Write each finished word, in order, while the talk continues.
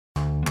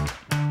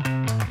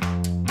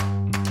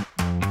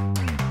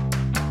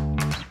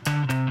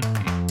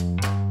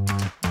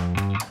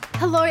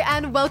Hello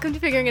and welcome to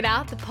Figuring It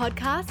Out, the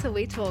podcast where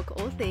we talk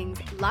all things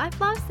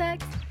life, love,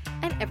 sex,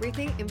 and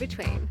everything in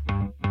between.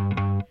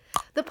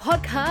 The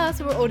podcast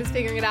where we're all just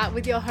figuring it out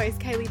with your host,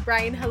 Kaylee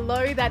Brain.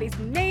 Hello, that is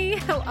me.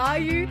 How are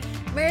you?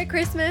 Merry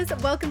Christmas.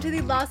 Welcome to the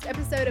last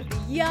episode of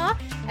the year.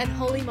 And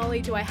holy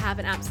moly, do I have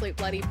an absolute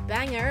bloody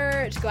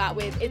banger to go out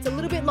with. It's a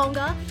little bit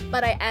longer,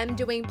 but I am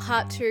doing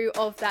part 2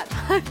 of that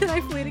time that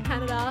I flew to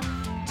Canada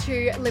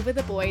to live with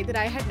a boy that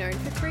I had known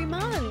for 3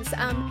 months.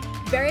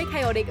 Very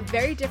chaotic,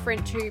 very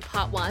different to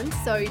part 1.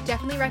 So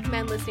definitely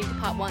recommend listening to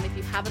part 1 if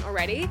you haven't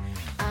already.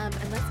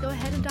 And let's go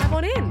ahead and dive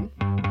on in.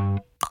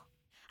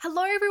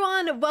 Hello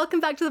everyone,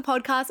 welcome back to the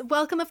podcast.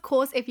 Welcome, of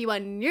course, if you are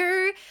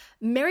new.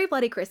 Merry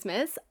bloody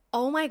Christmas.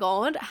 Oh my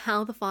God,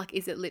 how the fuck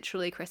is it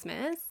literally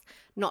Christmas?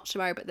 Not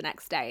tomorrow, but the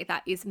next day.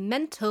 That is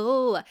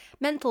mental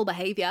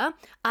behavior.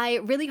 I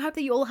really hope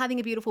that you're all having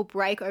a beautiful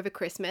break over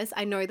Christmas.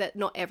 I know that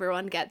not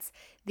everyone gets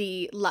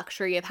the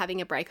luxury of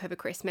having a break over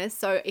Christmas.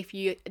 So if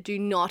you do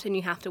not and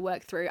you have to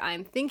work through, I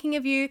am thinking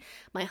of you.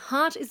 My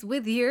heart is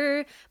with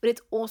you, but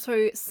it's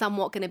also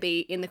somewhat going to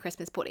be in the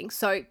Christmas pudding.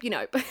 So, you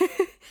know,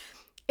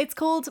 it's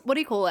called, what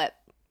do you call it?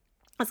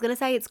 I was going to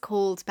say it's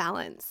called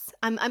balance.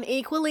 I'm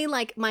equally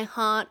like my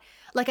heart,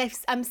 like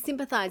I'm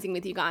sympathizing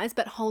with you guys,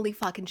 but holy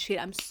fucking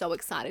shit, I'm so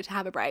excited to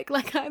have a break.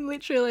 Like I'm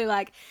literally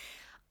like,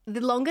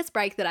 the longest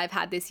break that I've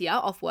had this year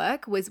off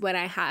work was when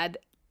I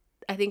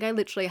think I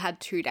literally had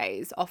 2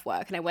 days off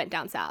work and I went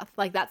down south.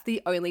 Like that's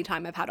the only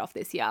time I've had off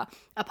this year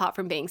apart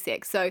from being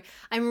sick. So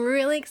I'm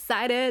really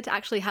excited to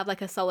actually have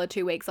like a solid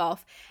 2 weeks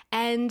off,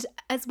 and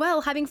as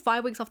well having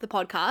 5 weeks off the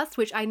podcast,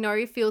 which I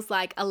know feels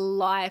like a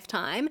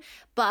lifetime,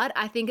 but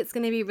I think it's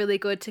going to be really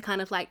good to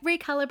kind of like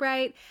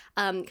recalibrate,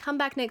 come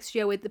back next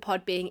year with the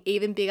pod being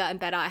even bigger and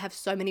better. I have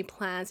so many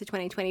plans for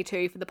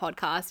 2022 for the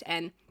podcast,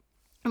 and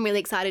I'm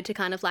really excited to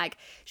kind of like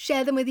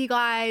share them with you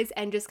guys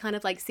and just kind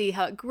of like see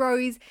how it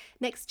grows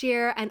next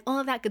year and all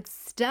of that good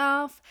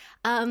stuff.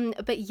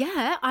 But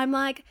yeah, I'm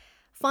like,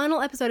 final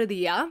episode of the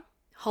year.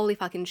 Holy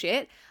fucking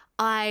shit.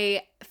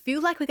 I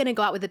feel like we're going to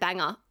go out with a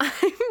banger.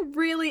 I'm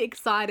really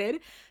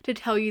excited to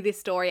tell you this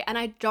story. And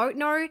I don't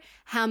know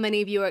how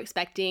many of you are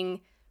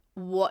expecting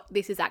what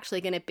this is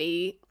actually going to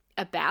be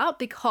about,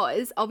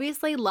 because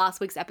obviously last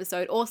week's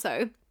episode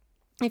also,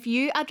 if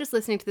you are just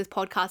listening to this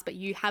podcast but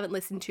you haven't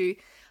listened to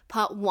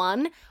part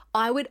 1,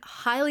 I would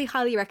highly,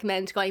 highly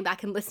recommend going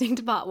back and listening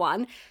to part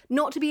 1.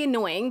 Not to be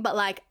annoying, but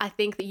like I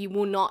think that you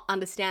will not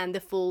understand the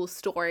full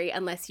story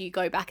unless you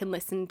go back and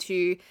listen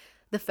to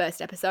the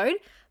first episode,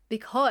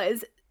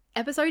 because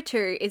episode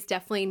 2 is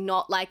definitely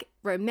not like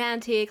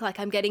romantic. Like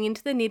I'm getting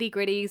into the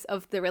nitty-gritties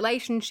of the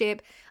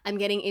relationship. I'm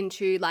getting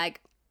into like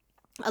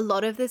a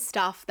lot of the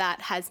stuff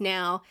that has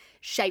now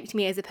shaped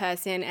me as a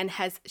person and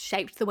has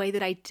shaped the way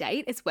that I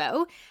date as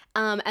well.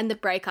 And the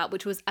breakup,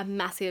 which was a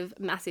massive,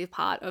 massive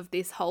part of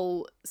this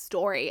whole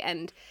story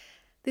and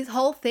this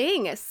whole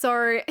thing.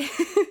 So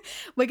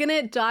we're going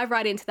to dive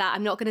right into that.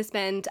 I'm not going to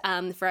spend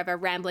forever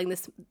rambling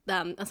this.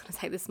 I was going to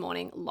say this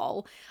morning,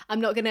 lol.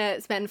 I'm not going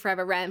to spend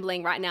forever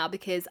rambling right now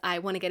because I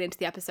want to get into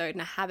the episode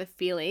and I have a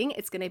feeling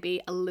it's going to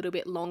be a little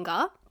bit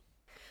longer.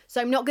 So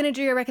I'm not going to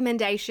do a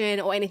recommendation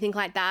or anything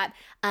like that.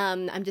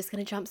 I'm just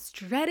going to jump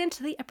straight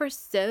into the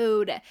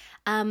episode.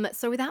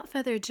 So without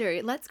further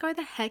ado, let's go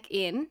the heck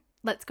in.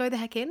 Let's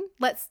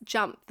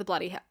jump the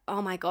bloody heck.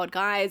 Oh my God,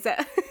 guys.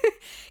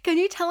 Can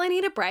you tell I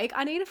need a break?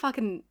 I need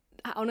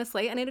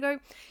to go,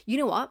 you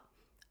know what?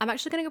 I'm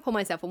actually going to go pour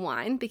myself a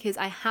wine because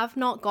I have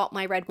not got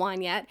my red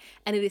wine yet.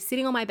 And it is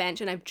sitting on my bench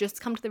and I've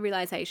just come to the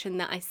realization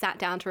that I sat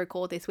down to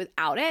record this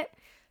without it.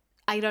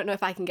 I don't know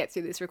if I can get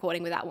through this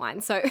recording without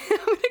wine. So I'm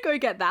going to go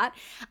get that.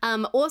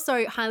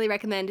 Also, highly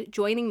recommend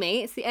joining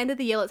me. It's the end of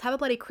the year. Let's have a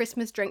bloody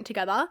Christmas drink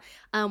together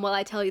while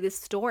I tell you this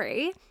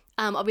story.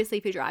 Obviously,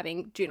 if you're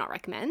driving, do not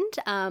recommend.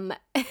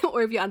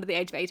 Or if you're under the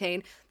age of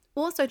 18,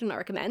 also do not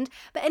recommend.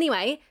 But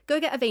anyway, go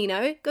get a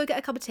vino, go get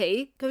a cup of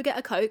tea, go get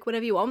a Coke,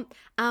 whatever you want.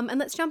 And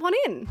let's jump on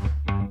in.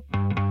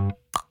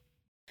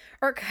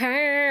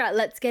 Okay,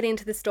 let's get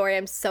into the story.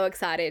 I'm so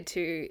excited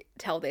to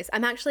tell this.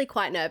 I'm actually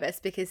quite nervous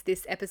because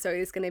this episode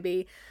is going to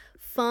be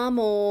far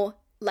more,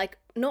 like,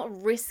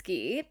 not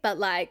risky, but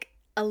like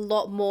a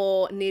lot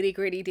more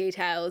nitty-gritty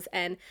details.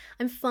 And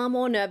I'm far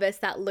more nervous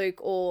that Luke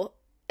or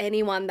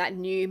anyone that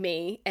knew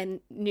me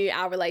and knew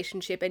our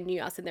relationship and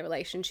knew us in the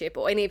relationship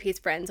or any of his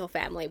friends or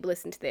family will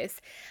listen to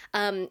this.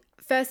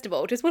 First of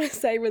all, just want to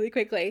say really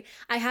quickly,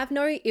 I have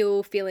no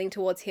ill feeling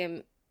towards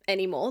him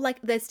anymore.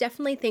 Like, there's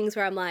definitely things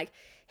where I'm like,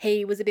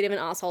 he was a bit of an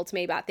asshole to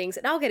me about things,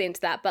 and I'll get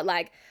into that, but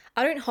like,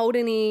 I don't hold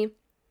any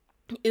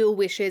ill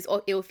wishes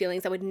or ill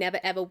feelings. I would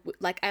never ever,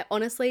 like, I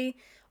honestly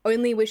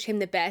only wish him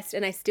the best,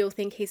 and I still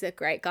think he's a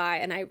great guy,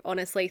 and I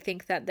honestly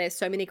think that there's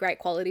so many great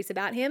qualities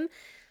about him.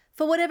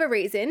 For whatever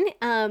reason,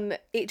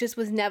 it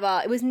was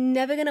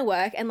never gonna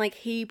work, and like,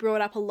 he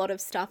brought up a lot of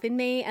stuff in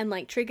me and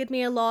like triggered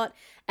me a lot,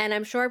 and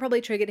I'm sure I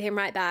probably triggered him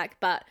right back,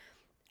 but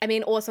I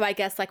mean, also, I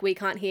guess, like, we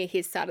can't hear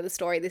his side of the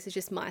story. This is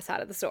just my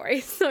side of the story.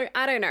 So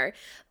I don't know.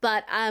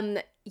 But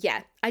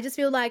yeah, I just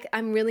feel like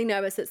I'm really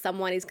nervous that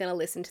someone is going to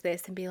listen to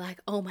this and be like,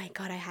 oh my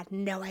God, I had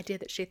no idea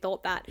that she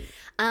thought that.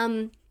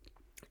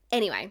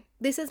 Anyway,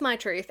 this is my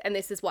truth and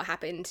this is what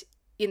happened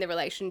in the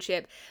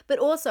relationship. But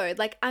also,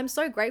 like, I'm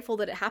so grateful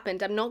that it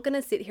happened. I'm not going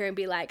to sit here and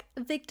be like,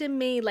 victim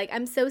me, like,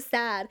 I'm so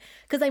sad,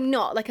 because I'm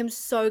not. Like, I'm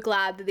so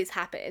glad that this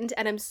happened,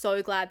 and I'm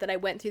so glad that I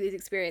went through these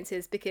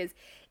experiences, because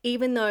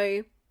even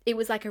though it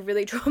was like a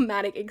really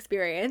traumatic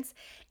experience,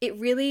 it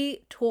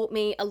really taught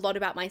me a lot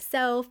about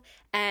myself,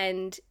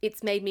 and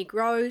it's made me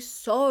grow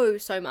so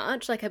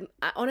much. Like,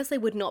 I honestly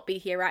would not be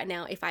here right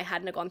now if I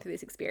hadn't gone through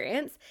this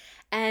experience.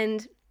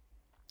 And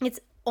it's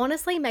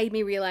honestly made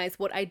me realize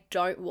what I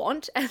don't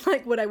want and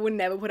like what I would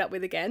never put up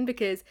with again,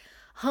 because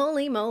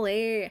holy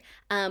moly.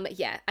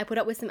 Yeah, I put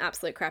up with some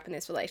absolute crap in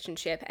this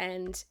relationship,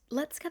 and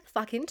let's get the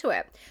fuck into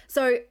it.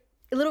 So,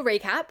 a little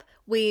recap.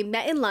 We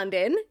met in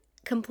London,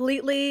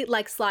 completely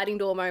like sliding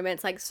door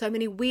moments, like so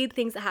many weird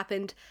things that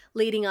happened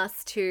leading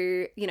us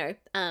to, you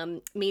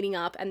know, meeting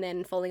up and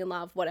then falling in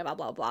love, whatever,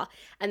 blah, blah,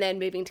 and then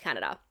moving to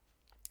Canada.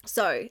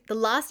 So the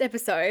last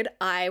episode,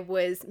 I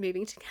was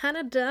moving to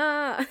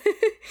Canada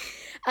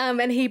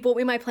and he bought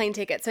me my plane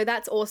ticket. So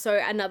that's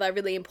also another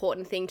really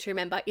important thing to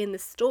remember in the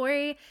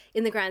story,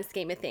 in the grand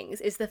scheme of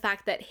things, is the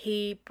fact that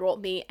he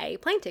brought me a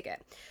plane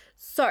ticket.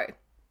 So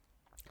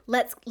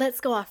let's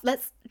go off.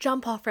 Let's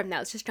jump off from that.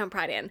 Let's just jump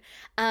right in.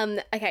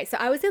 Okay, so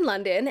I was in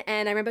London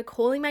and I remember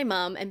calling my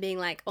mum and being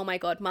like, oh my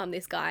God, mum,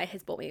 this guy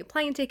has bought me a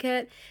plane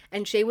ticket.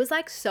 And she was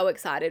like so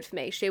excited for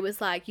me. She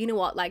was like, you know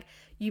what, like,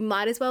 you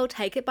might as well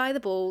take it by the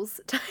balls,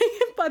 take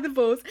it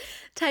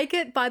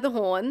by the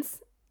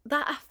horns.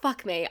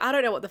 Fuck me. I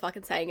don't know what the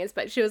fucking saying is,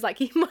 but she was like,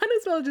 you might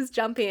as well just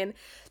jump in,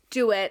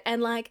 do it.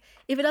 And like,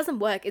 if it doesn't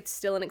work, it's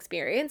still an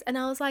experience. And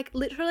I was like,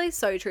 literally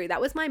so true.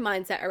 That was my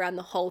mindset around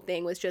the whole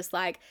thing, was just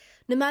like,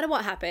 no matter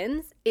what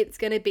happens, it's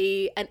going to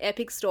be an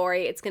epic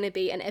story. It's going to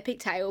be an epic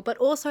tale. But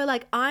also,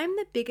 like, I'm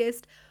the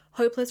biggest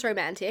hopeless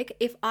romantic.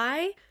 If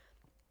I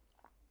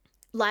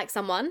like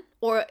someone,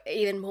 or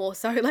even more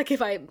so, like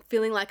if I'm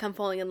feeling like I'm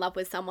falling in love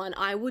with someone,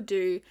 I would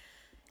do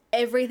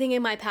everything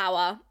in my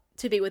power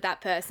to be with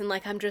that person.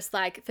 Like, I'm just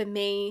like, for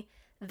me,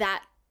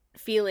 that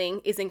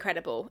feeling is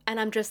incredible. And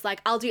I'm just like,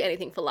 I'll do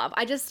anything for love.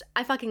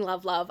 I fucking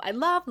love love. I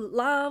love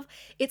love.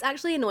 It's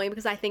actually annoying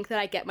because I think that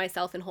I get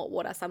myself in hot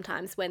water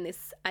sometimes when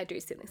I do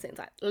things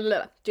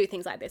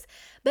like this.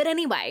 But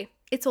anyway,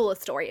 it's all a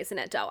story, isn't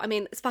it, Del? I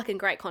mean, it's fucking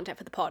great content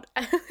for the pod.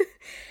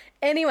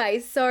 Anyway,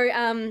 so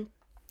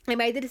I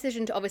made the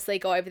decision to obviously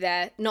go over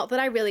there. Not that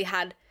I really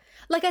had,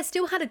 like, I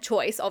still had a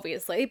choice,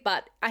 obviously,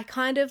 but I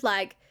kind of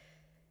like,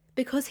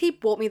 because he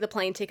bought me the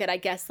plane ticket, I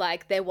guess,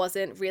 like, there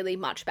wasn't really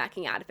much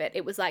backing out of it.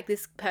 It was like,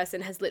 this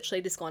person has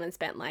literally just gone and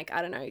spent, like,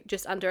 I don't know,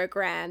 just under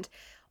 $1,000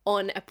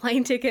 on a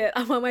plane ticket,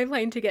 on my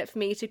plane ticket for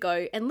me to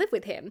go and live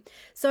with him.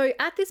 So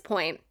at this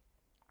point,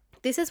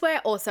 this is where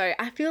also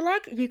I feel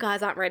like you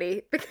guys aren't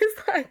ready, because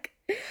like,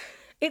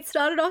 it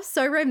started off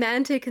so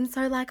romantic and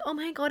so like, oh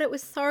my God, it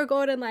was so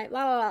good and like,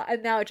 blah, blah, blah.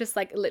 And now it just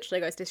like literally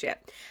goes to shit.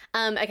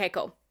 Okay,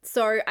 cool.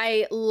 So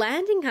I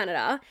land in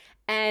Canada,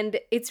 and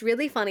it's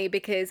really funny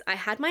because I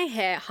had my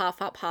hair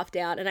half up, half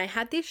down, and I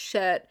had this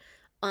shirt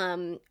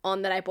on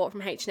that I bought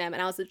from H&M,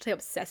 and I was literally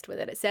obsessed with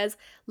it. It says,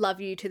 love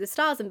you to the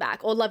stars and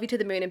back, or love you to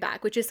the moon and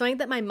back, which is something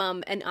that my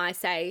mum and I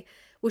say,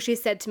 well,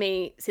 she's said to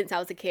me since I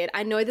was a kid.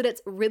 I know that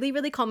it's really,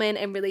 really common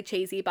and really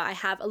cheesy, but I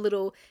have a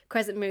little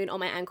crescent moon on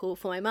my ankle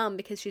for my mum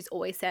because she's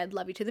always said,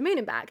 love you to the moon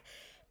and back.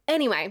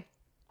 Anyway,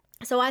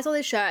 so I saw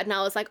this shirt and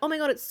I was like, oh my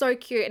God, it's so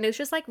cute. And it was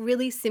just like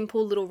really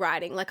simple little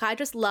writing. Like, I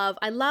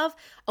love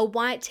a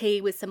white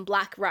tee with some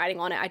black writing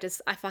on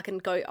it. I fucking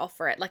go off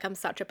for it. Like, I'm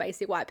such a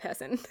basic white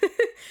person,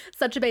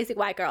 such a basic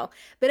white girl.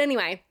 But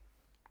anyway,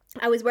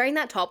 I was wearing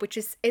that top,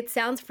 it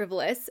sounds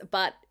frivolous,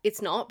 but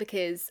it's not,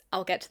 because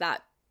I'll get to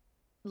that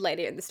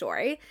later in the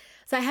story.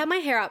 So I had my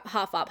hair up,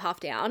 half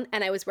down,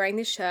 and I was wearing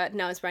this shirt,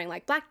 and I was wearing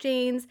like black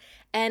jeans.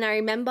 And I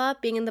remember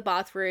being in the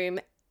bathroom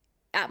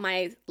at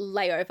my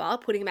layover,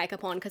 putting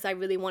makeup on because I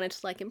really wanted to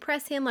like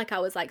impress him. Like, I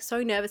was like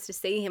so nervous to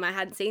see him. I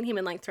hadn't seen him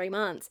in like 3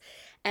 months.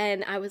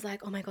 And I was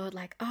like, oh my God,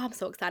 like, oh, I'm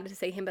so excited to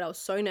see him. But I was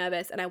so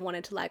nervous and I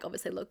wanted to like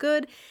obviously look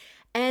good.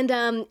 And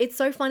it's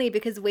so funny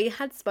because we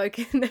had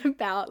spoken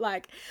about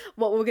like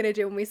what we were going to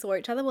do when we saw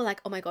each other. We're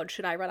like, oh my God,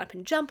 should I run up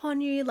and jump on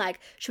you? Like,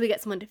 should we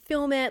get someone to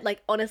film it?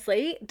 Like,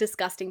 honestly,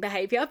 disgusting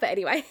behavior. But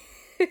anyway,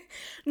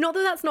 not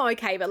that that's not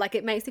okay, but like,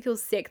 it makes me feel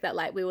sick that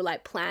like we were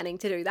like planning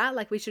to do that.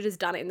 Like, we should have just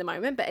done it in the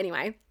moment. But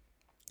anyway,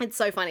 it's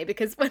so funny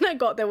because when I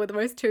got there, we're the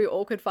most two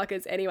awkward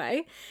fuckers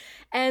anyway.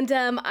 And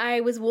I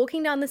was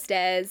walking down the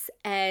stairs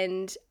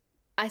and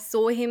I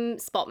saw him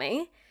spot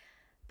me.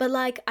 But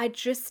like, I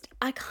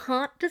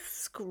can't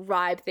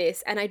describe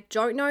this, and I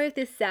don't know if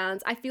this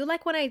sounds, I feel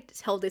like when I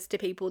tell this to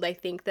people, they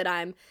think that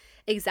I'm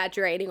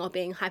exaggerating or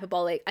being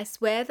hyperbolic. I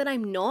swear that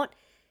I'm not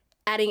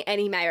adding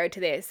any mayo to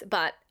this,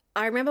 but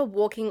I remember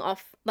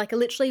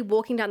literally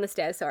walking down the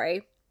stairs,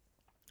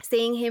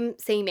 seeing him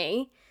see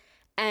me,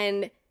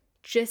 and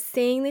just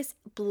seeing this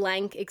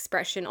blank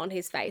expression on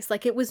his face.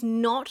 Like, it was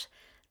not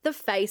the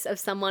face of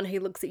someone who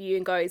looks at you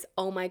and goes,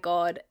 oh my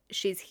God,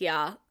 she's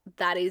here.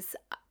 That is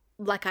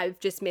like, I've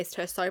just missed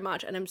her so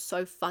much and I'm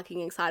so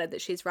fucking excited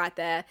that she's right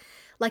there.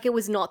 Like, it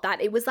was not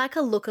that. It was like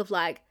a look of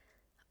like,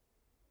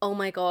 oh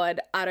my God,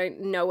 I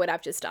don't know what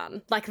I've just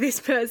done. Like, this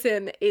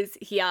person is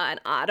here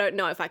and I don't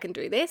know if I can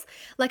do this.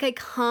 Like, I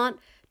can't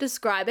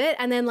describe it.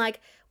 And then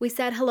like we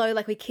said hello,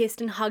 like we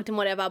kissed and hugged and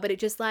whatever, but it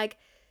just like,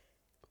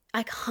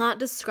 I can't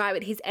describe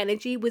it. His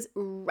energy was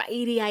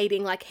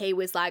radiating like he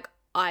was like,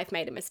 I've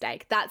made a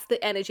mistake. That's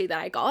the energy that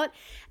I got.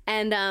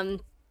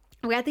 And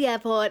we're at the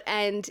airport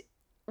and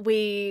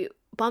we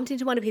bumped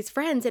into one of his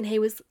friends and he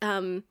was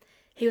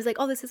like,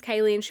 oh, this is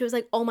Kaylee. And she was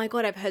like, oh my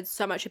God, I've heard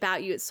so much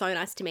about you. It's so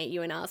nice to meet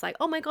you. And I was like,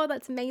 oh my God,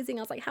 that's amazing.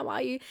 I was like, how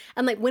are you?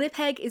 And like,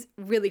 Winnipeg is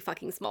really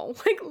fucking small,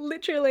 like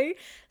literally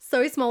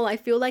so small. I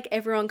feel like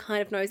everyone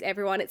kind of knows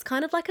everyone. It's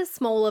kind of like a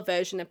smaller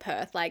version of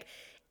Perth. Like,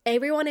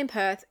 everyone in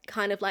Perth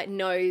kind of like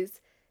knows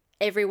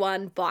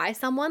everyone by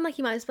someone. Like,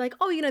 you might just be like,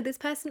 oh, you know this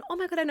person, oh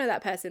my God, I know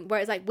that person.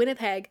 Whereas like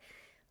Winnipeg,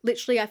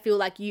 literally I feel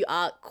like you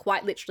are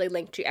quite literally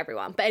linked to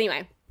everyone. But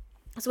anyway,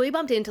 so we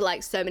bumped into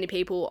like so many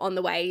people on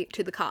the way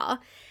to the car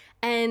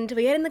and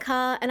we get in the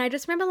car and I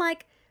just remember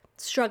like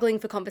struggling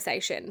for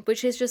conversation,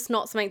 which is just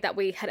not something that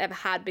we had ever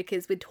had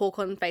because we'd talk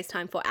on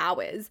FaceTime for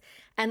hours.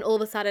 And all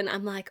of a sudden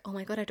I'm like, oh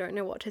my God, I don't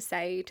know what to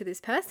say to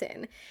this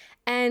person.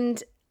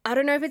 And I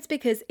don't know if it's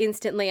because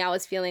instantly I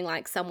was feeling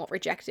like somewhat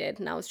rejected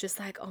and I was just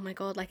like, oh my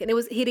God, like, and it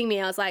was hitting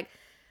me. I was like,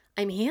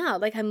 I'm here.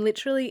 Like, I'm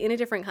literally in a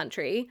different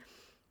country.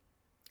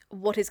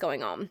 What is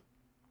going on?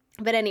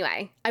 But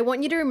anyway, I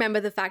want you to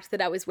remember the fact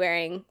that I was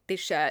wearing this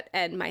shirt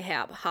and my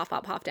hair half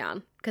up, half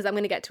down, because I'm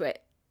going to get to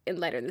it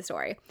later in the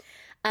story.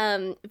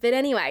 But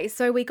anyway,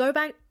 so we go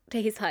back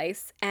to his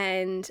place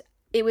and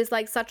it was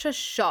like such a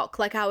shock.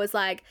 Like, I was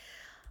like,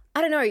 I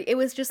don't know. It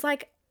was just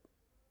like,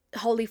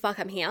 holy fuck,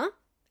 I'm here.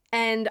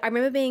 And I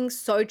remember being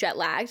so jet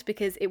lagged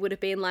because it would have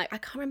been like, I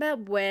can't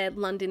remember where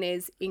London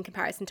is in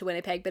comparison to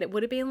Winnipeg, but it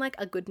would have been like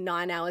a good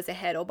 9 hours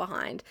ahead or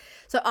behind.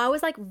 So I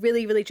was like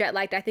really, really jet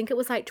lagged. I think it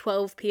was like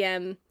 12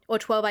 p.m. or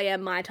 12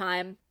 a.m. my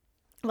time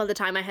by the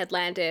time I had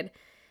landed,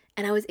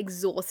 and I was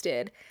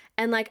exhausted.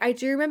 And like, I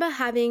do remember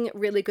having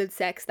really good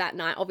sex that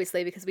night,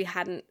 obviously, because we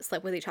hadn't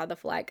slept with each other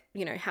for like,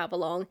 you know, however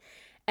long.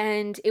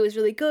 And it was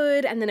really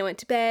good. And then I went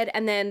to bed.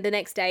 And then the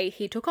next day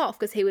he took off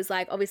because he was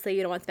like, obviously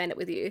you don't want to spend it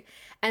with you.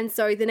 And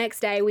so the next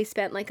day we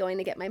spent like going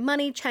to get my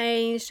money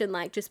changed and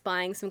like just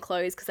buying some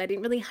clothes because I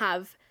didn't really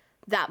have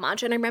that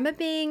much. And I remember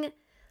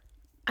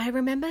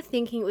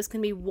thinking it was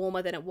going to be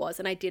warmer than it was.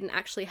 And I didn't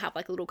actually have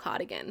like a little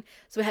cardigan.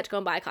 So we had to go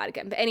and buy a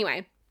cardigan. But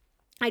anyway,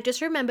 I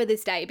just remember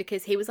this day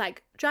because he was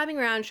like driving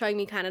around showing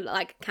me Canada,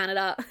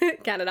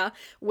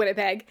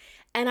 Winnipeg.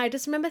 And I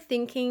just remember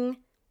thinking,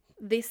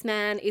 this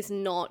man is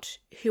not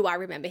who I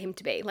remember him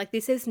to be. Like,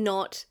 this is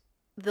not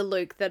the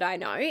Luke that I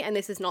know, and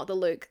this is not the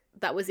Luke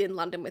that was in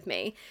London with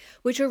me,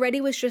 which already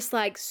was just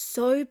like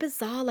so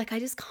bizarre. Like, I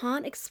just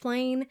can't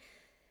explain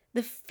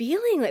the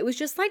feeling. It was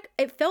just like,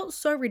 it felt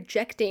so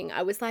rejecting.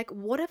 I was like,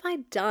 what have I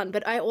done?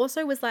 But I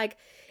also was like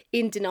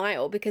in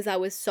denial because I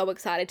was so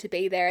excited to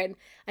be there. And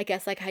I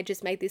guess like I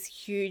just made this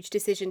huge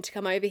decision to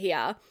come over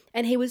here.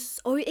 And he was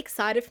so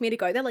excited for me to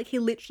go there. Like, he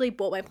literally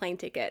bought my plane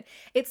ticket.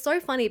 It's so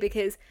funny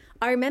because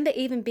I remember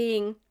even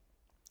being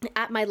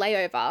at my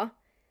layover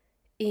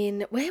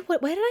in, where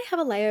did I have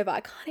a layover?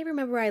 I can't even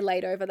remember where I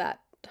laid over that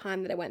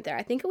time that I went there.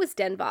 I think it was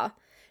Denver.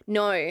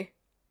 No,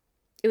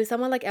 it was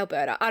somewhere like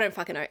Alberta. I don't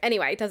fucking know.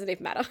 Anyway, it doesn't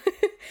even matter.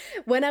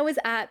 When I was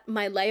at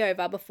my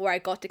layover before I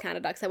got to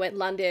Canada, because I went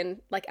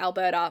London, like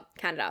Alberta,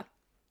 Canada.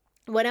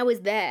 When I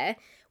was there,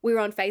 we were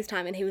on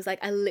FaceTime and he was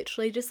like, I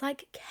literally just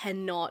like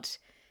cannot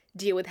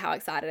deal with how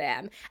excited I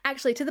am.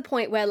 Actually, to the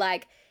point where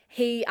like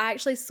I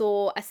actually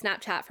saw a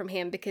Snapchat from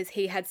him because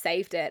he had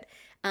saved it.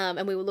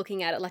 And we were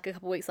looking at it like a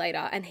couple weeks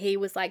later and he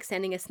was like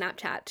sending a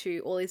Snapchat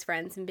to all his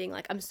friends and being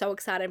like, I'm so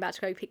excited, I'm about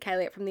to go pick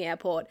Kaylee up from the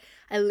airport.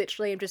 I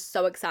literally am just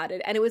so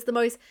excited. And it was the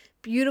most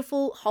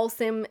beautiful,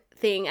 wholesome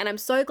thing. And I'm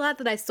so glad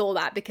that I saw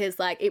that because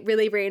like it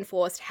really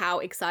reinforced how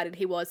excited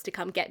he was to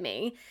come get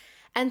me.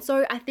 And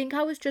so I think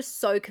I was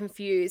just so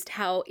confused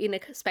how in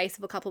a space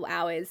of a couple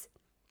hours,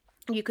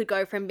 you could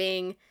go from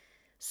being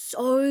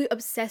so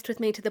obsessed with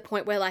me to the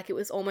point where like it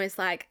was almost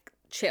like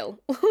chill.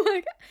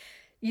 Like,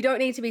 you don't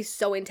need to be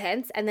so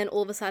intense. And then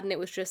all of a sudden it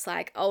was just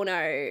like, oh no,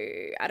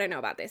 I don't know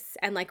about this.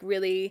 And like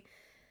really,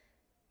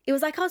 it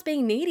was like I was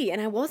being needy and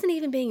I wasn't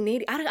even being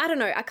needy. I don't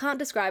know. I can't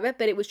describe it,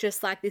 but it was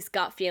just like this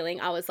gut feeling.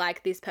 I was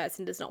like, this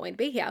person does not want to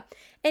be here.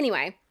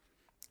 Anyway,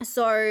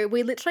 so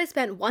we literally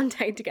spent one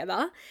day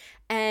together.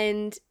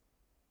 And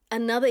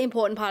another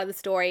important part of the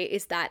story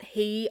is that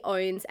he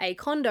owns a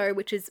condo,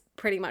 which is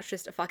pretty much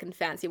just a fucking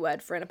fancy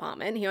word for an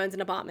apartment. He owns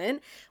an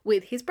apartment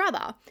with his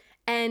brother.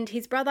 And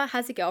his brother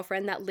has a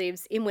girlfriend that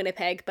lives in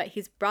Winnipeg, but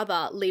his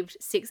brother lived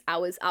 6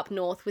 hours up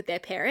north with their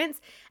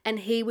parents. And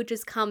he would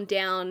just come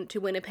down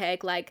to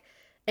Winnipeg like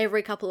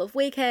every couple of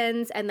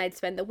weekends and they'd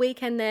spend the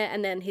weekend there.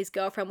 And then his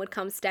girlfriend would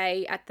come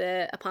stay at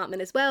the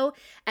apartment as well.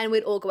 And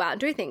we'd all go out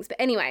and do things. But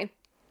anyway,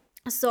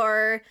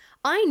 so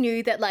I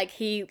knew that like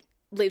he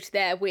lived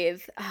there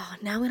with, oh,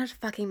 now I'm going to have to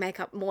fucking make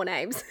up more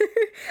names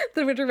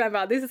that I would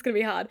remember. This is going to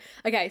be hard.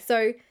 Okay,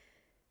 so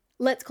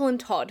let's call him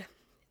Todd.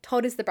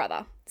 Todd is the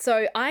brother.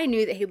 So I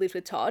knew that he lived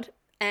with Todd,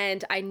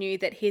 and I knew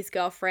that his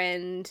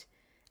girlfriend,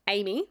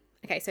 Amy,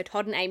 okay, so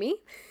Todd and Amy,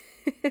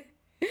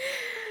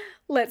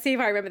 let's see if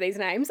I remember these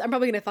names. I'm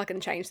probably going to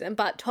fucking change them,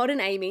 but Todd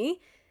and Amy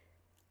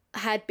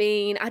had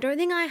been, I don't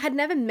think I had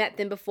never met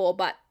them before,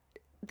 but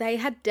they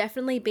had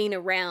definitely been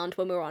around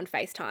when we were on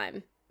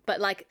FaceTime. But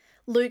like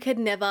Luke had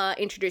never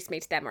introduced me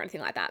to them or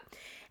anything like that.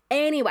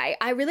 Anyway,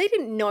 I really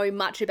didn't know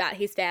much about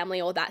his family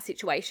or that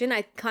situation.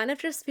 I kind of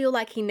just feel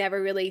like he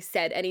never really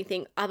said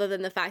anything other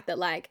than the fact that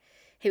like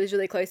he was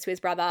really close to his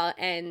brother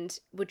and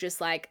would just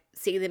like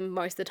see them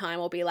most of the time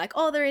or be like,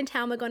 oh, they're in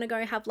town, we're going to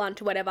go have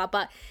lunch or whatever.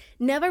 But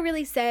never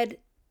really said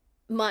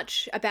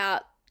much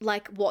about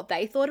like what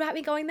they thought about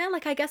me going there.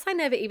 Like, I guess I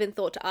never even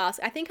thought to ask.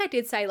 I think I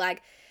did say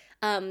like,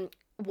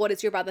 what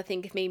does your brother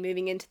think of me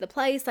moving into the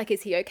place? Like,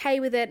 is he okay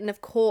with it? And of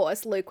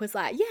course, Luke was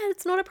like, yeah,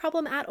 it's not a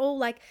problem at all.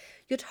 Like,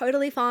 you're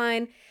totally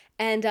fine.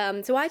 And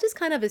so I just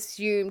kind of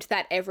assumed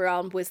that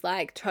everyone was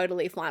like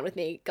totally fine with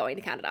me going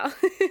to Canada.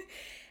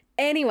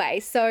 Anyway,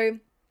 so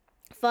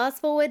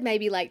fast forward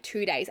maybe like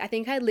 2 days. I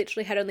think I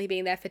literally had only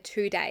been there for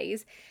 2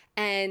 days,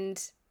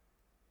 and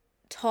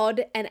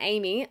Todd and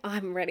Amy,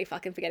 I'm really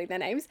fucking forgetting their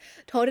names.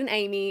 Todd and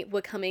Amy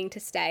were coming to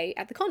stay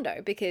at the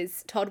condo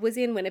because Todd was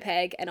in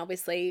Winnipeg, and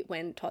obviously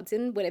when Todd's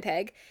in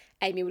Winnipeg,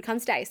 Amy would come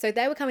stay. So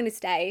they were coming to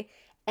stay,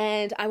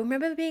 and I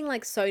remember being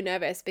like so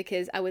nervous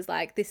because I was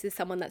like, this is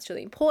someone that's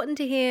really important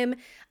to him.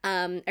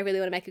 I really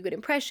want to make a good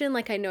impression.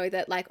 Like, I know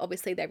that like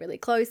obviously they're really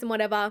close and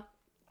whatever.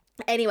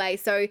 Anyway,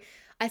 so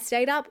I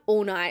stayed up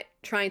all night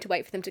trying to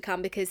wait for them to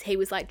come because he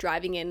was like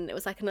driving in. It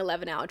was like an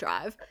 11-hour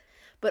drive.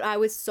 But I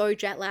was so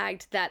jet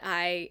lagged that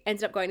I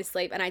ended up going to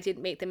sleep and I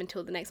didn't meet them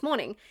until the next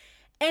morning.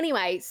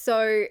 Anyway,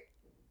 so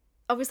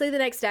obviously the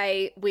next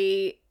day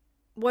we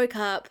woke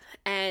up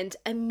and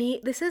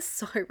this is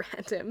so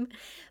random,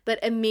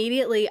 but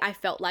immediately I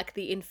felt like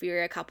the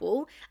inferior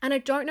couple. And I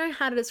don't know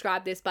how to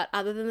describe this, but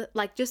other than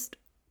like just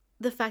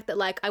the fact that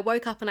like I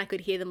woke up and I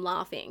could hear them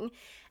laughing.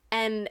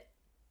 And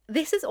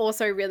this is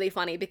also really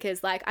funny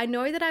because like I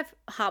know that I've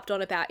harped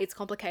on about It's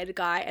Complicated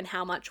Guy and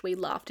how much we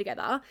laugh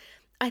together.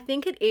 I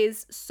think it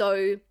is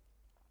so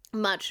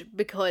much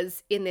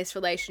because in this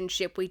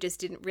relationship, we just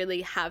didn't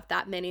really have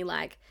that many,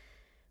 like,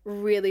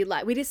 really,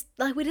 like, we just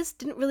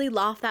didn't really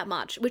laugh that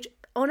much, which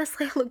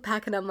honestly, I look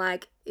back and I'm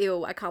like,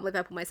 ew, I can't believe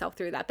I put myself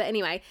through that. But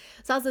anyway,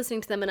 so I was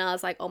listening to them and I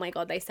was like, oh my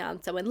God, they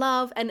sound so in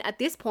love. And at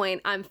this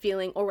point, I'm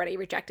feeling already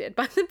rejected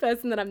by the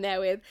person that I'm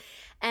there with.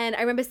 And I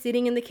remember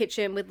sitting in the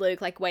kitchen with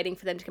Luke, like, waiting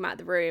for them to come out of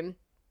the room.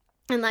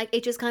 And like,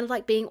 it just kind of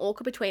like being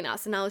awkward between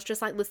us. And I was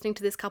just like listening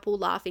to this couple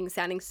laughing,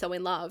 sounding so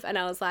in love. And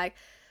I was like,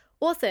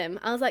 awesome.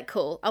 I was like,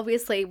 cool.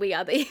 Obviously we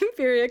are the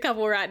inferior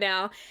couple right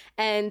now.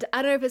 And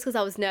I don't know if it's because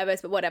I was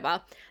nervous, but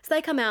whatever. So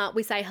they come out,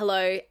 we say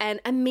hello.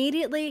 And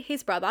immediately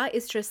his brother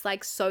is just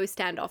like so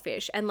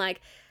standoffish. And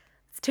like,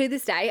 to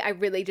this day, I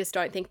really just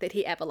don't think that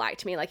he ever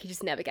liked me. Like, he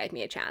just never gave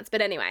me a chance.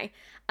 But anyway,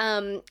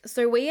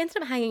 so we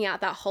ended up hanging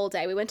out that whole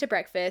day. We went to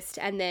breakfast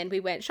and then we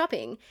went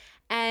shopping.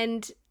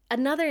 And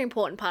another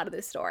important part of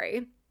this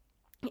story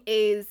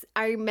is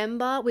I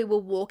remember we were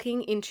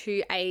walking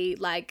into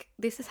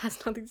this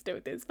has nothing to do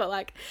with this, but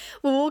like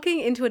we're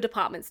walking into a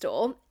department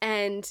store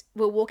and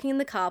we're walking in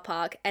the car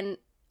park, and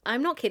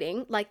I'm not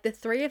kidding, like the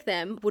three of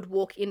them would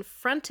walk in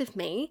front of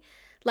me,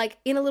 like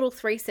in a little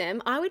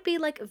threesome. I would be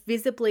like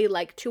visibly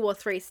like 2 or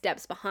 3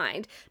 steps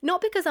behind,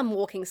 not because I'm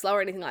walking slow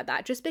or anything like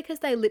that, just because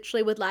they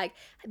literally would like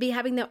be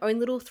having their own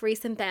little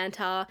threesome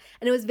banter.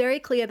 And it was very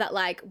clear that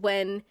like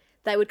when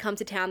they would come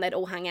to town, they'd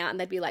all hang out and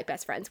they'd be like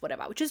best friends,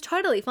 whatever, which is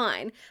totally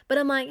fine. But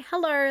I'm like,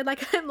 hello,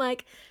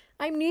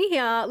 I'm new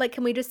here. Like,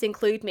 can we just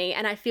include me?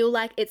 And I feel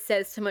like it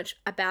says so much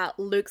about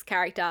Luke's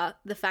character,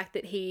 the fact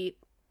that he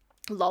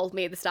lulled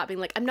me at the start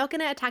being like, I'm not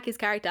going to attack his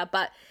character,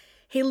 but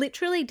he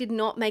literally did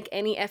not make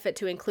any effort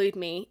to include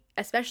me,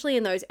 especially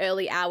in those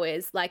early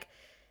hours. Like,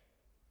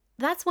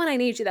 that's when I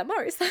need you the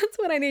most. That's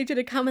when I need you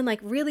to come and like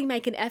really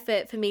make an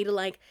effort for me to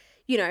like,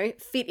 you know,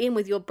 fit in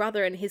with your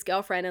brother and his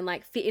girlfriend and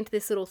like fit into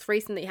this little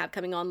threesome that you have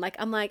coming on. Like,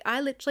 I'm like, I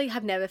literally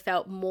have never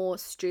felt more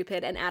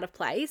stupid and out of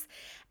place.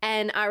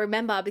 And I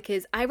remember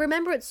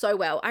it so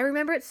well. I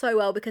remember it so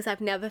well because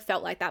I've never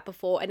felt like that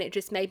before. And it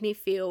just made me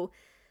feel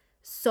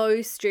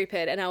so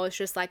stupid. And I was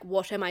just like,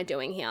 what am I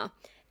doing here?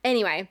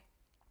 Anyway,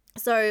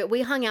 so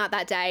we hung out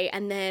that day,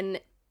 and then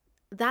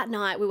that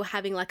night we were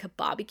having like a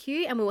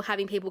barbecue and we were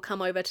having people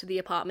come over to the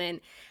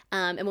apartment,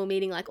 and we're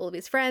meeting like all of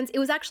his friends. It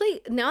was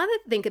actually, now that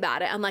I think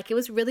about it, I'm like, it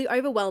was really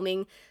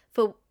overwhelming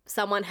for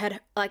someone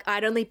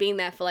I'd only been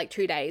there for like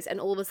 2 days,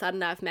 and all of a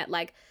sudden I've met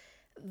like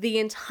the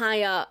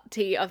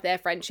entirety of their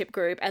friendship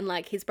group and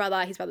like his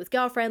brother's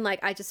girlfriend.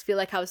 Like, I just feel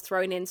like I was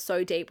thrown in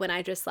so deep when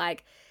I just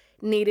like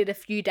needed a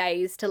few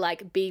days to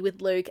like be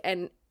with Luke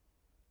and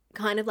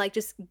kind of like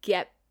just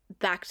get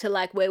back to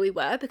like where we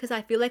were, because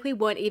I feel like we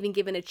weren't even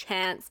given a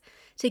chance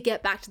to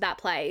get back to that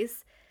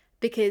place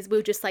because we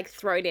were just like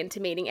thrown into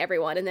meeting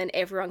everyone, and then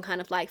everyone kind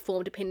of like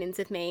formed opinions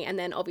of me, and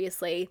then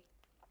obviously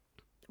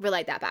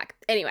relate that back.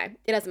 Anyway,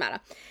 it doesn't matter.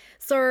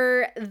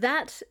 So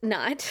that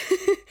night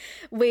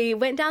we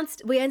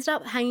ended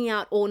up hanging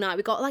out all night.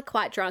 We got like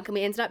quite drunk, and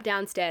we ended up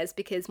downstairs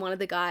because one of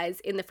the guys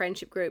in the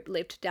friendship group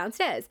lived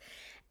downstairs.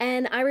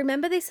 And I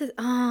remember this as,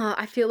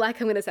 I feel like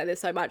I'm going to say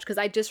this so much because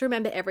I just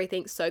remember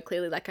everything so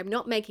clearly. Like, I'm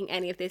not making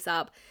any of this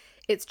up.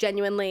 It's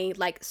genuinely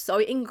like so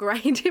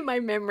ingrained in my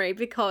memory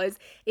because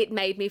it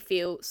made me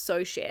feel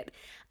so shit.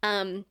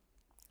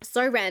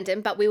 So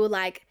random, but we were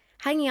like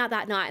hanging out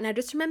that night, and I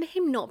just remember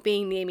him not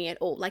being near me at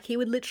all. Like, he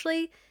would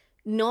literally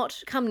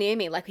not come near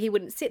me. Like, he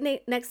wouldn't sit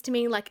next to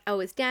me like I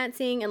was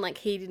dancing, and like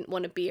he didn't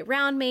want to be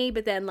around me,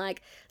 but then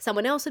like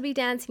someone else would be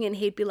dancing and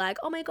he'd be like,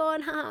 oh my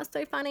god, haha,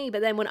 so funny.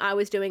 But then when I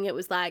was doing it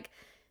was like,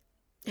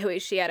 who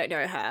is she? I don't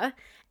know her.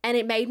 And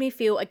it made me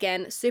feel,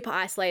 again, super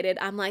isolated.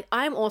 I'm like,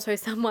 I'm also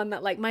someone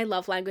that like my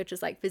love language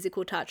is like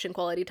physical touch and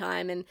quality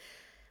time, and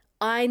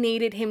I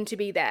needed him to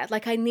be there.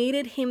 Like, I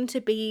needed him to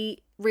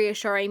be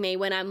reassuring me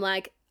when I'm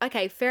like,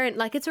 okay, fair enough.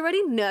 Like, it's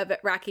already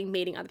nerve-wracking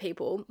meeting other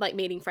people, like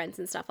meeting friends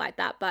and stuff like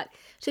that. But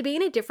to be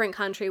in a different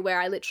country where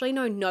I literally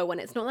know no one,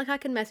 it's not like I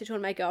can message one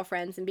of my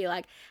girlfriends and be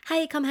like,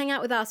 hey, come hang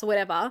out with us or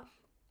whatever.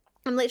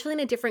 I'm literally in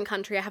a different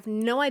country. I have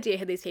no idea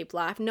who these people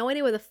are. I have no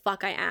idea where the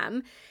fuck I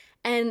am.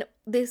 And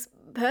this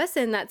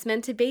person that's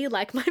meant to be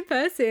like my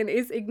person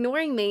is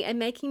ignoring me and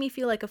making me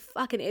feel like a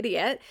fucking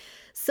idiot.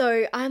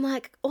 So I'm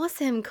like,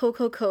 awesome,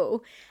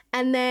 cool.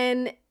 And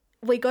then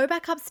we go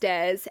back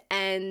upstairs,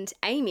 and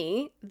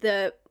Amy,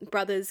 the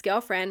brother's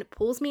girlfriend,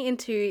 pulls me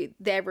into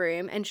their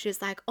room, and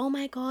she's like, oh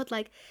my god,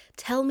 like,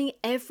 tell me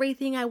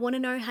everything. I want to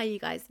know how you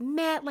guys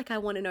met. Like, I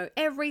want to know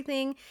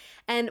everything.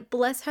 And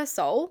bless her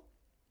soul,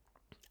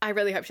 I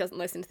really hope she doesn't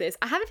listen to this.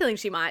 I have a feeling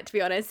she might, to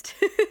be honest.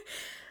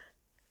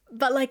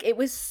 But like, it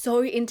was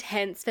so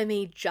intense for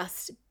me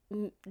just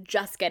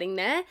getting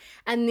there.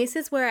 And this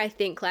is where I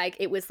think like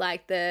it was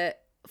like the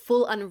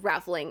full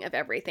unraveling of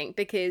everything,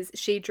 because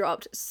she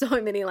dropped so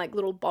many like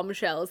little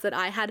bombshells that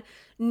I had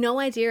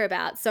no idea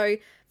about. So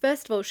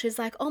first of all, she's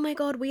like, oh my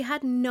god, we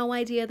had no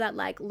idea that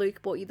like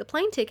Luke bought you the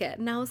plane ticket.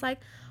 And I was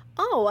like,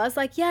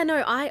 yeah,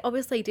 no, I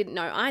obviously didn't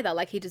know either.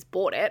 Like, he just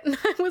bought it. And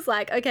I was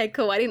like, okay,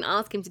 cool. I didn't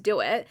ask him to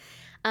do it.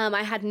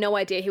 I had no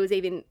idea he was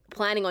even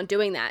planning on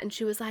doing that. And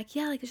she was like,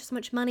 yeah, like, it's just so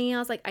much money. I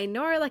was like, I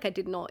know, like, I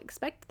did not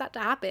expect that to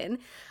happen.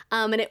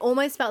 And it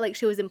almost felt like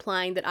she was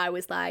implying that I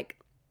was like,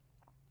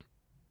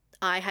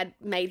 I had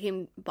made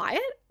him buy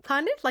it,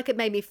 kind of. Like, it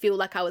made me feel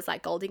like I was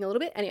like golding a little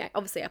bit. Anyway,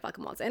 obviously I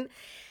fucking wasn't.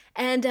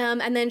 And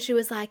then she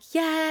was like,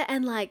 yeah,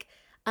 and like,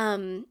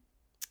 oh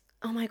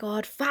my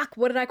god, fuck,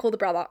 what did I call the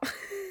brother?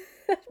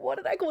 What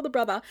did I call the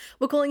brother?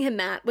 We're calling him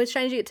Matt. We're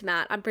changing it to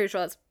Matt. I'm pretty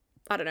sure that's,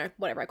 I don't know,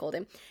 whatever I called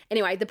him.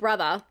 Anyway, the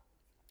brother,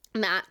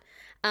 Matt,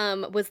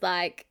 was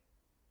like,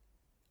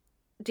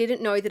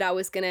 didn't know that I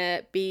was going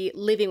to be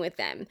living with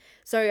them.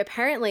 So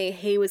apparently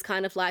he was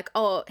kind of like,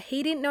 oh,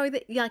 he didn't know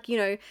that, like, you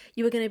know,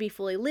 you were going to be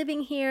fully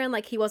living here, and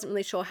like he wasn't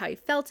really sure how he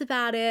felt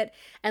about it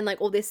and like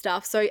all this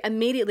stuff. So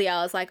immediately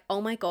I was like, oh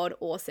my god,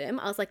 awesome.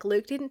 I was like,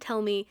 Luke didn't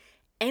tell me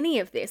any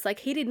of this. Like,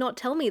 he did not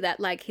tell me that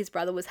like his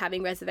brother was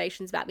having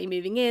reservations about me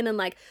moving in, and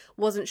like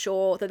wasn't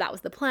sure that that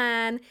was the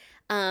plan.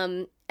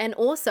 And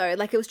also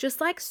like it was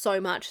just like so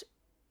much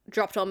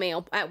dropped on me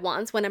at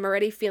once when I'm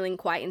already feeling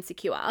quite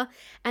insecure.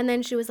 And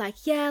then she was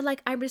like, yeah,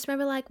 like I just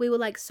remember like we were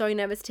like so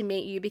nervous to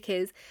meet you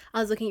because I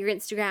was looking at your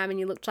Instagram and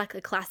you looked like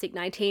a classic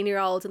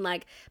 19-year-old, and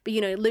like, but you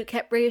know, Luke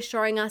kept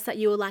reassuring us that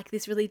you were like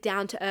this really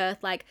down to earth,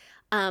 like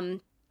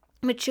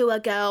mature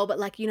girl, but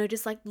like, you know,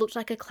 just like looked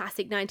like a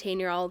classic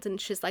 19-year-old.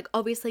 And she's like,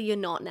 obviously you're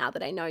not now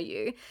that I know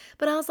you.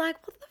 But I was like,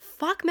 what the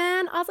fuck,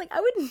 man? I was like, I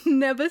would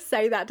never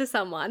say that to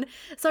someone.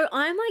 So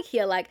I'm like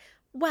here like,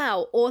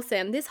 wow,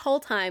 awesome. This whole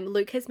time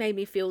Luke has made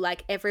me feel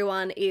like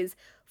everyone is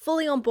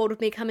fully on board with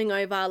me coming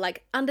over,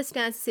 like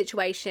understands the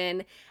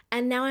situation.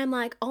 And now I'm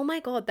like, oh my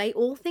god, they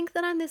all think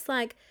that I'm this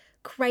like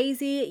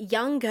crazy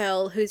young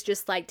girl who's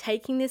just like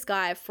taking this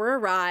guy for a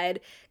ride,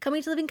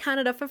 coming to live in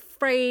Canada for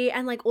free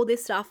and like all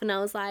this stuff. And I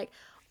was like,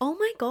 oh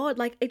my god,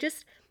 like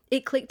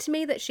it clicked to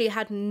me that she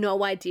had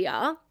no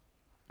idea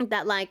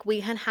that like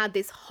we had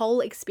this whole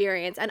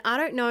experience. And I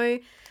don't know,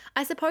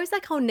 I suppose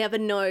like I'll never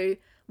know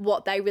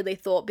what they really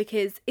thought,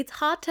 because it's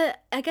hard to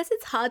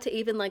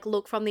even like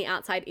look from the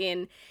outside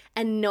in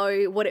and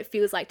know what it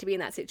feels like to be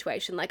in that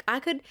situation. Like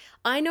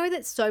I know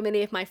that so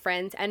many of my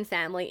friends and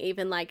family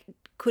even like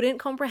couldn't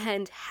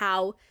comprehend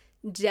how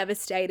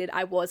devastated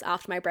I was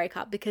after my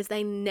breakup, because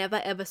they never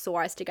ever saw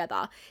us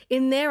together.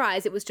 In their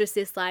eyes, it was just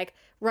this like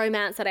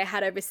romance that I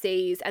had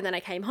overseas and then I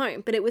came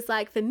home. But it was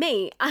like, for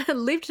me,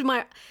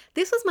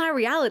 this was my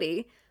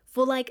reality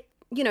for like,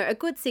 you know, a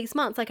good 6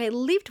 months. Like I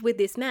lived with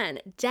this man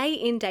day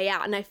in, day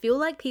out. And I feel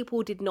like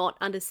people did not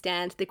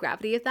understand the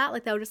gravity of that.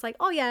 Like they were just like,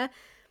 oh yeah, a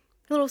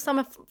little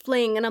summer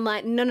fling. And I'm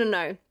like,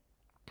 no.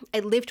 I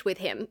lived with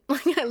him.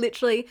 Like I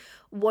literally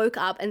woke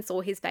up and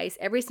saw his face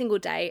every single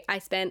day. I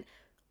spent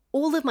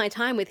all of my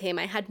time with him.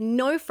 I had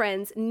no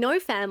friends, no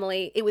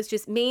family. It was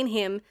just me and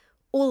him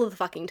all of the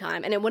fucking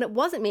time. And then when it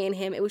wasn't me and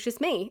him, it was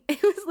just me.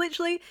 It was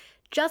literally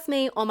just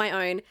me on my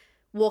own,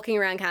 walking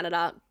around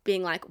Canada,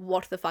 being like,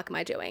 what the fuck am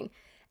I doing?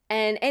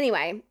 And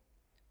anyway,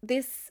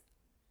 this,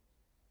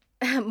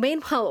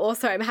 meanwhile,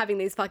 also I'm having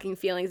these fucking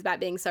feelings about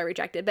being so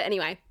rejected. But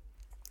anyway,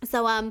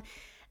 so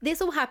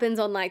this all happens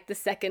on like the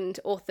second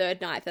or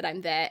third night that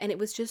I'm there, and it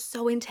was just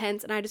so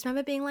intense. And I just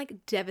remember being like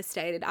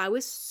devastated. I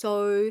was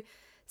so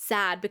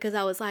sad because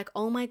I was like,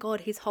 oh my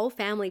God, his whole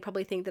family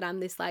probably think that I'm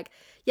this like,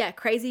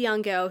 crazy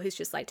young girl who's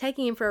just like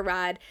taking him for a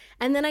ride.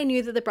 And then I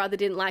knew that the brother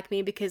didn't like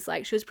me because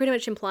like she was pretty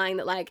much implying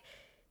that like,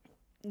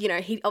 you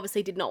know, he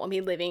obviously did not want me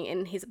living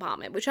in his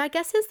apartment, which I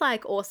guess is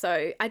like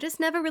also, I just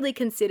never really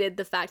considered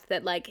the fact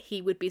that like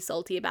he would be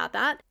salty about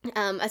that,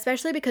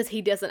 especially because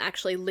he doesn't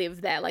actually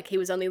live there. Like he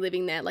was only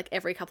living there like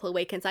every couple of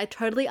weekends. I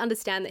totally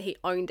understand that he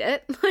owned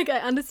it. Like I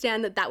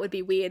understand that that would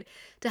be weird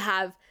to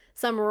have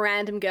some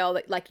random girl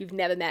that like you've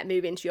never met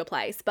move into your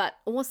place. But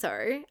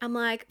also I'm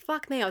like,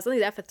 fuck me, I was only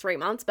there for 3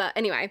 months. But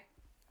anyway,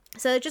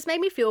 so it just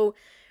made me feel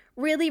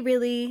really,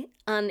 really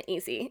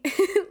uneasy.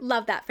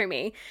 Love that for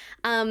me.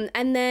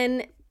 And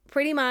then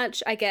pretty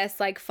much, I guess,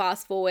 like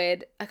fast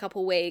forward a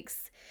couple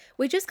weeks,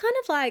 we just kind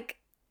of like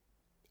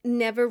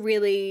never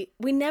really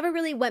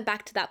went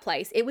back to that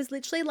place. It was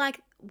literally like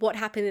what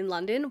happened in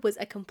London was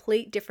a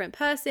complete different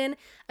person,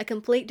 a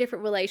complete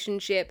different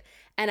relationship,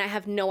 and I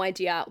have no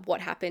idea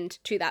what happened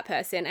to that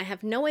person. I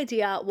have no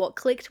idea what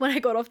clicked when I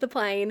got off the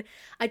plane.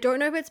 I don't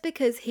know if it's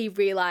because he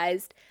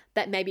realized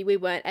that maybe we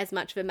weren't as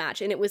much of a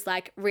match, and it was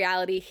like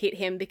reality hit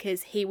him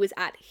because he was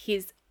at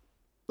his,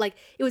 like,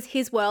 it was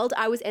his world.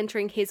 I was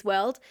entering his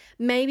world.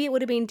 Maybe it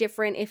would have been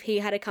different if he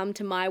had to come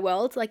to my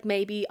world. Like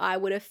maybe I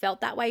would have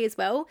felt that way as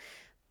well.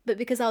 But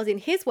because I was in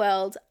his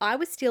world, I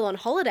was still on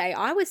holiday.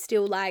 I was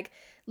still like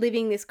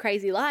living this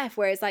crazy life.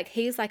 Whereas like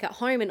he's like at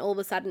home and all of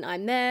a sudden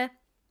I'm there.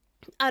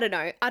 I don't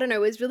know. It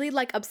was really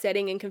like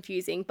upsetting and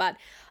confusing. But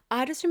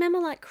I just remember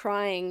like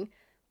crying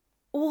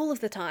all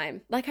of the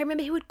time. Like I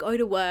remember he would go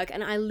to work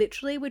and I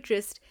literally would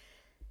just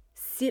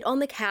sit on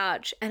the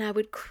couch and I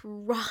would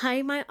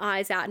cry my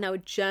eyes out and I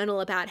would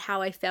journal about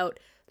how I felt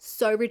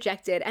so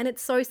rejected. And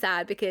it's so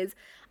sad because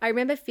I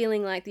remember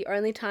feeling like the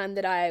only time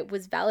that I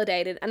was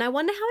validated, and I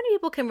wonder how many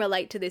people can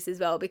relate to this as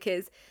well,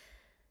 because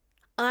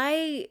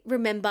I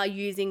remember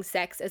using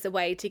sex as a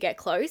way to get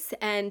close,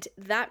 and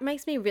that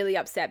makes me really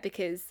upset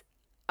because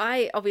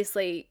I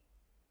obviously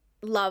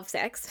love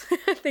sex.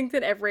 I think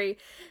that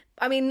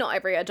not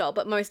every adult,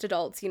 but most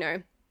adults, you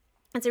know,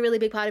 it's a really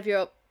big part of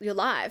your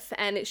life,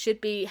 and it should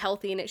be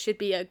healthy and it should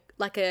be a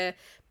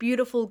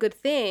beautiful, good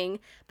thing.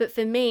 But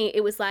for me,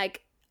 it was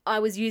like I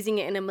was using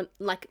it in a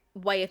like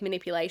way of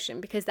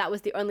manipulation because that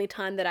was the only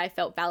time that I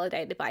felt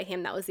validated by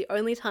him. That was the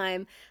only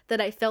time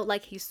that I felt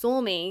like he saw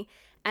me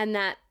and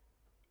that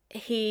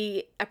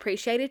he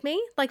appreciated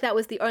me. Like that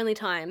was the only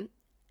time.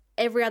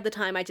 Every other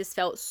time I just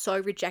felt so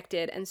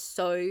rejected and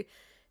so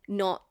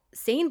not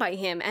seen by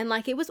him, and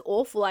like it was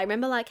awful. I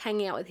remember like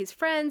hanging out with his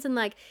friends and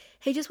like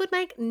he just would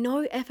make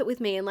no effort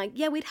with me, and like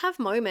we'd have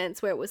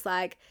moments where it was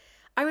like,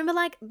 I remember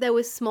like there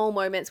was small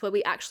moments where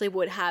we actually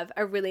would have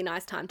a really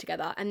nice time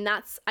together, and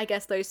that's, I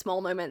guess, those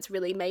small moments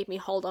really made me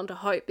hold on to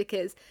hope,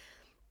 because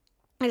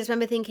I just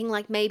remember thinking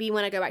like maybe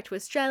when I go back to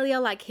Australia,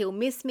 like he'll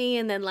miss me,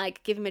 and then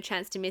like give him a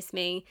chance to miss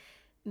me,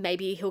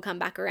 maybe he'll come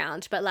back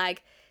around. But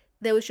like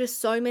there was just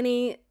so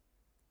many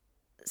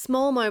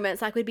small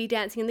moments, like we'd be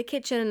dancing in the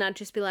kitchen and I'd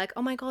just be like,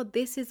 oh my God,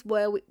 this is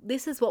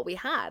what we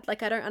had.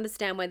 Like, I don't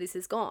understand where this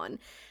has gone.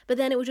 But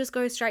then it would just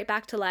go straight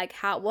back to like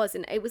how it was.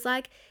 And it was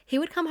like, he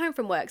would come home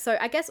from work. So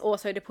I guess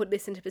also to put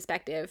this into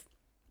perspective,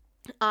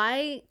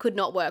 I could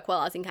not work while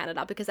I was in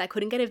Canada because I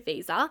couldn't get a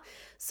visa.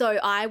 So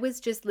I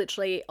was just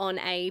literally on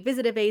a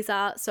visitor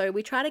visa. So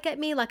we tried to get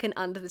me like an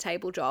under the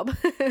table job.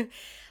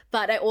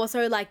 But I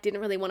also like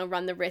didn't really want to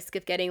run the risk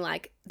of getting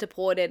like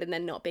deported and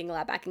then not being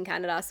allowed back in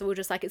Canada. So we're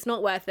just like, it's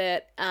not worth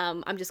it.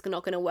 I'm just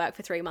not going to work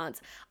for 3 months.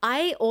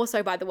 I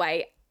also, by the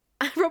way,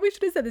 I probably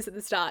should have said this at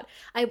the start,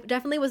 I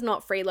definitely was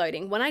not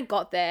freeloading. When I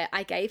got there,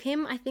 I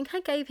think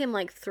I gave him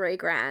like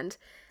 $3,000,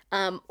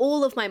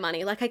 all of my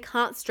money. Like I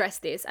can't stress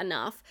this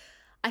enough.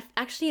 I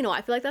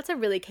feel like that's a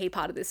really key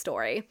part of this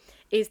story,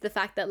 is the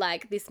fact that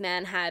like this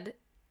man had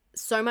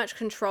so much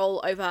control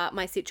over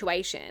my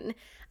situation,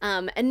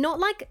 and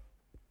not like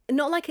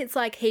it's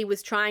like he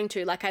was trying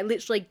to, like I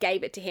literally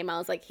gave it to him. I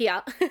was like,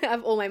 here, I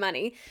have all my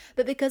money.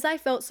 But because I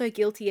felt so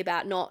guilty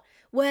about not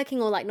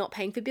working or like not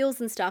paying for bills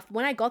and stuff,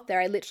 when I got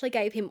there, I literally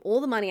gave him all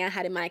the money I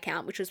had in my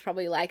account, which was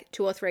probably like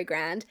 $2,000 or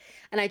 $3,000.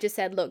 And I just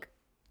said, look,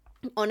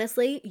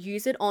 honestly,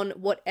 use it on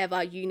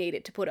whatever you need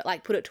it to put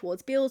it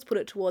towards bills, put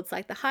it towards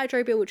like the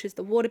hydro bill, which is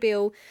the water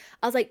bill.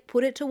 I was like,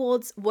 put it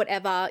towards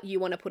whatever you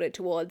want to put it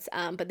towards,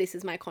 but this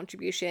is my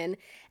contribution.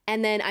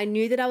 And then I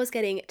knew that I was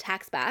getting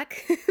tax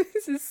back.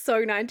 This is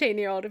so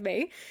 19-year-old of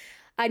me.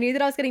 I knew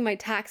that I was getting my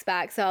tax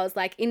back. So I was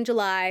like in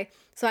July.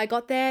 So I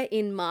got there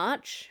in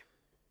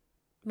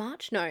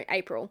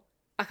April.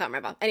 I can't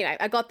remember. Anyway,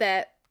 I got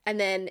there And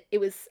then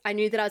I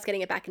knew that I was getting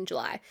it back in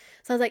July.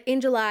 So I was like,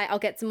 in July, I'll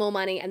get some more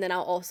money. And then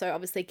I'll also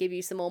obviously give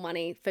you some more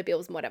money for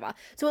bills and whatever.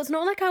 So it's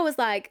not like I was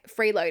like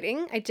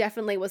freeloading. I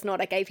definitely was not.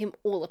 I gave him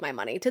all of my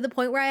money to the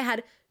point where I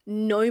had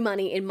no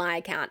money in my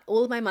account.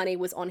 All of my money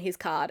was on his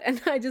card.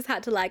 And I just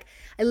had to I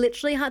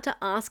literally had to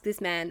ask this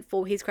man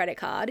for his credit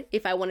card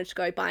if I wanted to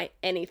go buy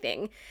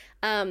anything.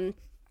 And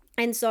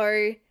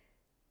so,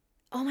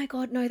 oh my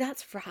God, no,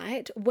 that's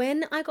right.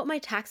 When I got my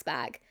tax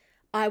back,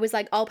 I was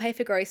like, I'll pay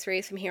for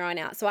groceries from here on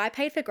out. So I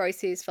paid for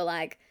groceries for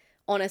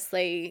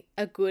honestly,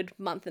 a good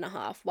month and a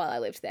half while I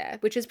lived there,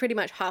 which is pretty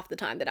much half the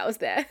time that I was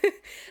there.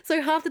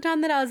 So half the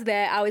time that I was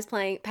there, I was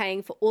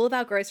paying for all of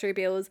our grocery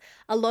bills,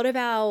 a lot of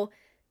our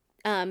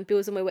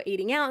bills when we were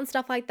eating out and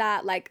stuff like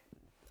that.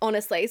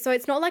 Honestly, so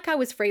it's not like I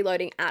was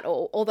freeloading at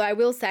all. Although I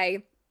will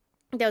say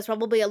there was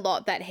probably a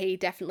lot that he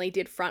definitely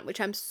did front, which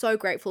I'm so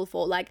grateful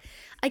for.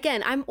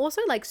 Again, I'm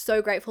also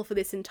so grateful for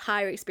this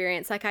entire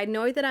experience. I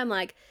know that I'm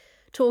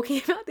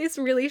talking about this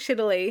really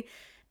shittily,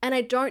 and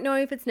I don't know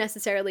if it's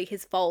necessarily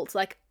his fault.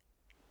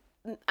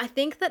 I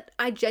think that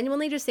I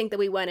genuinely just think that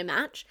we weren't a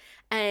match,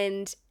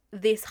 and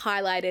this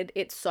highlighted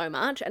it so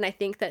much. And I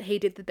think that he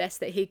did the best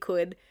that he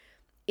could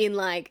in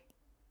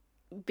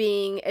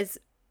being as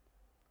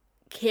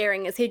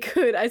caring as he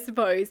could, I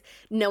suppose,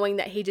 knowing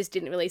that he just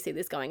didn't really see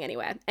this going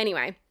anywhere.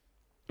 Anyway,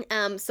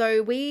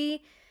 so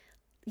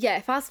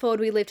fast forward,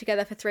 we lived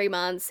together for 3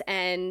 months,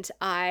 and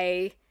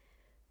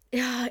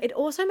it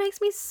also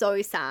makes me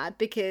so sad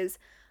because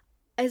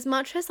as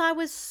much as I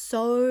was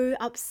so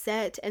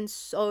upset and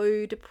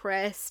so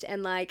depressed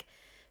and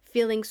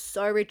feeling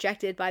so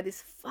rejected by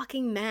this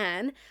fucking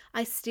man,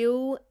 I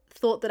still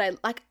thought that I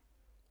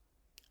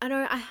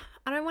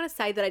don't want to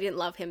say that I didn't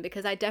love him,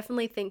 because I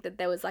definitely think that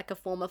there was a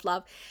form of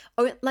love.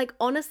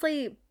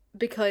 Honestly,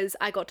 because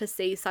I got to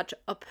see such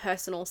a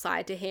personal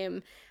side to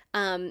him.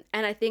 And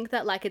I think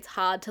that it's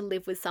hard to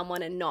live with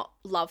someone and not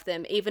love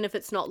them, even if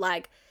it's not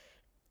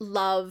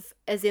love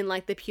as in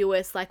the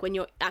purest, when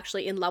you're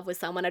actually in love with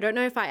someone. I don't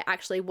know if I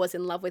actually was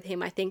in love with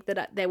him. I think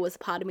that there was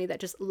part of me that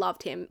just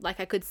loved him.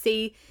 I could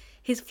see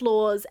his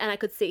flaws, and I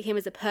could see him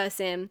as a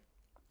person,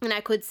 and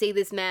I could see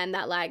this man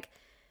that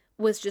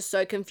was just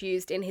so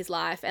confused in his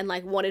life and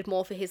wanted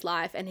more for his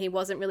life, and he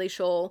wasn't really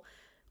sure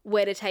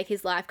where to take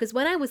his life. Because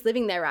when I was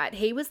living there, right,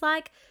 he was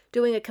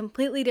doing a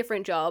completely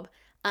different job.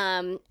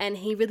 And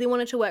he really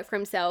wanted to work for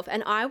himself.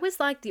 And I was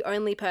the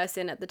only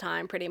person at the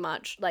time pretty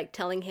much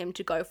telling him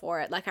to go for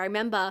it. I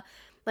remember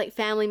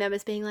family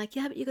members being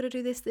yeah, but you got to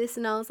do this.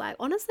 And I was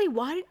honestly,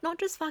 why not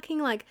just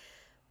fucking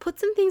put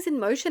some things in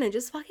motion and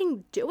just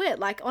fucking do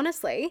it?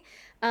 Honestly,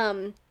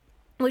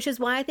 which is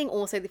why I think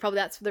also probably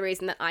that's the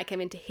reason that I came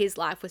into his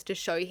life, was to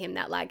show him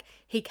that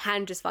he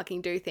can just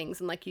fucking do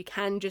things, and you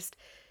can just,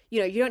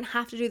 you don't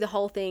have to do the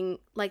whole thing,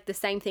 the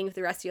same thing for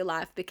the rest of your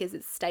life because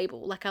it's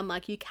stable. I'm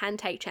you can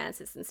take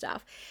chances and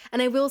stuff. And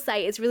I will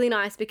say it's really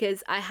nice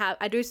because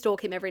I do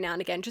stalk him every now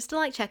and again just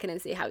to check in and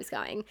see how he's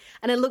going.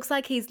 And it looks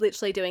like he's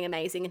literally doing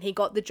amazing, and he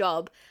got the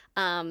job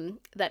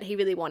that he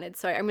really wanted.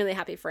 So I'm really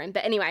happy for him.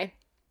 But anyway,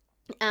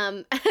 see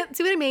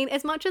what I mean?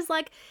 As much as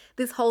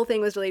this whole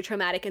thing was really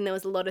traumatic and there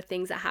was a lot of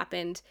things that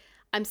happened,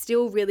 I'm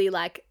still really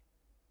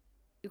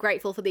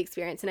grateful for the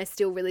experience, and I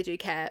still really do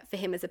care for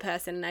him as a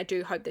person, and I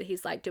do hope that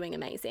he's doing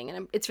amazing,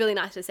 and it's really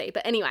nice to see.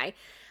 But anyway,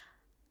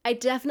 I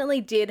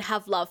definitely did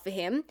have love for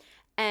him,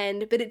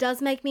 but it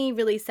does make me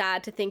really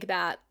sad to think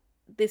about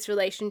this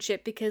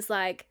relationship because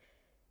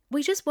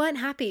we just weren't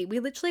happy. We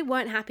literally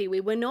weren't happy.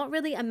 We were not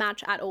really a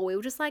match at all. We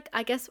were just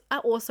I guess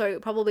also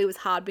probably was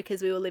hard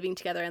because we were living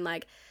together, and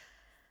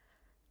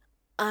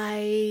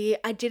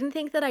I didn't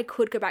think that I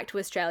could go back to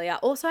Australia.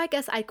 Also, I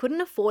guess I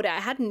couldn't afford it.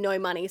 I had no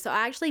money. So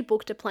I actually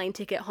booked a plane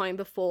ticket home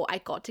before I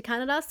got to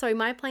Canada. So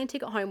my plane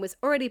ticket home was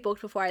already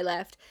booked before I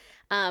left.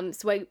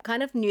 So I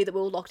kind of knew that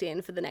we were locked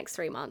in for the next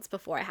 3 months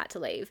before I had to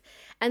leave.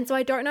 And so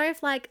I don't know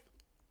if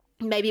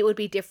maybe it would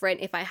be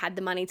different if I had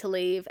the money to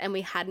leave and we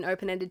had an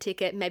open-ended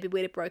ticket. Maybe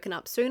we'd have broken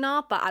up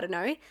sooner, but I don't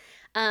know.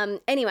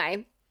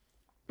 Anyway,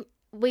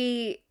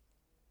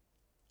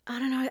 I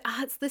don't know.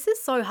 This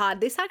is so hard.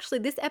 This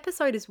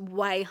episode is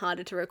way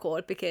harder to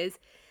record because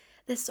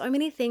there's so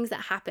many things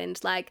that happened.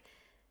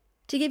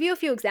 To give you a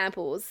few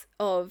examples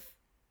of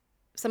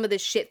some of the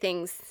shit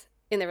things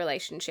in the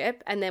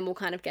relationship, and then we'll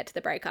kind of get to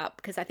the breakup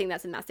because I think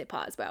that's a massive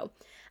part as well.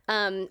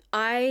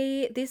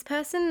 This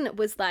person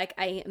was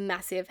a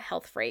massive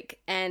health freak,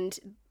 and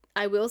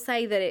I will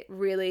say that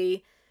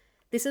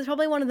this is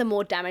probably one of the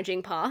more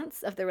damaging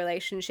parts of the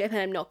relationship, and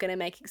I'm not going to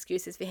make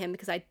excuses for him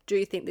because I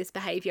do think this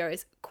behavior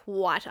is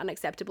quite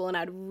unacceptable, and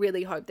I'd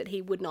really hope that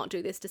he would not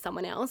do this to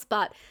someone else.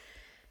 But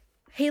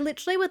he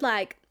literally would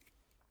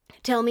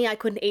tell me I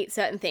couldn't eat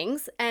certain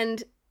things,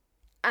 and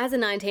as a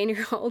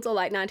 19-year-old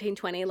or 19,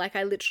 20,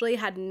 I literally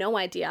had no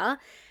idea.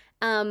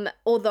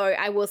 Although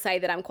I will say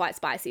that I'm quite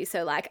spicy,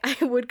 so I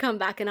would come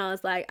back and I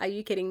was are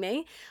you kidding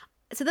me?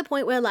 To the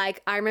point where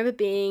I remember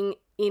being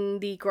in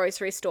the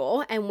grocery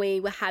store and we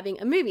were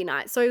having a movie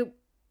night. So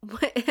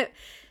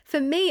for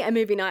me, a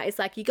movie night is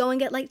like you go and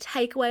get like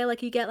takeaway,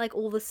 like you get like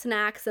all the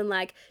snacks and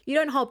like you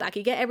don't hold back.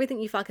 You get everything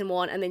you fucking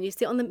want, and then you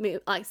sit on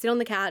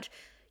the couch.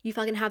 You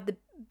fucking have the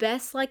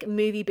best like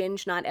movie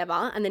binge night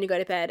ever, and then you go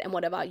to bed and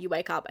whatever, you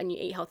wake up and you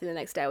eat healthy the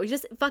next day, or you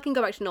just fucking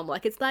go back to normal.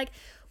 Like it's like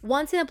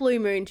once in a blue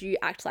moon do you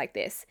act like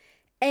this.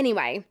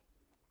 Anyway,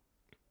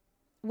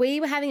 we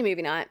were having a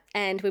movie night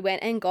and we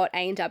went and got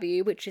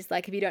A&W, which is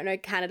like, if you don't know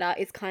Canada,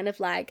 it's kind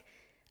of like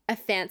a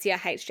fancier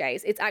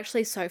HJ's. It's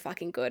actually so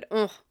fucking good.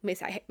 Oh,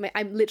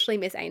 I literally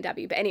miss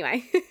A&W. But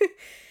anyway,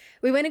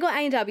 we went and got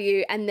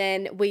A&W, and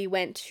then we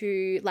went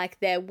to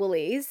like their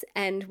Woolies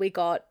and we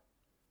got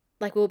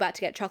like, we were about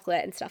to get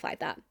chocolate and stuff like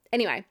that.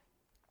 Anyway,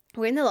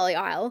 we're in the lolly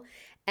aisle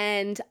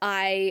and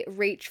I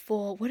reach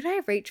for, what did I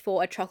reach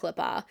for? A chocolate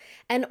bar.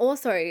 And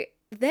also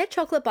their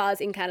chocolate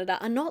bars in Canada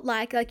are not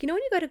like, you know,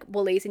 when you go to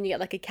Woolies and you get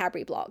like a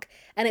Cadbury block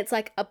and it's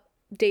like a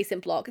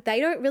decent block,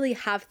 they don't really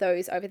have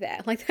those over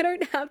there. Like they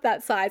don't have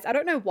that size. I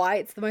don't know why.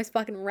 It's the most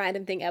fucking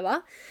random thing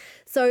ever.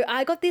 So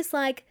I got this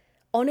like,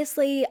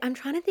 honestly, I'm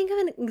trying to think of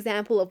an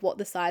example of what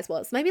the size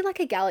was. Maybe like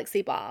a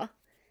Galaxy bar.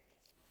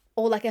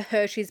 Or like a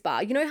Hershey's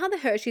bar. You know how the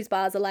Hershey's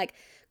bars are like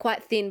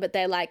quite thin, but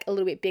they're like a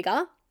little bit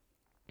bigger?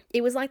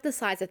 It was like the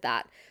size of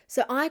that.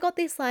 So I got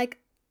this like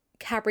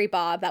Cadbury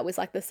bar that was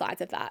like the size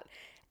of that.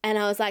 And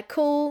I was like,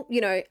 cool, you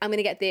know, I'm going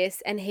to get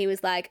this. And he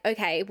was like,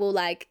 okay, well,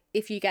 like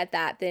if you get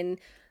that, then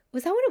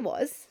was that what it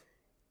was?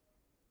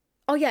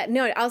 Oh yeah,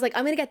 no, I was like,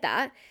 I'm going to get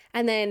that.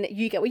 And then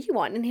you get what you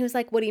want. And he was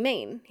like, what do you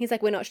mean? He's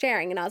like, we're not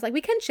sharing. And I was like,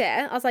 we can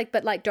share. I was like,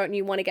 but like, don't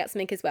you want to get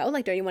something as well?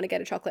 Like, don't you want to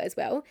get a chocolate as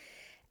well?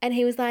 And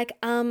he was like,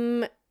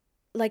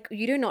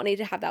 you do not need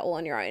to have that all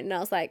on your own. And I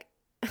was like,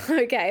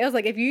 okay. I was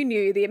like, if you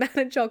knew the amount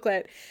of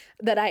chocolate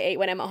that I eat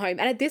when I'm at home,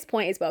 and at this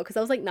point as well, because I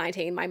was like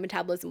 19, my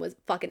metabolism was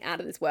fucking out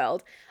of this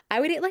world. I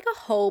would eat like a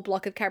whole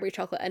block of Cadbury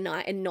chocolate a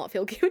night and not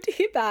feel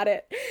guilty about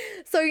it.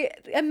 So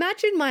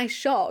imagine my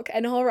shock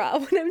and horror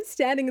when I'm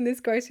standing in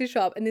this grocery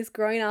shop and this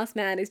grown-ass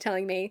man is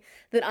telling me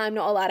that I'm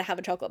not allowed to have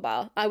a chocolate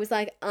bar. I was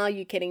like, are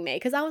you kidding me?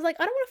 Because I was like,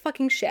 I don't want to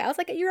fucking share. I was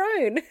like, get your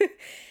own.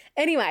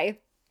 Anyway.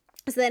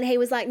 So then he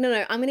was like,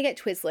 no, I'm going to get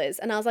Twizzlers.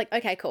 And I was like,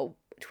 okay, cool.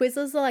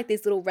 Twizzlers are like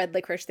these little red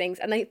licorice things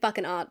and they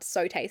fucking are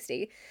so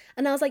tasty.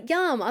 And I was like,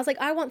 yum. I was like,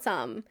 I want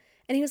some.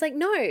 And he was like,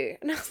 no.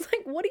 And I was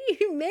like, what do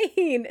you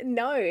mean?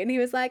 No. And he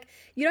was like,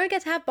 you don't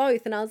get to have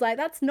both. And I was like,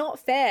 that's not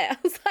fair. I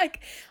was like,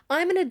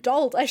 I'm an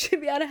adult. I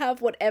should be able to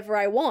have whatever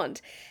I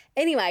want.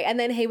 Anyway, and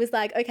then he was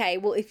like, okay,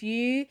 well, if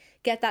you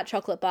get that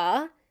chocolate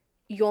bar,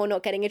 you're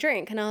not getting a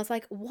drink. And I was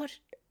like, what?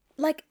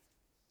 Like,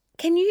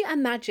 can you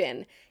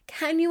imagine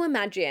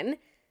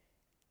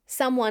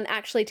someone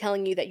actually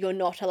telling you that you're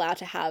not allowed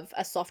to have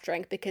a soft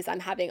drink because I'm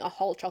having a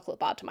whole chocolate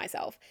bar to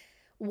myself?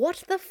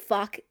 What the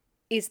fuck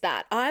is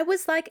that? I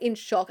was like in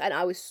shock and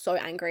I was so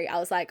angry. I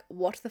was like,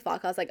 what the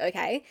fuck? I was like,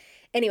 okay.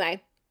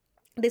 Anyway,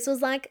 this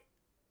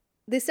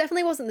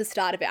definitely wasn't the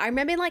start of it. I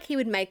remember like he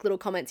would make little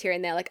comments here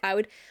and there. Like I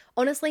would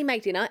honestly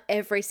make dinner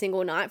every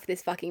single night for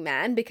this fucking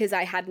man because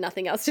I had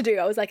nothing else to do.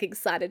 I was like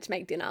excited to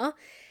make dinner.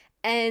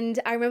 And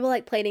I remember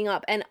like plating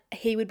up and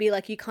he would be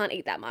like, you can't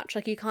eat that much.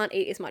 Like you can't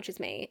eat as much as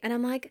me. And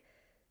I'm like,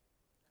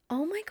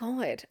 oh my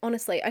God,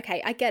 honestly,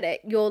 okay, I get it.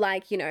 You're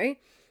like, you know,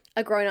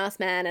 a grown ass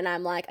man and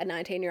I'm like a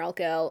 19-year-old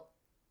girl.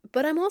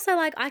 But I'm also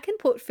like, I can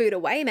put food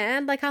away,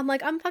 man. Like,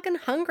 I'm fucking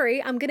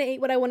hungry. I'm going to eat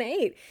what I want to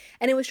eat.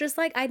 And it was just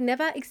like, I'd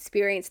never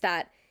experienced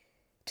that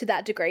to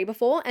that degree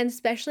before. And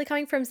especially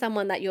coming from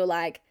someone that you're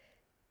like,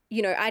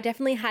 you know, I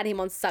definitely had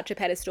him on such a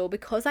pedestal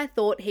because I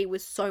thought he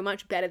was so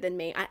much better than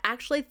me. I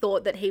actually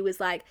thought that he was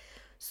like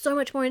so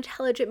much more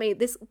intelligent than me.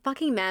 This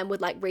fucking man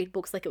would like read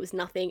books like it was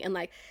nothing and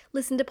like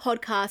listen to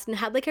podcasts and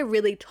had like a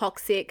really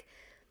toxic,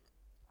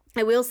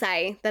 I will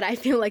say that I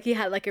feel like he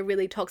had like a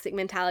really toxic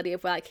mentality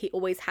of like he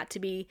always had to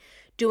be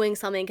doing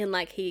something and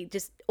like he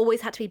just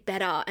always had to be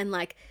better and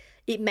like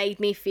it made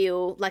me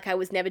feel like I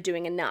was never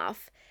doing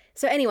enough.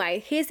 So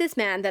anyway, here's this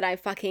man that I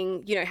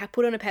fucking, you know, have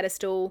put on a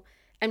pedestal.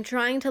 I'm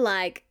trying to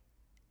like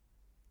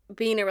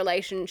be in a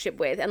relationship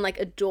with and like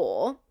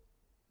adore,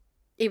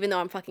 even though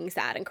I'm fucking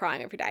sad and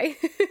crying every day.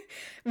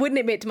 Wouldn't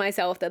admit to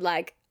myself that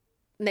like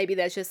maybe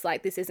there's just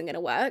like this isn't going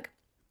to work.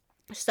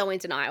 So in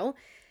denial.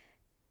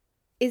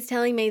 Is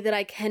telling me that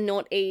I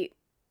cannot eat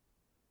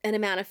an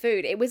amount of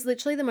food. It was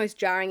literally the most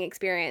jarring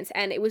experience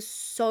and it was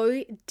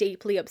so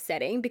deeply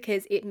upsetting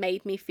because it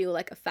made me feel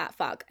like a fat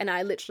fuck. And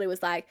I literally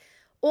was like,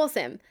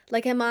 awesome.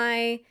 Like, am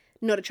I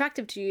not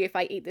attractive to you if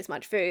I eat this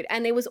much food?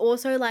 And it was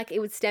also like, it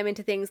would stem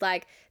into things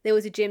like there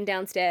was a gym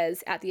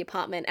downstairs at the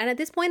apartment. And at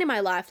this point in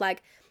my life,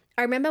 like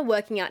I remember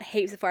working out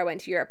heaps before I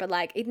went to Europe, but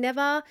like it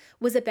never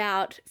was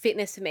about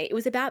fitness for me. It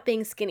was about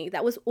being skinny.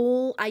 That was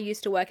all I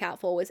used to work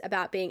out for, was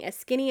about being as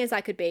skinny as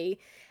I could be.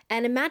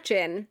 And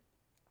imagine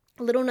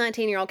little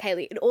 19-year-old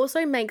Kaylee. It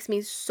also makes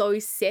me so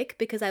sick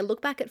because I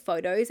look back at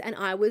photos and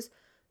I was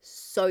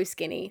so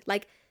skinny,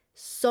 like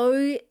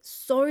so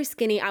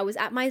skinny. I was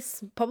at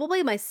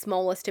probably my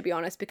smallest, to be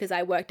honest, because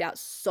I worked out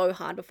so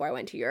hard before I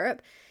went to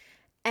Europe.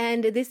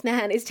 And this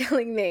man is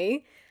telling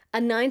me, a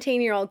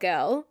 19-year-old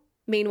girl,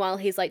 meanwhile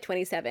he's like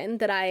 27,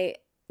 that I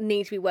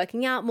need to be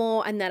working out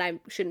more and that I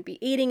shouldn't be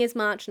eating as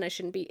much and I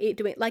shouldn't be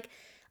doing like,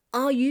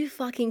 are you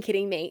fucking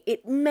kidding me?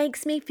 It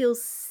makes me feel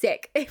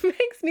sick.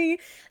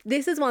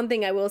 This is one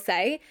thing I will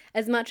say,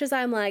 as much as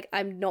I'm like,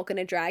 I'm not going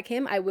to drag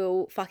him, I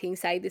will fucking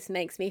say this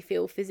makes me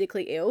feel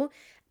physically ill.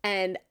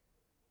 And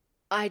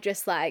I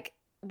just like,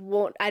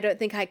 I don't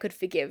think I could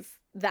forgive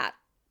that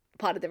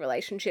part of the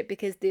relationship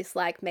because this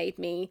like made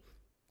me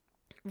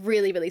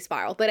really, really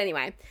spiral. But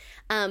anyway,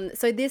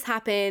 so this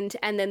happened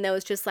and then there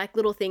was just like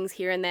little things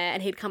here and there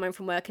and he'd come home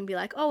from work and be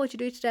like, oh, what'd you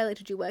do today? Like,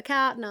 did you work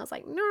out? And I was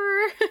like, no,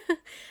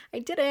 I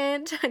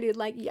didn't. I did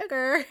like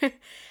yoga.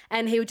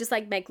 And he would just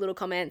like make little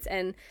comments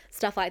and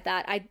stuff like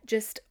that. I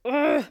just,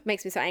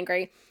 makes me so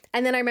angry.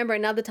 And then I remember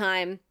another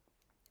time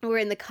we were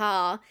in the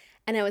car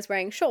and I was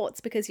wearing shorts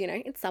because, you know,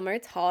 it's summer,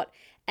 it's hot.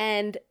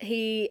 And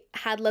he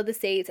had leather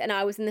seats and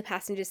I was in the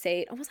passenger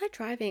seat. Or was I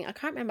driving? I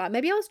can't remember.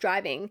 Maybe I was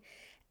driving.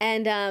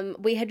 And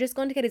we had just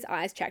gone to get his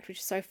eyes checked, which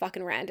is so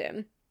fucking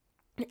random.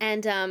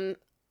 And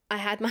I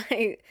had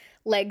my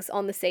legs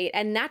on the seat.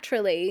 And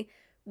naturally,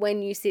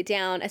 when you sit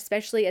down,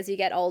 especially as you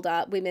get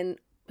older, women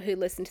who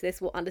listen to this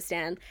will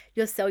understand,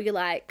 your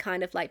cellulite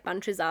kind of like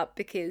bunches up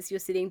because you're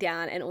sitting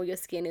down and all your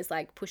skin is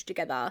like pushed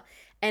together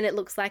and it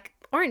looks like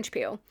orange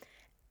peel.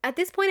 At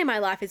this point in my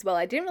life as well,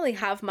 I didn't really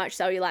have much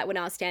cellulite when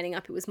I was standing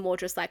up. It was more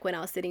just like when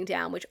I was sitting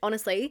down, which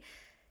honestly,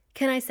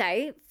 can I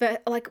say, for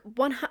like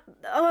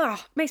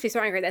makes me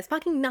so angry. There's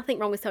fucking nothing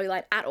wrong with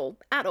cellulite at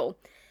all.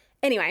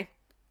 Anyway,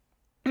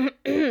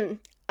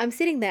 I'm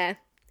sitting there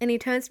and he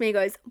turns to me and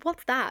goes,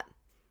 what's that?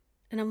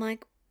 And I'm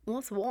like,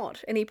 what's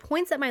what? And he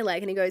points at my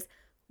leg and he goes,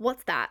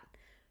 what's that?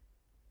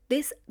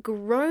 This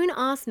grown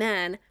ass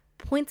man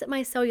points at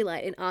my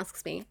cellulite and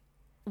asks me,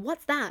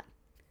 what's that?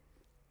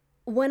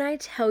 When I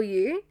tell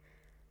you,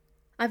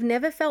 I've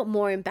never felt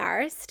more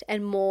embarrassed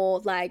and more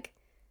like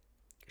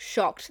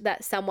shocked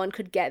that someone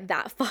could get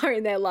that far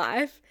in their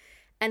life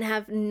and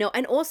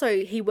and also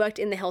he worked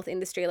in the health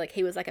industry, like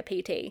he was like a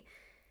PT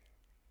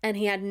and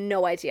he had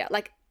no idea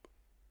what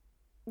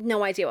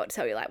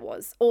cellulite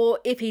was, or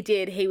if he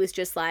did, he was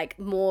just like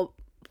more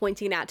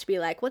pointing out to be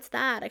like, what's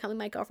that? I can't believe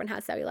my girlfriend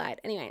has cellulite.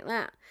 Anyway,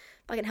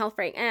 fucking health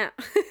freak. Okay,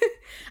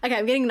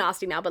 I'm getting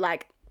nasty now, but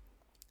like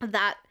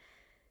that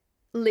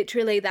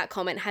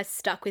comment has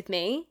stuck with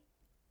me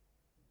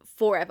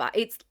forever.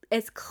 It's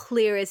as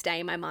clear as day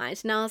in my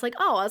mind. And I was like,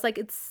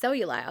 it's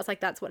cellulite. I was like,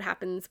 that's what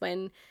happens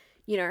when,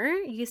 you know,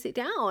 you sit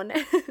down.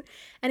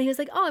 And he was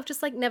like, oh, I've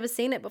just like never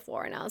seen it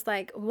before. And I was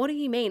like, what do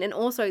you mean? And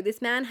also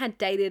this man had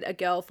dated a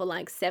girl for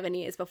like 7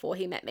 years before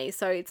he met me.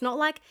 So it's not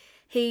like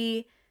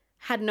he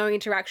had no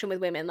interaction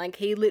with women. Like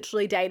he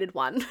literally dated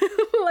one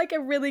like a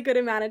really good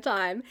amount of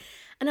time.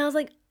 And I was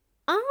like,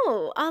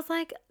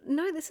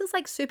 no, this is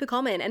like super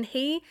common. And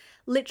he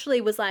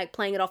literally was like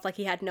playing it off like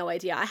he had no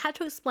idea. I had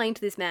to explain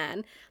to this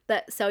man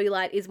that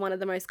cellulite is one of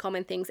the most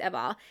common things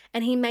ever.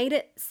 And he made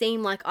it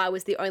seem like I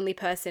was the only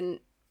person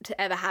to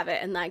ever have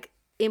it and like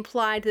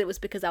implied that it was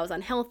because I was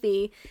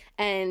unhealthy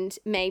and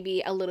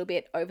maybe a little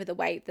bit over the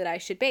weight that I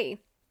should be,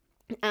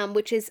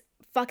 which is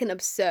fucking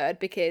absurd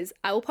because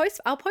I'll post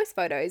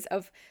photos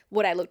of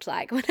what I looked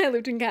like when I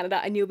lived in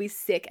Canada and you'll be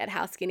sick at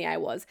how skinny I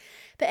was.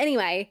 But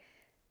anyway,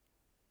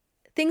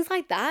 things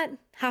like that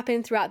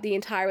happen throughout the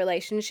entire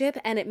relationship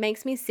and it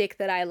makes me sick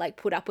that I like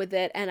put up with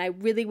it, and I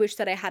really wish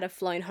that I had have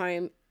flown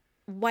home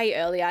way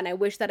earlier and I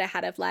wish that I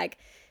had have like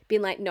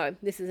been like, no,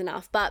 this is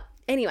enough. But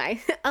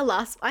anyway,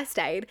 alas, I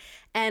stayed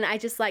and I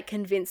just like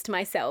convinced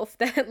myself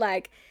that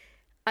like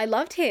I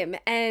loved him.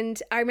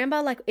 And I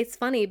remember like, it's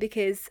funny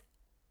because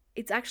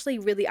it's actually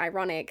really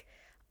ironic.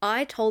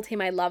 I told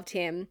him I loved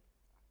him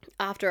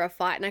after a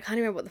fight and I can't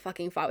remember what the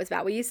fucking fight was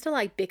about. We used to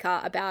like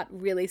bicker about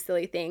really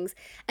silly things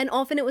and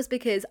often it was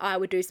because I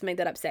would do something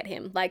that upset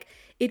him. Like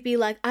it'd be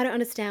like, I don't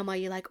understand why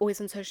you're like always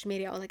on social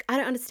media, or like, I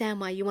don't understand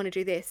why you want to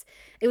do this.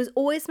 It was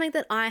always something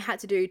that I had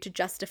to do to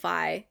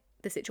justify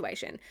the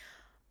situation.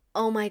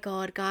 Oh my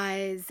God,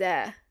 guys,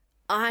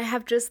 I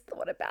have just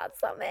thought about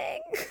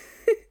something.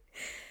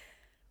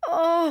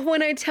 Oh,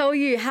 when I tell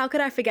you, how could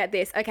I forget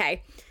this?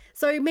 Okay,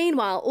 so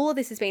meanwhile, all of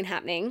this has been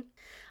happening.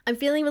 I'm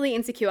feeling really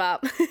insecure.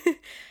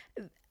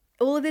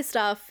 All of this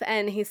stuff,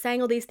 and he's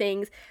saying all these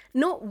things.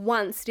 Not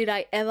once did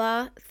I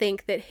ever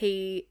think that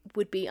he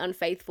would be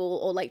unfaithful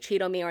or like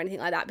cheat on me or anything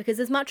like that, because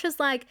as much as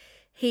like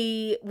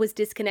he was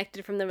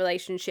disconnected from the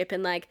relationship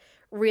and like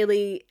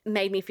really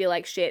made me feel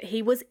like shit,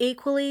 he was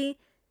equally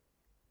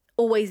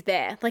always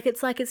there. Like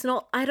it's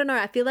not, I don't know,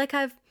 I feel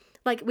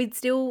like we'd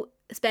still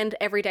spend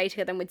every day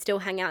together and we'd still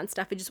hang out and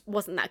stuff. It just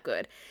wasn't that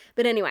good.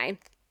 But anyway,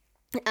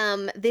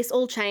 this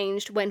all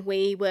changed when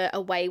we were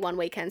away one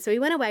weekend. So we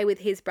went away with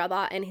his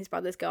brother and his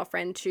brother's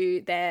girlfriend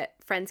to their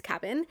friend's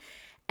cabin.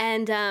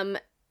 And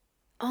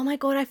oh my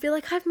God, I feel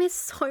like I've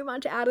missed so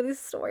much out of this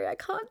story. I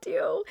can't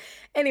deal.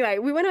 Anyway,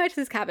 we went away to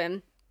this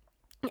cabin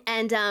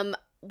and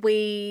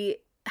we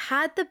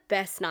had the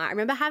best night. I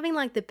remember having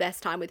like the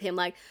best time with him.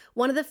 Like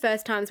one of the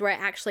first times where I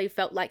actually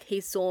felt like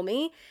he saw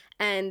me,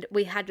 and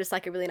we had just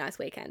like a really nice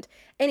weekend.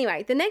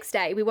 Anyway, the next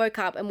day we woke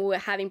up and we were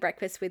having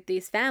breakfast with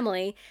this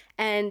family,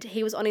 and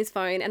he was on his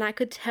phone, and I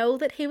could tell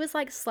that he was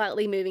like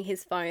slightly moving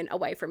his phone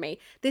away from me.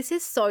 This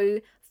is so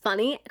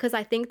funny because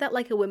I think that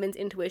like a woman's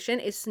intuition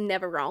is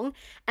never wrong.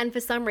 And for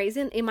some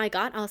reason in my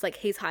gut, I was like,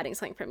 he's hiding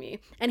something from you.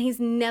 And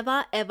he's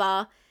never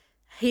ever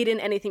hidden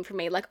anything from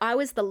me. Like I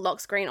was the lock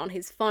screen on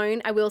his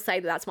phone. I will say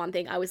that that's one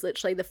thing. I was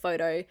literally the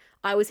photo.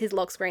 I was his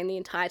lock screen the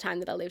entire time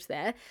that I lived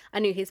there. I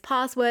knew his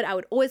password. I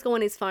would always go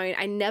on his phone.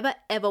 I never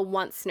ever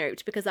once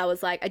snooped because I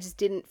was like, I just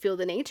didn't feel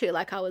the need to.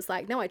 Like I was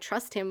like, no, I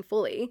trust him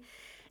fully.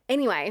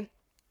 Anyway,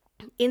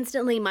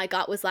 instantly my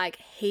gut was like,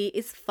 he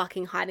is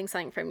fucking hiding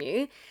something from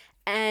you.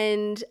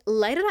 And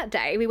later that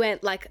day we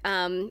went like,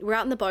 we're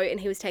out on the boat and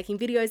he was taking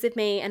videos of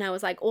me, and I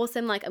was like,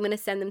 awesome. Like I'm going to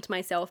send them to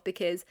myself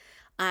because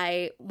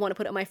I want to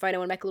put it on my phone. I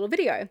want to make a little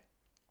video.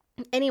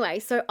 Anyway,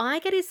 so I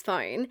get his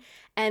phone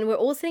and we're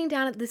all sitting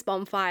down at this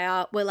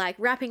bonfire. We're like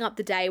wrapping up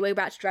the day. We're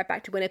about to drive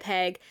back to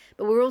Winnipeg,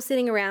 but we're all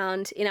sitting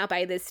around in our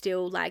bathers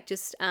still, like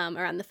just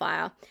around the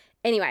fire.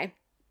 Anyway,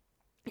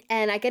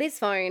 and I get his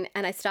phone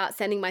and I start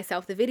sending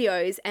myself the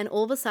videos, and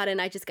all of a sudden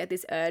I just get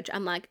this urge.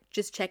 I'm like,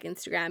 just check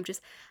Instagram,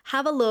 just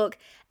have a look.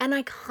 And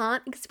I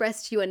can't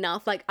express to you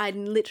enough, like I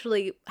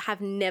literally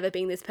have never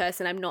been this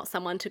person. I'm not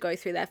someone to go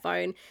through their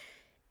phone.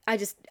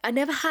 I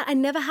never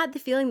had the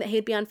feeling that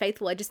he'd be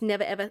unfaithful. I just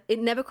it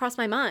never crossed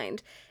my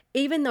mind.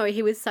 Even though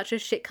he was such a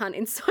shit cunt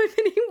in so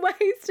many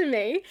ways to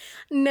me,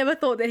 never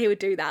thought that he would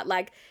do that.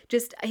 Like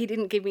just, he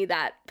didn't give me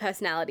that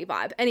personality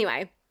vibe.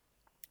 Anyway,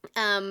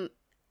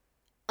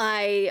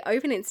 I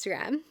open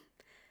Instagram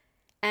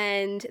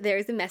and there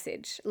is a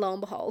message, lo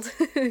and behold,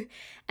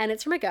 and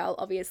it's from a girl,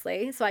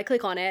 obviously. So I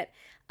click on it.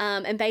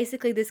 And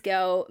basically this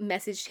girl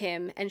messaged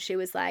him and she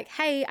was like,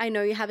 hey, I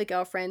know you have a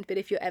girlfriend, but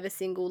if you're ever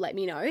single, let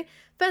me know.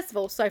 First of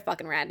all, so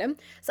fucking random.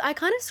 So I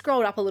kind of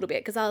scrolled up a little bit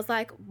because I was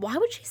like, why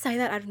would she say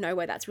that out of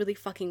nowhere? That's really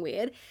fucking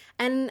weird.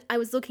 And I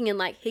was looking and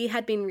like he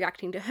had been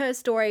reacting to her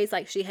stories,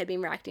 like she had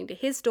been reacting to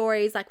his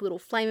stories, like little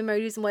flame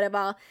emojis and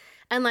whatever,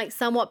 and like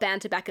somewhat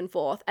banter back and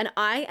forth. And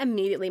I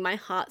immediately, my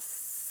heart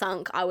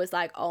sunk. I was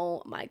like,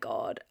 oh my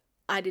God,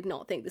 I did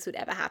not think this would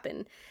ever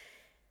happen.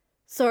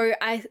 So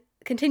I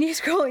continue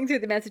scrolling through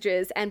the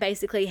messages, and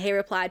basically he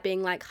replied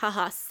being like,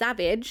 haha,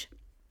 savage.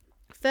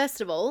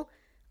 First of all,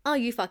 are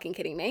you fucking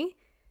kidding me?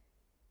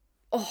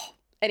 Oh,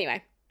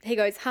 anyway, he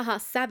goes, haha,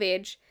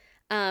 savage.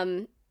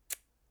 Oh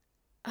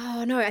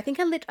no, I think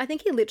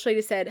he literally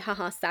just said,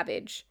 haha,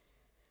 savage.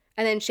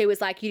 And then she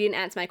was like, you didn't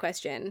answer my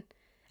question.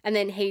 And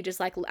then he just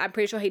like, I'm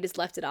pretty sure he just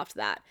left it after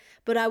that.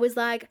 But I was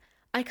like,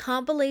 I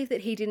can't believe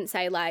that he didn't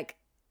say like,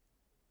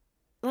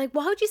 why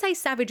would you say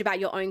savage about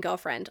your own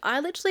girlfriend?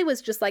 I literally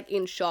was just like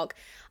in shock.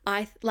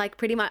 I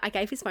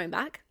gave his phone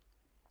back.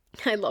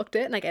 I locked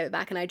it and I gave it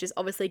back, and I just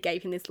obviously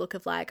gave him this look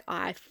of like,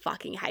 I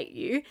fucking hate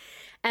you.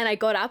 And I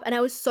got up and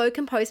I was so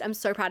composed. I'm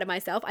so proud of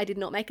myself. I did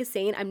not make a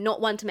scene. I'm not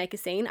one to make a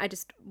scene. I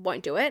just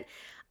won't do it.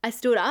 I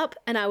stood up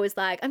and I was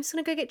like, I'm just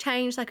going to go get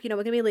changed. Like, we're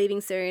going to be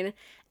leaving soon.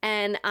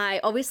 And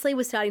I obviously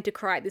was starting to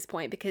cry at this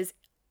point because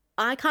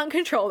I can't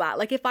control that.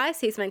 Like if I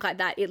see something like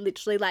that, it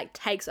literally like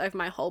takes over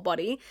my whole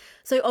body.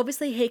 So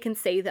obviously he can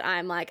see that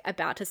I'm like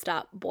about to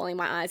start bawling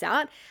my eyes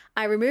out.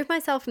 I removed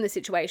myself from the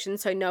situation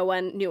so no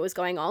one knew what was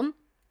going on.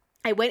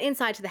 I went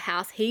inside to the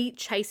house. He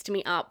chased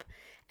me up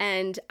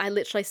and I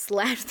literally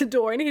slammed the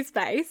door in his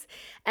face.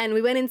 And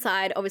we went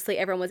inside. Obviously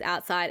everyone was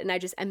outside and I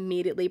just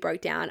immediately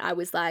broke down. I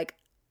was like,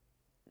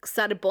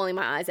 started bawling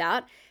my eyes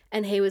out,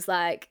 and he was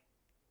like,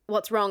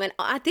 what's wrong? And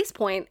at this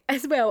point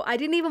as well, I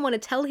didn't even want to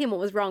tell him what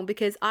was wrong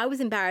because I was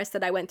embarrassed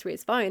that I went through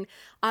his phone.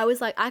 I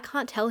was like, I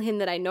can't tell him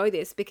that I know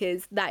this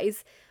because that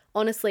is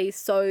honestly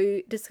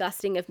so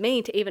disgusting of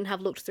me to even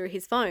have looked through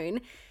his phone.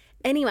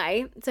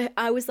 Anyway, so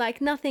I was like,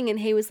 nothing.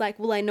 And he was like,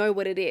 well, I know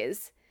what it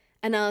is.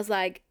 And I was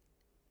like,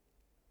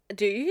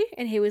 do you?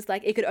 And he was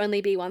like, it could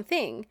only be one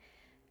thing.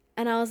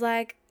 And I was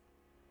like,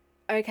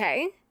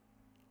 okay,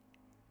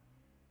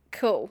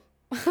 cool.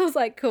 I was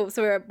like, cool.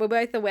 So we're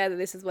both aware that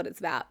this is what it's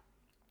about.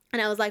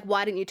 And I was like,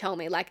 why didn't you tell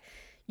me? Like,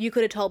 you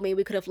could have told me,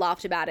 we could have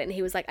laughed about it. And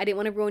he was like, I didn't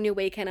want to ruin your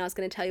weekend. I was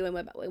going to tell you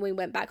when we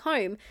went back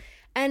home.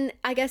 And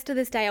I guess to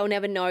this day, I'll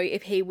never know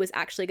if he was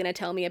actually going to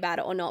tell me about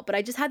it or not. But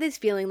I just had this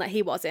feeling that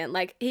he wasn't.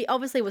 Like, he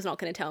obviously was not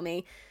going to tell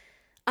me.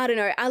 I don't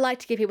know. I like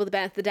to give people the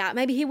benefit of the doubt.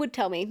 Maybe he would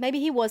tell me. Maybe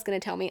he was going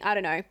to tell me. I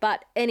don't know.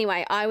 But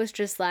anyway, I was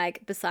just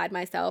like beside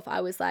myself. I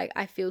was like,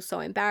 I feel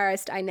so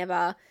embarrassed. I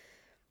never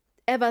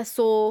ever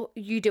saw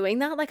you doing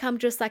that. Like, I'm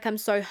just like, I'm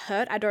so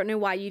hurt. I don't know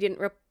why you didn't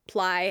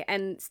reply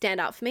and stand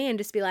up for me and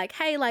just be like,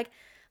 hey, like,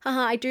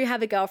 haha, I do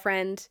have a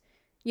girlfriend,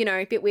 you know,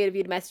 a bit weird of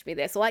you to message me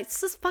this, or like, it's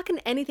just fucking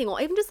anything,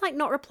 or even just like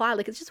not reply.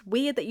 Like, it's just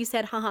weird that you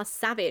said, haha,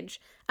 savage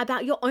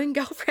about your own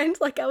girlfriend.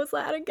 Like, I was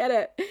like, I don't get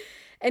it.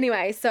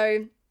 Anyway,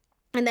 so,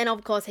 and then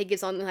of course he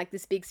gives on like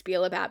this big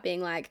spiel about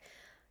being like,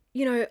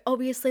 you know,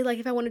 obviously, like,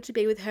 if I wanted to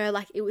be with her,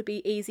 like, it would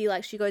be easy.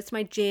 Like, she goes to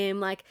my gym,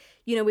 like,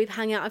 you know, we've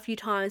hung out a few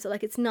times, but,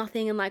 like, it's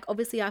nothing. And, like,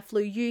 obviously I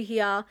flew you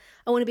here.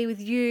 I want to be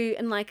with you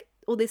and, like,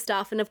 all this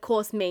stuff. And, of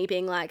course, me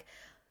being like,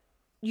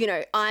 you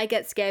know, I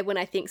get scared when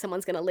I think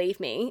someone's going to leave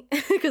me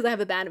because I have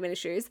abandonment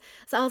issues.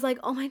 So I was like,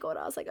 oh my God,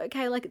 I was like,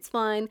 okay, like, it's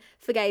fine.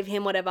 Forgave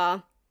him,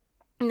 whatever.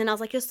 And then I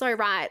was like, you're so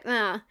right.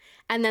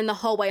 And then the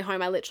whole way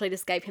home, I literally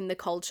just gave him the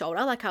cold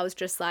shoulder. Like, I was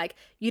just like,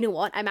 you know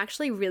what? I'm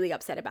actually really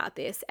upset about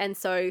this. And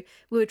so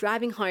we were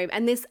driving home,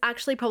 and this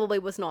actually probably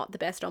was not the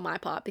best on my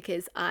part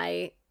because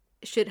I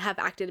should have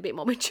acted a bit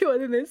more mature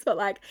than this. But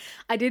like,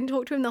 I didn't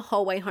talk to him the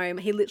whole way home.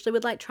 He literally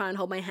would like try and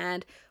hold my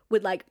hand,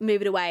 would like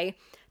move it away,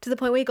 to the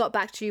point where we got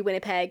back to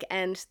Winnipeg,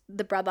 and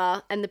the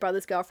brother and the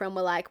brother's girlfriend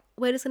were like,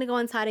 we're just going to go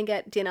inside and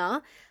get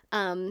dinner.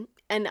 And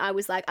I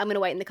was like, I'm going to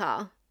wait in the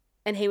car.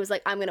 And he was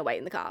like, I'm going to wait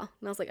in the car.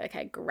 And I was like,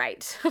 okay,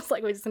 great. I was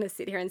like, we're just going to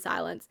sit here in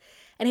silence.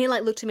 And he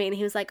like looked at me and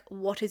he was like,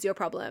 what is your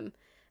problem?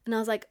 And I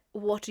was like,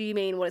 what do you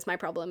mean? What is my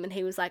problem? And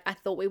he was like, I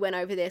thought we went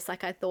over this.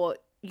 Like, I thought,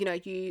 you know,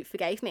 you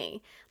forgave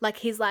me. Like,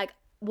 he's like,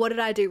 what did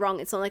I do wrong?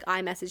 It's not like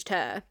I messaged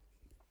her.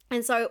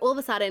 And so all of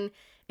a sudden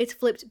it's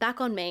flipped back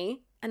on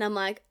me. And I'm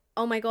like,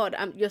 oh my God,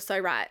 you're so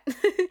right.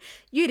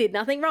 You did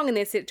nothing wrong in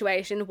this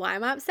situation. Why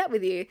am I upset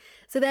with you?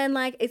 So then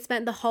like it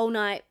spent the whole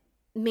night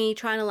me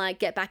trying to like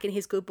get back in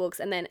his good books,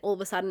 and then all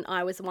of a sudden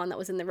I was the one that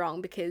was in the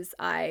wrong because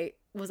I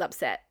was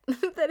upset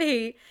that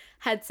he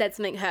had said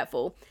something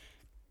hurtful.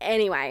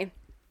 Anyway,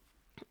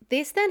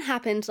 this then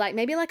happened like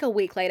maybe like a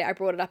week later. I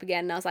brought it up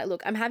again and I was like,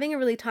 look, I'm having a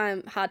really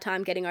hard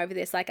time getting over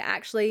this. Like,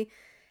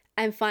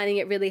 I'm finding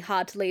it really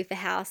hard to leave the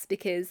house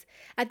because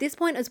at this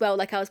point as well,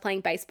 like I was playing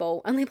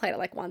baseball, only played it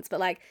like once, but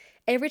like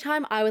every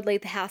time I would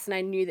leave the house and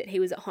I knew that he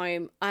was at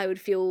home, I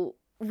would feel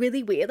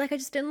really weird. Like I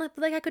just didn't feel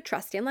like I could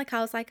trust him. Like I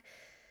was like,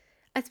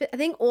 I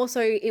think also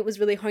it was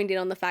really honed in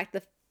on the fact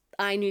that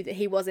I knew that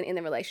he wasn't in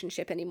the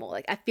relationship anymore.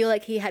 Like I feel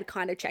like he had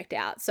kind of checked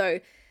out. So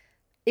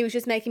it was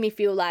just making me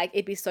feel like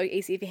it'd be so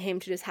easy for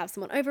him to just have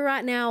someone over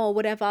right now or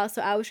whatever.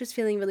 So I was just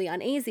feeling really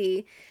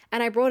uneasy,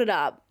 and I brought it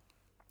up.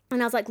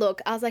 And I was like,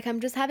 look, I'm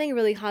just having a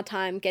really hard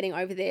time getting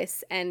over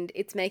this, and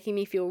it's making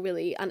me feel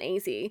really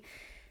uneasy.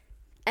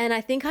 And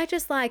I think I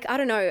just like, I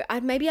don't know,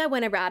 maybe I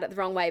went about it the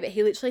wrong way, but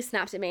he literally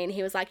snapped at me and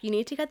he was like, you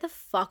need to get the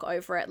fuck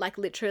over it. Like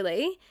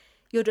literally,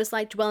 you're just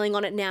like dwelling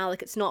on it now.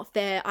 Like it's not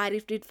fair. I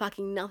did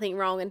fucking nothing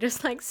wrong, and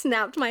just like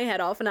snapped my head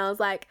off. And I was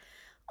like,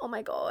 oh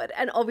my God.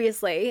 And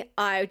obviously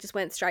I just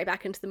went straight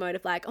back into the mode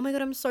of like, oh my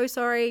God, I'm so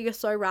sorry. You're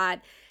so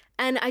right.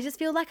 And I just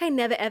feel like I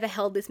never ever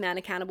held this man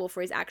accountable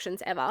for his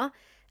actions ever.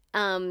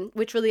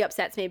 Which really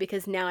upsets me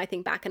because now I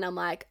think back and I'm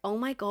like, oh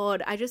my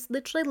God, I just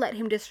literally let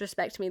him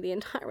disrespect me the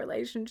entire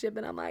relationship.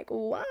 And I'm like,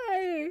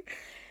 why?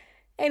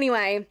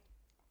 Anyway,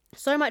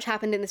 so much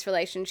happened in this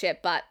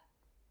relationship, but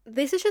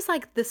this is just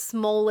like the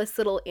smallest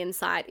little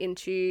insight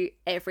into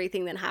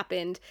everything that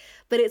happened.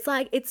 But it's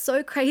like, it's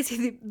so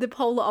crazy, the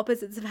polar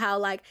opposites of how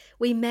like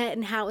we met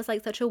and how it was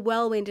like such a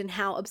whirlwind and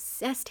how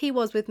obsessed he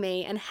was with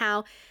me and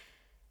how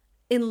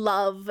in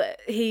love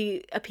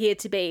he appeared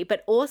to be.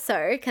 But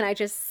also, can I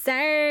just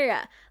say,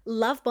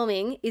 love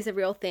bombing is a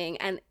real thing.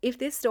 And if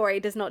this story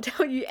does not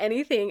tell you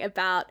anything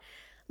about,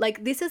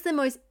 like, this is the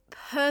most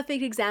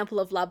perfect example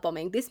of love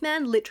bombing. This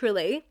man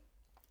literally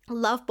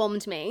love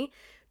bombed me,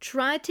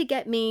 tried to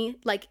get me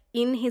like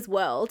in his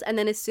world, and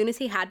then as soon as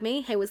he had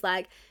me, he was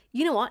like,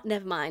 you know what,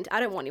 never mind, I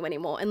don't want you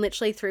anymore, and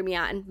literally threw me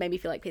out and made me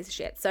feel like a piece of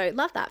shit. So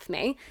love that for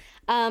me.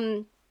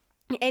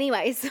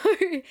 Anyway, so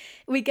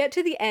we get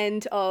to the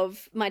end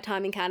of my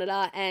time in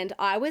Canada and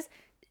I was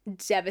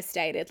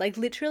devastated, like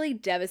literally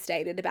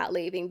devastated about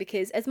leaving,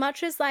 because as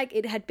much as like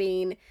it had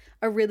been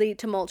a really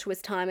tumultuous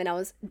time and I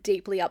was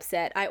deeply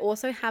upset, I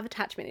also have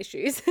attachment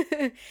issues.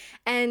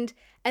 And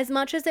as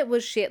much as it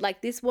was shit,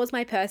 like this was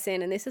my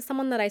person and this is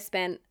someone that I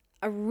spent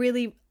a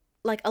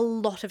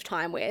lot of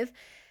time with.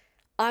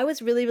 I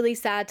was really, really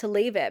sad to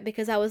leave it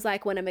because I was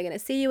like, when am I going to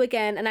see you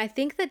again? And I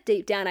think that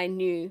deep down I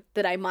knew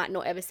that I might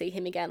not ever see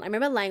him again. I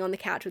remember laying on the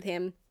couch with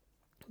him,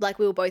 like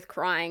we were both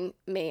crying,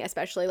 me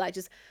especially, like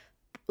just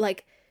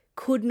like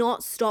could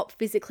not stop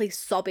physically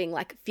sobbing,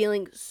 like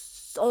feeling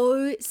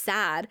so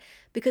sad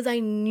because I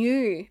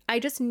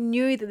just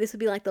knew that this would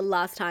be like the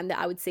last time that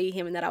I would see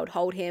him and that I would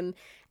hold him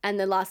and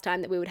the last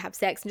time that we would have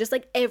sex, and just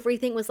like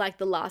everything was like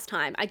the last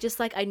time.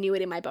 I knew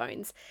it in my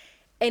bones.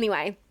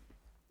 Anyway,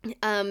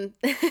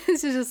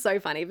 this is just so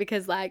funny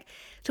because like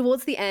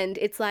towards the end,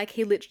 it's like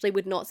he literally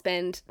would not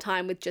spend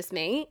time with just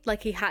me.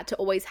 Like he had to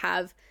always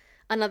have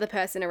another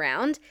person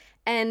around.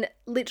 And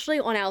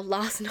literally on our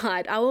last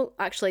night, I will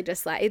actually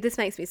just like, this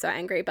makes me so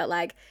angry, but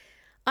like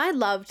I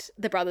loved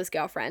the brother's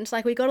girlfriend.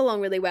 Like we got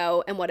along really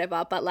well and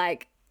whatever, but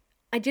like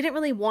I didn't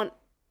really want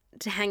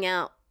to hang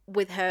out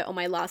with her on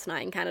my last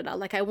night in Canada.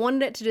 Like I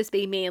wanted it to just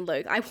be me and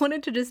Luke. I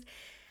wanted to just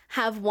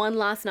have one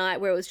last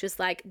night where it was just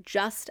like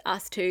just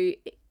us two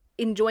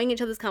enjoying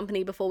each other's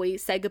company before we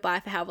say goodbye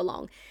for however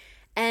long.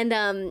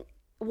 And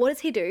what does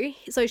he do?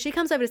 So she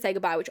comes over to say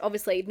goodbye, which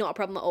obviously not a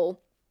problem at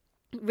all.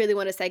 Really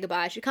want to say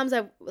goodbye. She comes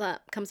over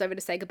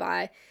to say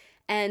goodbye,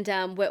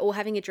 and we're all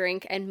having a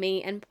drink, and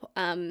me and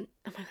oh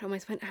my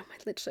God, I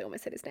literally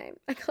almost said his name.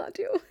 I can't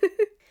deal.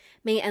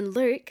 Me and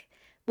Luke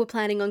were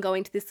planning on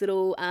going to this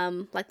little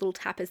little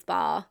tapas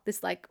bar,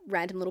 this like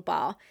random little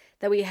bar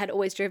that we had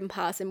always driven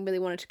past and really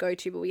wanted to go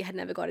to, but we had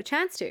never got a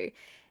chance to.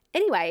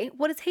 Anyway,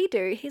 what does he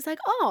do? He's like,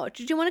 oh,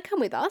 did you want to come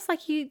with us?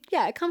 Like,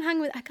 come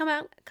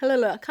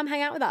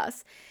hang out with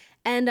us.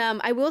 And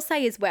I will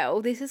say as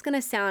well, this is going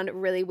to sound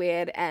really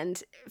weird,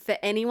 and for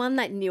anyone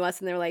that knew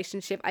us in the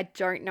relationship, I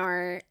don't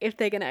know if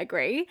they're going to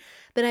agree,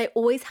 but I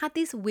always had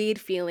this weird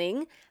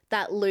feeling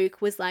that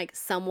Luke was like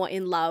somewhat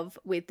in love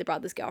with the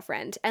brother's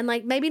girlfriend. And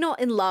like, maybe not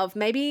in love,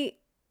 maybe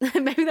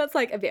that's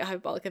like a bit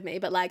hyperbolic of me,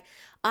 but like,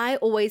 I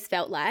always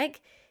felt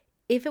like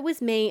if it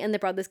was me and the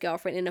brother's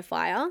girlfriend in a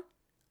fire,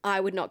 I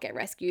would not get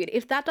rescued.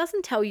 If that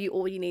doesn't tell you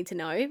all you need to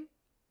know,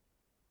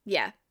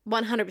 yeah,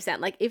 100%.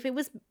 Like, if it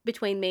was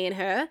between me and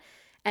her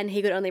and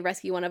he could only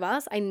rescue one of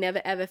us, I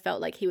never ever felt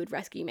like he would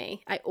rescue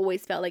me. I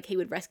always felt like he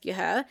would rescue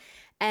her.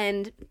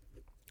 And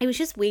it was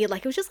just weird.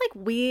 Like, it was just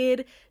like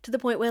weird to the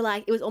point where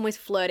like it was almost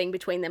flirting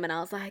between them. And I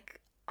was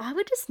like, I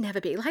would just never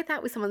be like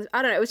that with someone.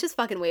 I don't know. It was just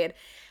fucking weird.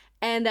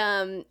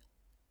 And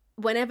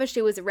whenever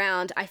she was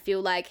around, I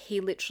feel like he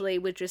literally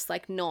would just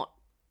like not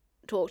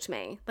talk to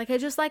me. Like,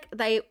 it's like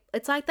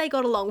they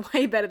got along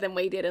way better than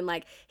we did, and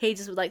like he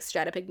just would like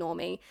straight up ignore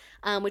me,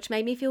 which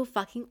made me feel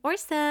fucking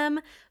awesome.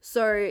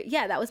 So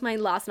yeah, that was my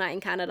last night in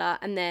Canada.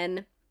 And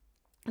then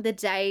the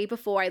day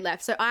before I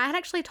left, so I had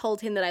actually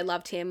told him that I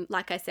loved him,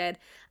 like I said,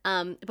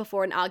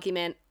 before an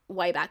argument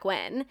way back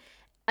when,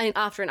 and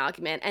after an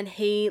argument, and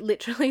he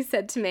literally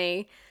said to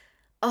me,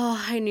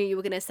 oh, I knew you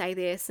were gonna say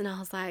this. And I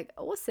was like,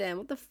 awesome,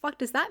 what the fuck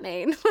does that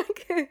mean?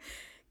 Like,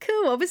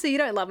 cool, obviously you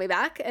don't love me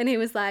back. And he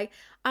was like,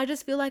 I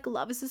just feel like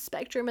love is a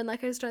spectrum, and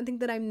like I just don't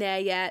think that I'm there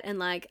yet. And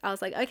like I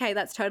was like, okay,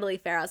 that's totally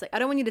fair. I was like, I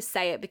don't want you to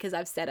say it because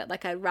I've said it.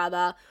 Like, I'd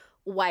rather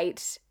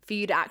wait for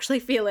you to actually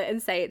feel it and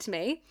say it to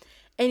me.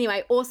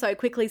 Anyway, also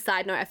quickly,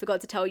 side note, I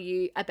forgot to tell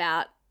you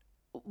about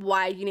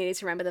why you needed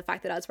to remember the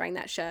fact that I was wearing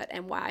that shirt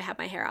and why I had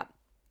my hair up.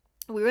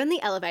 We were in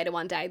the elevator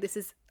one day. This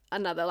is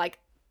another like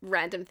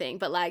random thing,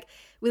 but like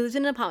we lived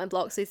in an apartment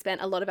block, so we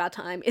spent a lot of our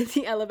time in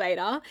the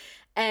elevator,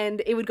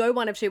 and it would go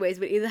one of two ways.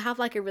 We'd either have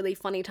like a really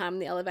funny time in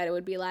the elevator,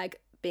 would be like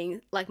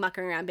being like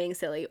mucking around, being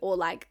silly, or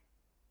like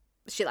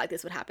shit like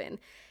this would happen.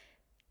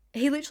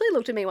 He literally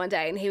looked at me one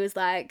day and he was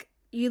like,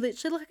 you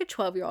literally look like a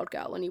 12-year-old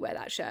girl when you wear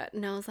that shirt.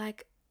 And I was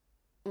like,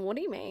 what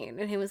do you mean?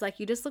 And he was like,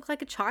 you just look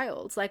like a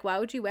child. Like, why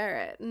would you wear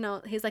it?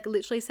 No, he's like, it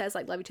literally says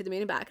like love you to the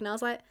moon and back. And I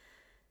was like,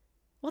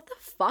 what the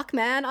fuck,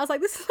 man? I was like,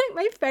 this is like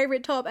my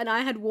favorite top, and I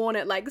had worn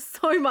it like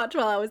so much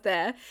while I was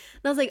there. And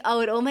I was like, oh,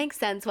 it all makes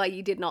sense why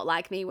you did not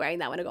like me wearing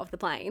that when I got off the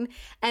plane.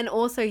 And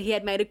also he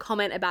had made a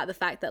comment about the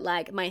fact that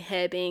like my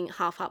hair being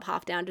half up,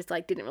 half down just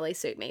like didn't really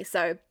suit me.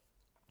 So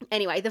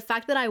anyway, the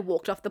fact that I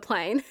walked off the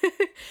plane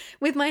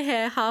with my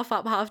hair half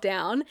up, half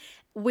down,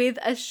 with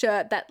a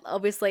shirt that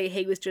obviously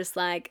he was just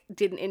like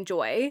didn't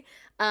enjoy.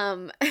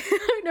 I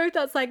don't know if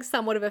that's like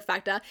somewhat of a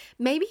factor.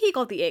 Maybe he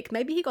got the ick.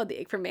 Maybe he got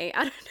the ick from me.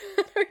 I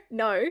don't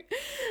know.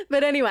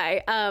 But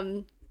anyway,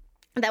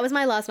 that was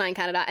my last night in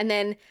Canada. And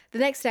then the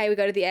next day we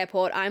go to the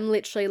airport. I'm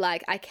literally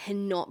like, I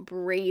cannot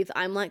breathe.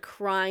 I'm like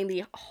crying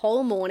the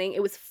whole morning.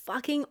 It was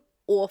fucking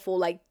awful,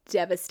 like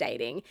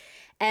devastating.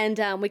 And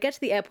we get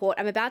to the airport.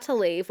 I'm about to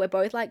leave. We're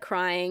both like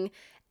crying.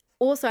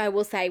 Also, I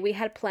will say we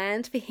had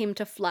planned for him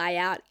to fly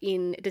out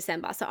in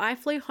December. So I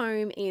flew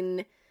home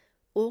in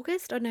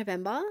August or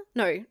November?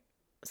 No,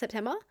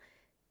 September?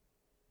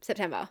 I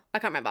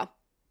can't remember.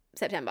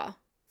 September.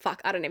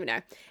 Fuck, I don't even know.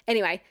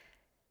 Anyway,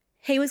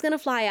 he was going to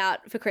fly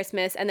out for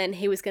Christmas, and then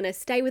he was going to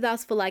stay with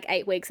us for like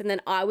 8 weeks. And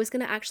then I was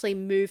going to actually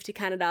move to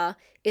Canada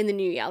in the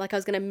new year. Like, I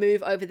was going to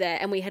move over there,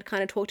 and we had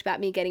kind of talked about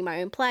me getting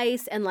my own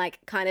place and like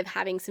kind of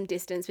having some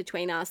distance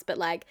between us, but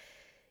like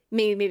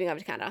me moving over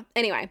to Canada.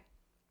 Anyway,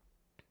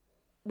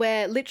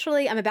 I'm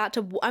literally about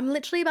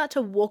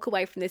to walk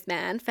away from this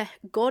man for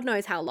God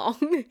knows how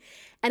long.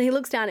 And he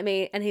looks down at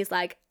me and he's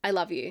like, I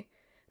love you.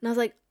 And I was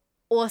like,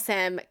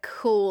 awesome,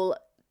 cool.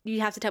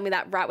 You have to tell me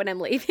that right when I'm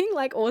leaving.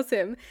 Like,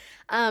 awesome.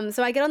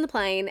 So I get on the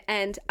plane,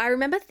 and I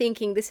remember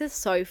thinking, this is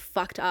so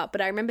fucked up, but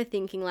I remember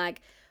thinking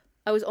like,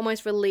 I was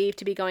almost relieved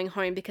to be going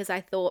home because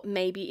I thought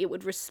maybe it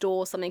would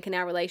restore something in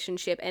our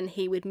relationship and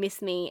he would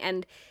miss me,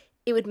 and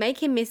it would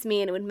make him miss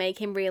me, and it would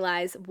make him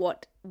realize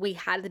what we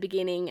had at the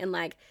beginning, and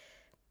like,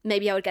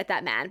 maybe I would get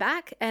that man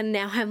back. And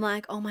now I'm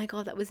like, oh my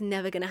God, that was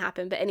never going to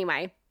happen. But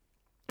anyway,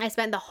 I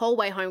spent the whole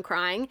way home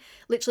crying,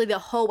 literally the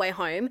whole way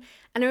home.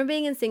 And I remember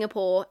being in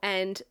Singapore,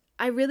 and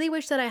I really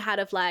wish that I had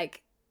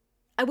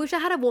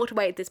walked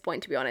away at this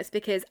point, to be honest,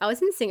 because I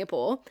was in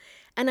Singapore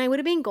and I would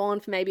have been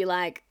gone for maybe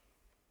like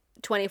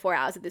 24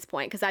 hours at this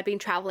point, because I'd been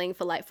traveling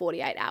for like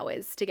 48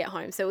 hours to get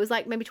home. So it was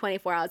like maybe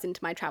 24 hours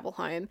into my travel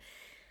home.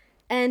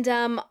 And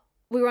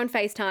we were on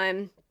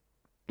FaceTime,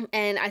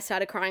 and I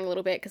started crying a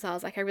little bit because I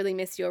was like, I really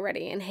miss you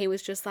already. And he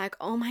was just like,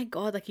 oh my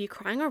God, like, are you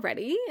crying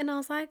already? And I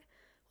was like,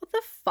 what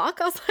the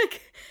fuck? I was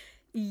like,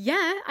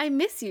 yeah, I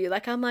miss you.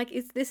 Like, I'm like,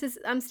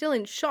 I'm still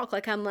in shock.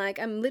 Like,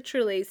 I'm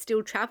literally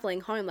still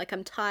traveling home. Like,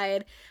 I'm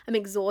tired, I'm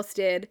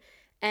exhausted,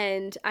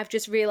 and I've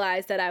just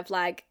realized that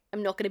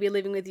I'm not going to be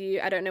living with you.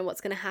 I don't know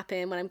what's going to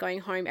happen when I'm going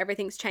home.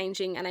 Everything's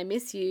changing and I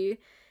miss you.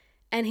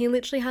 And he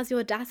literally has the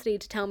audacity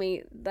to tell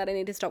me that I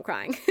need to stop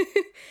crying.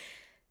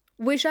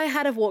 Wish I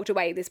had have walked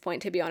away at this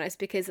point, to be honest,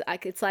 because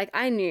it's like,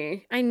 I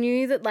knew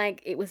that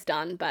like it was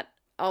done, but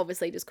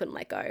obviously just couldn't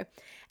let go.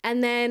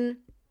 And then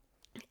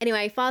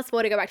anyway, fast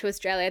forward to go back to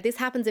Australia. This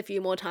happens a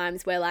few more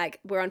times where like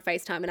we're on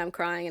FaceTime and I'm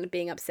crying and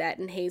being upset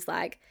and he's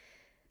like,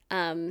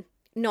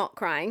 not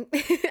crying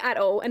at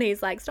all. And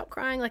he's like, stop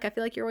crying. Like, I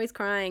feel like you're always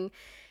crying.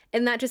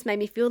 And that just made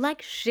me feel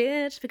like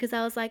shit because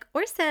I was like,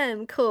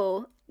 awesome,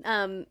 cool.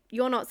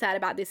 You're not sad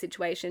about this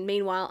situation.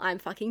 Meanwhile, I'm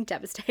fucking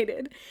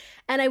devastated.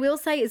 And I will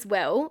say as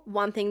well,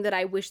 one thing that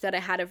I wish that I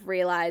had have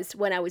realized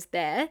when I was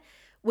there,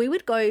 we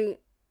would go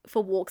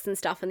for walks and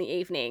stuff in the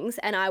evenings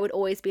and I would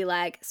always be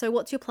like, so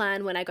what's your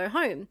plan when I go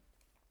home?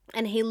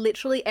 And he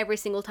literally every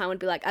single time would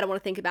be like, I don't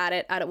want to think about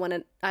it. I don't want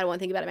to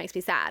think about it. It makes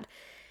me sad.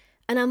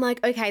 And I'm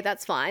like, okay,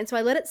 that's fine. So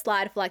I let it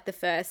slide for like the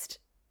first,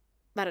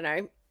 I don't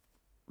know,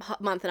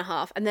 month and a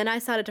half. And then I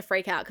started to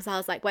freak out because I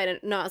was like,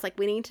 wait, no, I was like,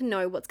 we need to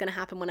know what's going to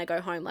happen when I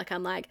go home. Like,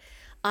 I'm like,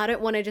 I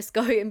don't want to just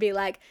go and be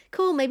like,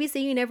 cool, maybe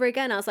see you never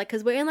again. I was like,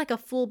 because we're in like a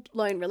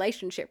full-blown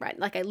relationship, right?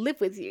 Like, I live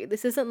with you.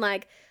 This isn't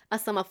like a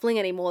summer fling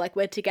anymore. Like,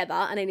 we're together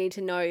and I need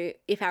to know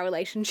if our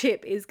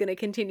relationship is going to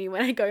continue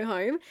when I go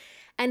home.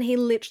 And he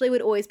literally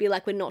would always be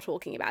like, we're not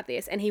talking about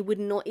this. And he would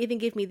not even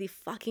give me the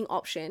fucking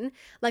option.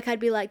 Like, I'd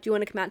be like, do you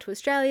want to come out to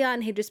Australia?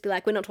 And he'd just be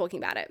like, we're not talking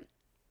about it.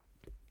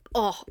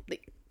 Oh,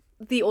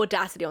 the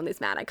audacity on this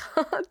man, I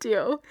can't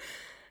deal.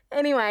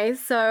 Anyway,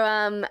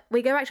 so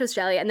we go back to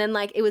Australia and then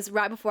like it was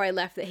right before I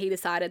left that he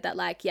decided that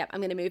like, yep, I'm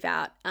going to move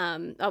out.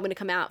 I'm going to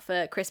come out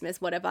for Christmas,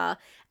 whatever,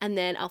 and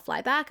then I'll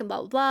fly back and blah,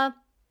 blah,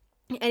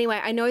 blah.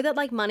 Anyway, I know that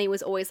like money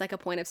was always like a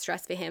point of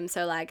stress for him.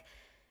 So like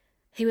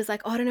he was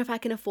like, oh, I don't know if I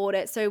can afford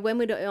it. So when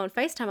we're on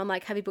FaceTime, I'm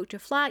like, have you booked your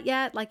flight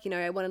yet? Like, you know,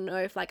 I want to know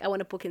if like I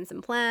want to book in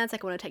some plans,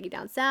 like I want to take you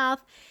down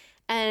south.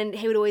 And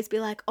he would always be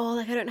like, oh,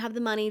 like, I don't have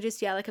the money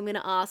just yet. Like, I'm going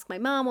to ask my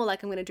mom or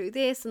like, I'm going to do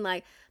this and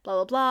like, blah,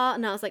 blah, blah.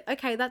 And I was like,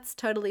 okay, that's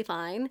totally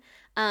fine.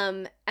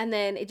 And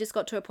then it just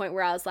got to a point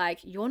where I was like,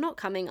 you're not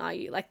coming, are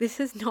you? Like,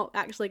 this is not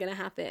actually going to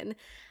happen.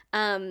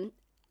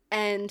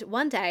 And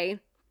one day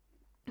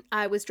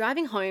I was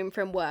driving home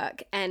from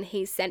work and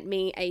he sent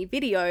me a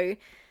video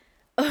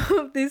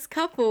of this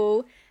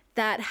couple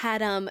that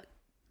had,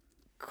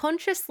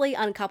 consciously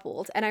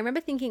uncoupled. And I remember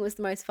thinking it was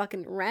the most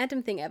fucking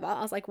random thing ever.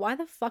 I was like, why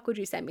the fuck would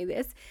you send me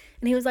this?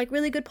 And he was like,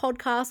 really good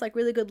podcast, like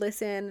really good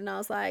listen. And I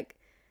was like,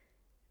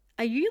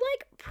 are you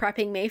like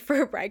prepping me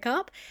for a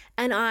breakup?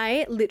 And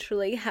I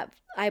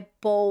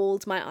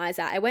bawled my eyes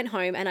out. I went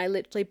home and I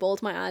literally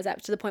bawled my eyes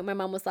out to the point my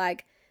mum was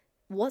like,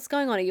 what's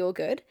going on? Are you all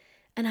good?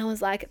 And I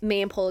was like,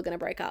 me and Paul are going to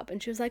break up.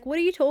 And she was like, what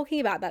are you talking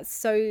about? That's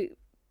so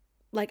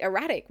like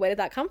erratic. Where did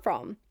that come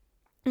from?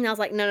 And I was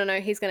like, no,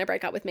 he's going to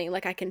break up with me.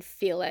 Like, I can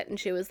feel it. And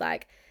she was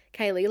like,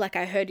 Kaylee, like,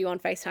 I heard you on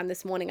FaceTime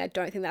this morning. I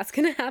don't think that's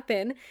going to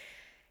happen.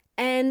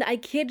 And I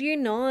kid you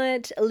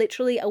not,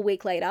 literally a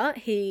week later,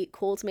 he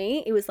called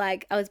me. It was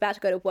like, I was about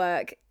to go to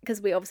work because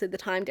we obviously the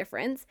time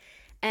difference.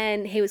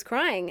 And he was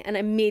crying. And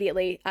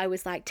immediately I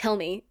was like, tell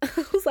me.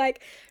 I was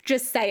like,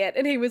 just say it.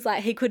 And he was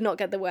like, he could not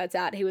get the words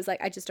out. He was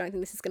like, I just don't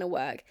think this is going to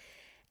work.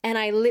 And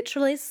I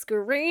literally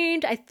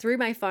screamed. I threw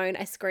my phone.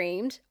 I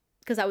screamed.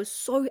 Because I was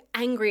so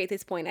angry at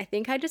this point. I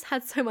think I just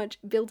had so much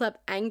built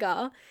up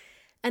anger.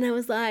 And I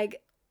was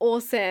like,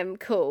 awesome,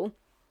 cool.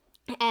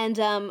 And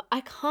I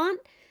can't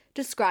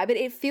describe it.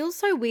 It feels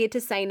so weird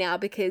to say now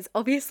because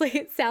obviously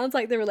it sounds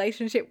like the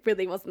relationship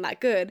really wasn't that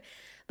good.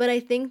 But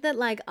I think that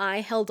like I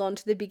held on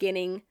to the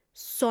beginning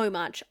so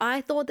much.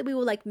 I thought that we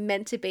were like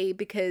meant to be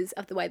because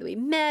of the way that we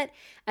met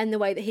and the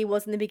way that he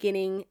was in the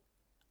beginning.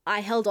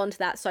 I held on to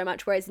that so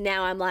much, whereas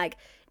now I'm like,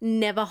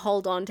 never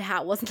hold on to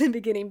how it was in the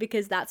beginning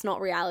because that's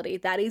not reality.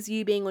 That is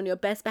you being on your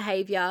best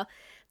behavior.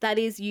 That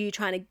is you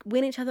trying to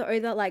win each other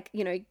over, like,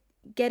 you know,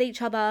 get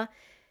each other.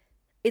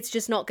 It's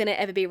just not going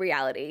to ever be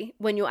reality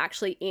when you're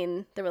actually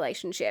in the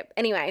relationship.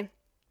 Anyway,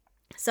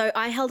 so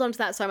I held on to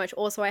that so much.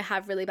 Also, I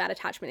have really bad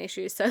attachment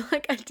issues. So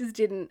like, I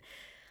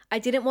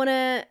didn't want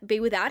to be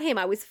without him.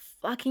 I was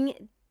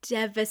fucking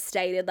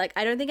devastated. Like,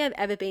 I don't think I've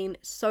ever been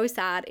so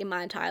sad in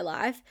my entire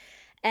life.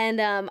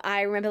 And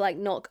I remember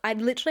I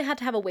literally had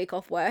to have a week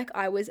off work.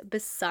 I was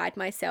beside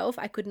myself.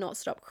 I could not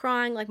stop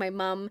crying. Like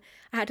I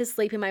had to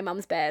sleep in my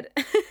mum's bed.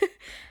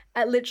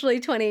 At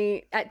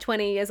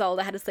 20 years old,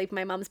 I had to sleep in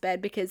my mum's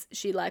bed because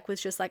she like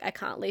was just like, I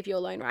can't leave you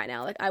alone right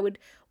now. Like I would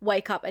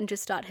wake up and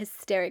just start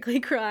hysterically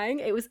crying.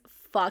 It was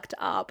fucked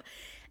up.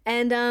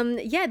 And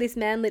yeah, this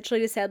man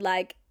literally just said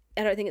like,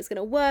 I don't think it's going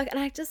to work. And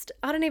I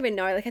don't even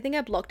know. Like I think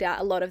I blocked out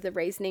a lot of the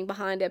reasoning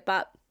behind it,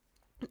 but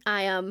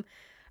I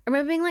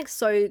remember being like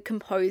so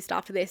composed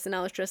after this and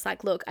I was just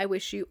like, look, I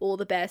wish you all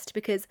the best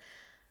because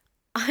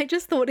I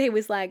just thought he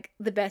was like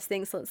the best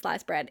thing since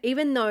sliced bread.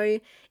 Even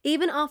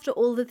after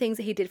all the things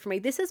that he did for me,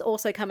 this has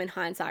also come in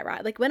hindsight,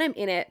 right? Like when I'm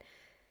in it,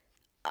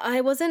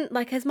 I wasn't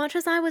like, as much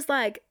as I was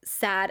like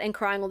sad and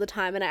crying all the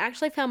time, and I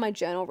actually found my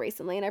journal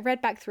recently and I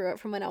read back through it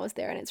from when I was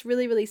there, and it's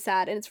really, really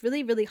sad, and it's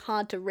really, really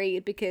hard to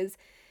read because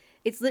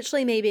it's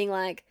literally me being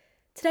like,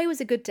 today was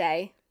a good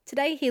day.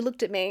 Today he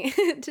looked at me.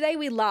 Today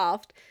we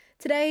laughed.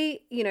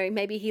 Today, you know,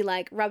 maybe he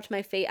like rubbed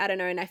my feet, I don't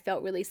know, and I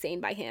felt really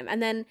seen by him.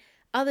 And then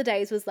other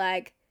days was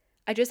like,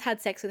 I just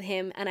had sex with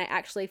him and I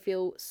actually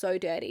feel so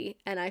dirty,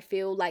 and I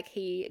feel like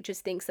he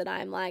just thinks that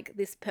I'm like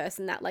this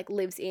person that like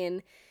lives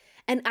in.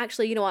 And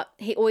actually, you know what?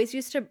 He always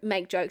used to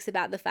make jokes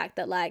about the fact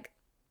that like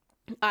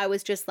I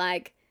was just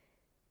like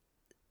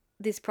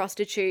this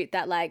prostitute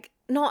that like,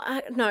 no,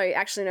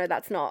 actually, no,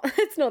 that's not,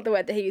 it's not the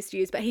word that he used to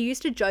use, but he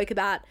used to joke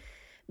about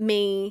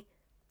me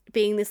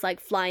being this like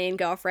fly-in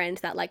girlfriend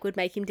that like would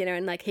make him dinner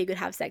and like he could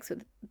have sex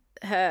with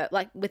her,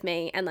 like with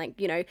me, and like,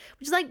 you know,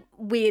 which is like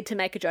weird to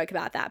make a joke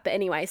about that. But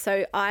anyway,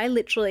 so I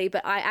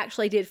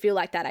actually did feel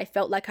like that. I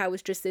felt like I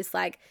was just this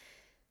like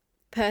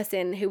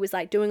person who was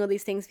like doing all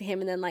these things for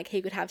him, and then like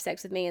he could have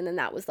sex with me, and then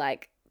that was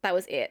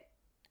it.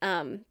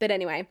 But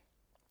anyway,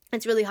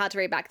 it's really hard to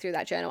read back through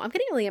that journal. I'm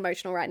getting really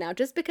emotional right now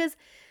just because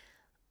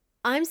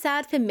I'm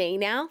sad for me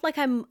now. Like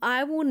I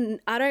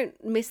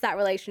don't miss that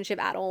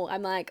relationship at all.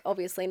 I'm like,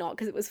 obviously not,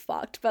 because it was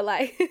fucked, but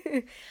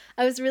like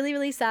I was really,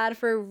 really sad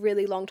for a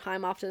really long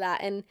time after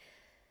that. And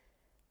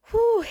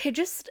it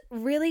just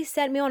really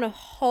set me on a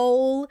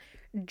whole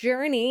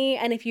journey.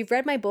 And if you've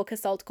read my book, A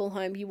Soul to Call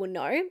Home, you will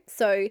know.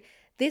 So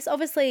this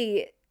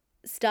obviously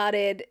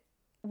started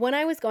when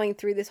I was going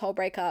through this whole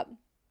breakup.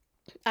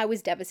 I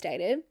was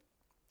devastated,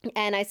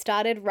 and I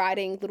started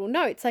writing little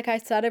notes. Like I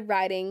started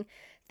writing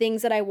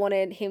things that I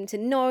wanted him to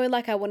know.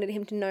 Like I wanted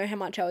him to know how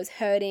much I was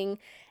hurting.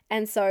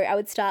 And so I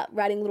would start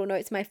writing little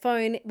notes on my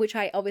phone, which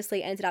I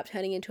obviously ended up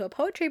turning into a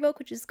poetry book,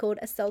 which is called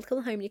A Soul to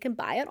Call Home. You can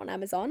buy it on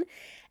Amazon.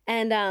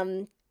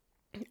 And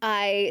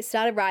I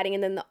started writing,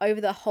 and then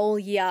over the whole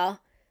year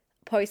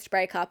post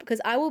breakup,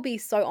 because I will be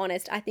so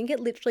honest, I think it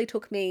literally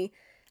took me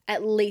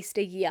at least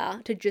a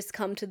year to just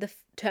come to the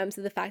terms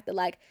of the fact that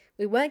like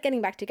we weren't getting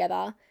back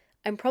together.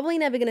 I'm probably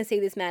never going to see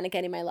this man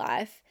again in my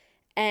life,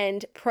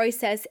 and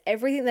process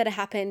everything that had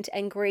happened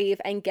and grieve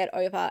and get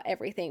over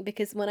everything.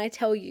 Because when I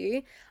tell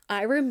you,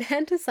 I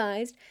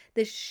romanticized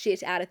the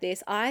shit out of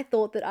this. I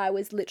thought that I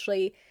was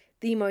literally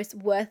the most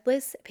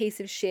worthless piece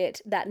of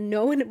shit that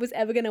no one was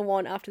ever going to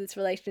want after this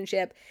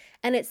relationship.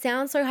 And it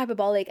sounds so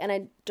hyperbolic, and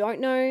I don't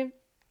know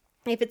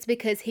if it's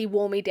because he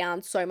wore me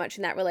down so much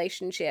in that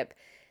relationship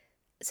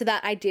so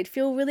that I did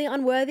feel really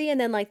unworthy. And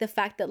then like the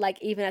fact that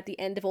like even at the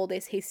end of all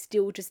this, he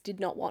still just did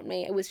not want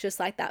me. It was just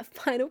like that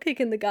final kick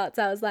in the guts.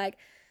 I was like,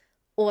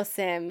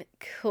 awesome,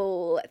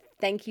 cool,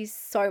 thank you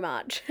so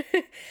much.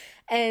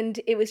 And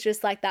it was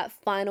just like that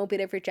final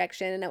bit of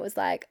rejection, and it was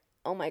like,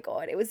 oh my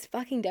God, it was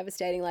fucking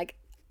devastating. Like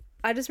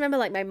I just remember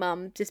like my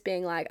mum just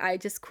being like, I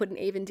just couldn't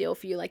even deal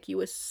for you. Like you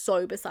were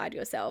so beside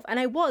yourself. And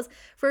I was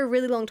for a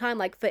really long time,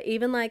 like for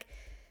even like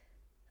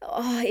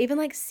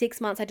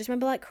 6 months. I just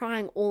remember like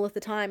crying all of the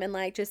time, and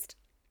like just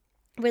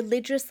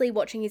religiously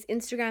watching his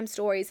Instagram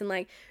stories and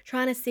like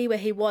trying to see where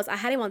he was. I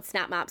had him on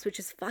Snap Maps, which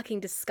is fucking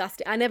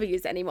disgusting. I never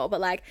use it anymore, but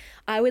like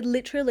I would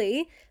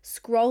literally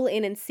scroll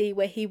in and see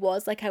where he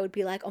was. Like I would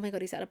be like, oh my God,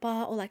 he's at a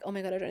bar, or like, oh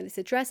my God, I don't know this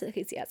address, and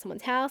he's at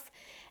someone's house.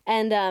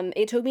 And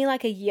it took me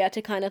like a year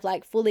to kind of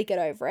like fully get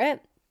over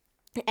it.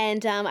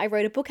 And I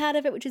wrote a book out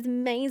of it, which is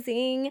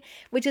amazing,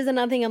 which is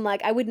another thing I'm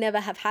like, I would never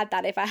have had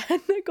that if I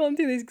hadn't gone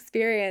through this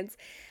experience.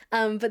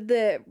 But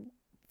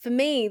for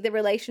me, the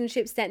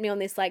relationship sent me on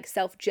this like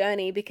self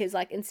journey, because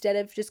like instead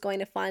of just going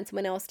to find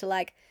someone else to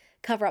like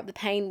cover up the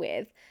pain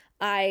with,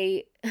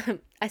 I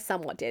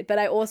somewhat did, but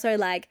I also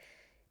like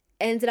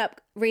ended up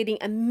reading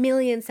a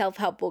million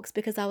self-help books,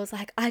 because I was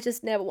like, I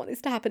just never want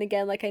this to happen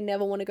again. Like I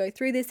never want to go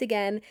through this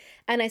again.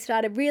 And I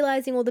started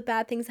realizing all the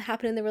bad things that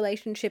happened in the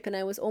relationship, and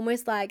I was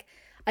almost like,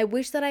 I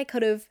wish that I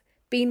could have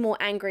been more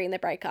angry in the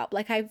breakup.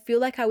 Like I feel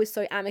like I was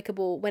so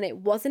amicable when it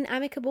wasn't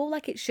amicable.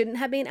 Like it shouldn't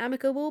have been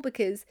amicable,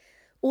 because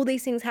all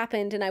these things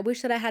happened, and I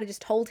wish that I had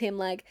just told him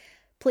like,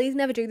 please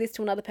never do this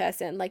to another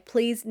person. Like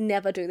please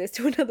never do this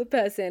to another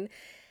person.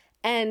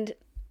 And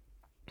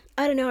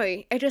I don't know,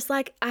 it just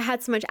like, I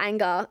had so much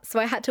anger, so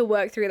I had to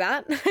work through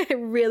that. I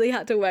really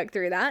had to work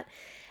through that.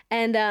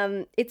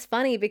 And it's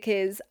funny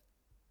because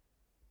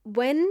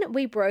when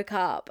we broke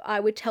up, I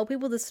would tell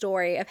people the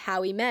story of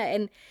how we met,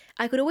 and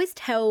I could always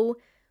tell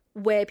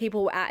where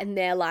people were at in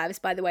their lives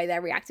by the way they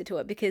reacted to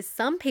it, because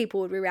some people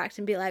would react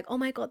and be like, oh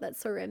my God,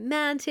 that's so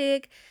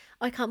romantic.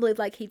 I can't believe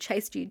like he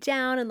chased you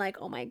down, and like,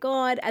 oh my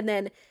God. And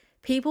then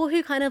people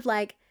who kind of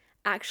like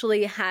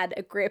actually had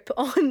a grip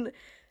on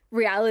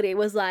reality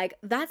was like,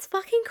 that's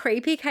fucking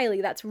creepy,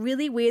 Kaylee. That's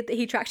really weird that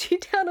he tracked you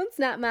down on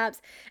Snap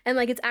Maps, and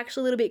like it's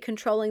actually a little bit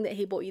controlling that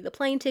he bought you the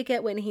plane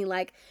ticket when he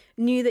like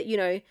knew that, you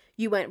know,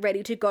 you weren't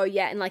ready to go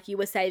yet, and like you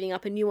were saving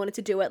up and you wanted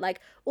to do it,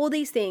 like all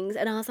these things.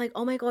 And I was like,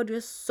 oh my God,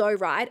 you're so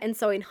right. And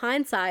so in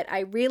hindsight, I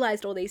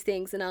realized all these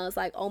things, and I was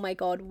like, oh my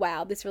God,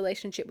 wow, this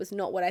relationship was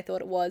not what I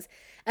thought it was.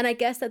 And I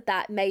guess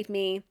that made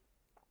me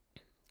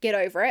get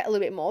over it a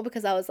little bit more,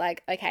 because I was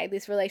like, okay,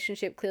 this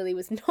relationship clearly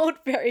was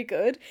not very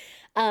good.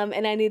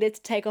 And I needed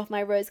to take off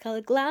my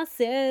rose-colored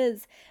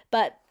glasses.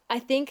 But I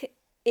think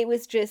it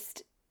was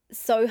just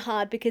so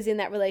hard, because in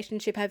that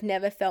relationship, I've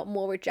never felt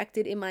more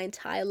rejected in my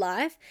entire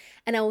life.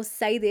 And I will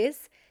say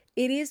this,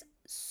 it is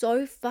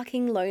so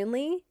fucking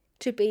lonely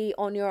to be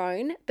on your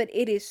own, but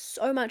it is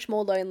so much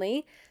more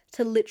lonely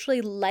to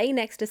literally lay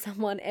next to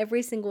someone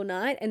every single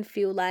night and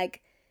feel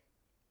like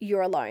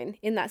you're alone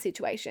in that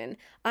situation.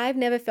 I've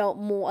never felt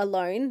more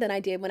alone than I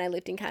did when I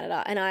lived in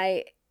Canada. And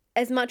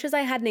as much as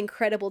I had an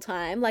incredible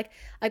time, like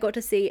I got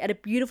to see at a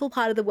beautiful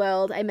part of the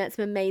world, I met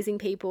some amazing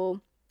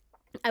people.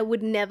 I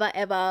would never,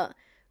 ever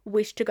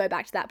wish to go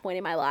back to that point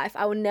in my life.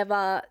 I will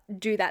never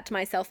do that to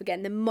myself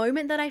again. The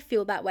moment that I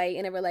feel that way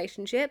in a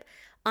relationship,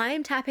 I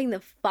am tapping the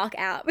fuck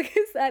out,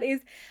 because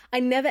I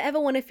never ever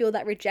want to feel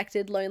that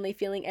rejected, lonely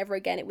feeling ever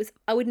again.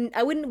 I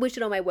wouldn't wish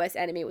it on my worst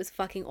enemy. It was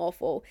fucking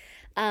awful.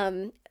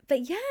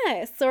 But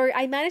yeah, so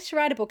I managed to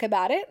write a book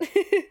about it.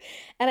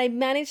 And I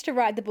managed to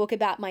write the book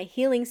about my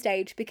healing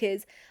stage,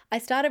 because I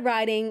started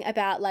writing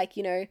about, like,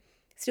 you know,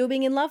 still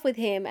being in love with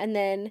him, and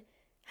then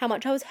how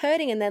much I was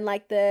hurting, and then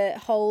like the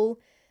whole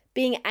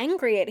being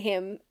angry at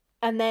him,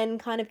 and then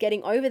kind of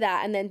getting over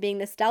that, and then being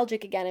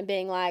nostalgic again and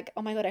being like,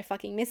 oh my God, I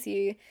fucking miss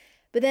you.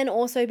 But then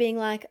also being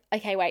like,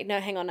 okay, wait, no,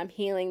 hang on, I'm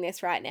healing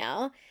this right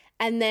now.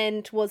 And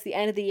then towards the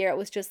end of the year, it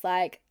was just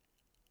like,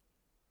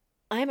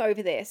 I'm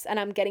over this, and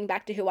I'm getting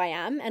back to who I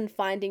am and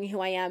finding who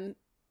I am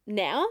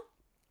now.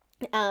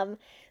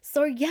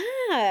 So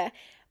yeah,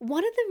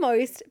 one of the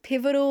most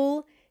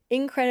pivotal,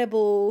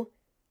 incredible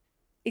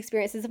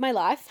experiences of my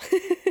life.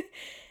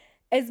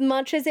 As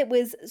much as it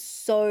was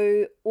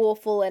so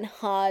awful and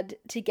hard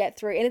to get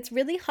through, and it's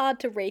really hard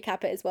to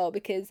recap it as well,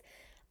 because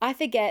I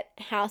forget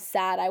how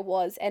sad I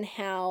was and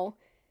how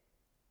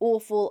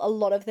awful a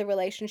lot of the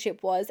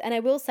relationship was. And I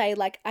will say,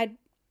 like,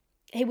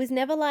 he was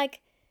never like,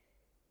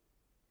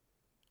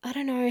 I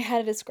don't know how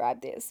to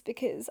describe this,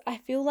 because I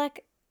feel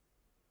like,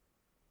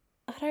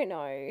 I don't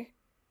know.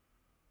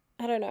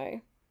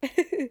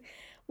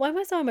 Why am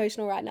I so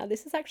emotional right now?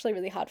 This is actually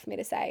really hard for me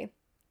to say.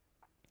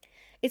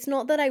 It's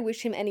not that I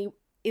wish him any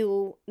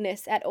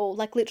illness at all,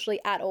 like literally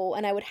at all.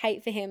 And I would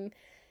hate for him.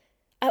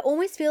 I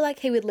almost feel like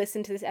he would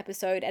listen to this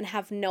episode and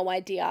have no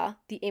idea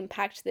the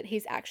impact that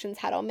his actions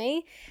had on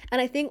me. And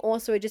I think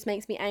also it just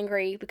makes me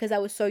angry, because I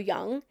was so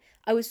young.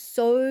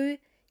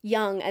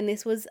 And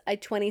this was a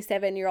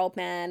 27-year-old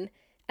man,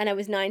 and I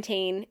was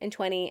 19 and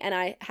 20, and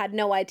I had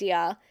no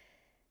idea.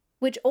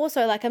 Which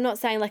also, like, I'm not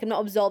saying, like, I'm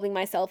not absolving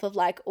myself of,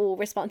 like, all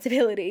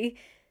responsibility.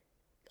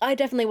 I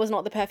definitely was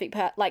not the perfect,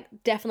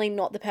 definitely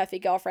not the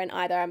perfect girlfriend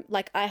either.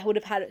 I would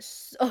have had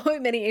so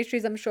many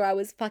issues. I'm sure I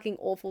was fucking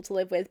awful to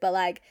live with, but,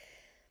 like,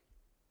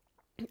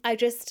 I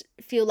just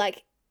feel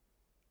like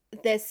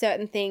there's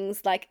certain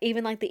things, like,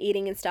 even, like, the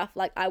eating and stuff,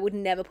 like, I would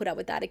never put up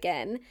with that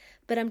again.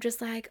 But I'm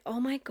just like, oh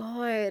my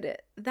God,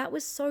 that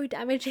was so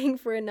damaging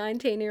for a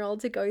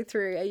 19-year-old to go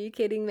through. Are you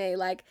kidding me?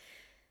 Like,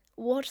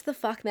 what the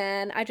fuck,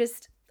 man?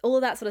 All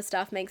of that sort of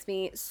stuff makes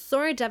me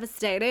so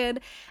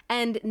devastated.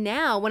 And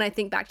now when I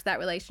think back to that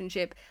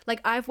relationship, like,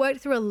 I've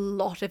worked through a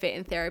lot of it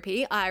in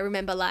therapy. I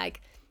remember,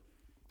 like,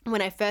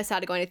 when I first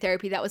started going to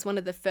therapy, that was one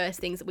of the first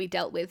things that we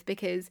dealt with,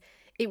 because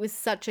it was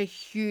such a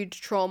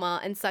huge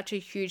trauma and such a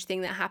huge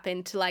thing that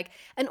happened to, like,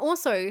 and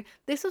also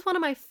this was one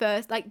of my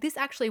first, like, this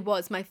actually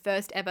was my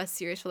first ever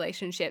serious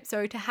relationship.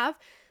 So to have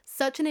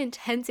such an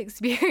intense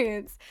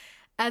experience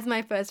as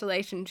my first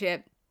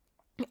relationship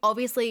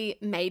obviously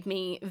made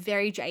me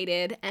very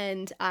jaded.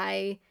 And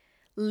I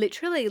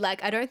literally,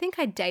 like, I don't think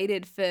I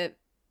dated for,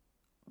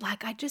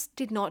 like, I just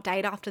did not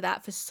date after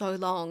that for so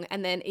long.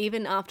 And then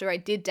even after I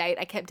did date,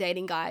 I kept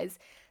dating guys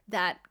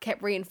that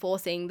kept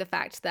reinforcing the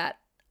fact that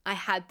I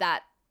had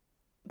that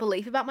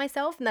belief about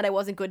myself and that I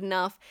wasn't good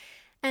enough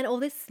and all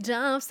this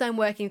stuff. So I'm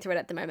working through it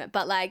at the moment.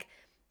 But, like,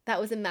 that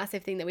was a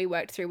massive thing that we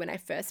worked through when I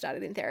first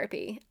started in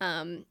therapy.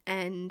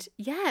 And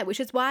yeah,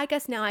 which is why I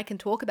guess now I can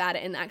talk about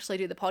it and actually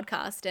do the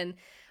podcast, and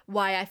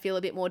why I feel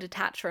a bit more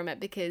detached from it,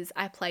 because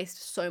I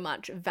placed so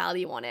much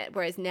value on it.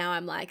 Whereas now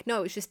I'm like,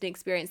 no, it's just an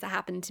experience that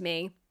happened to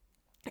me.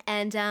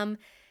 And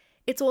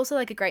it's also,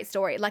 like, a great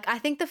story. Like, I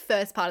think the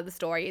first part of the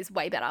story is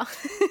way better.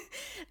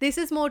 This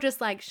is more just,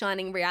 like,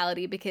 shining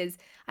reality, because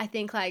I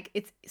think, like,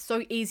 it's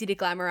so easy to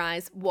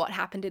glamorize what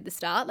happened at the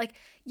start. Like,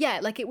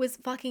 yeah, like, it was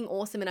fucking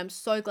awesome, and I'm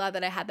so glad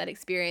that I had that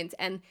experience,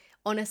 and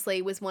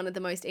honestly was one of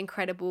the most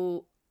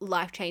incredible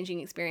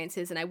life-changing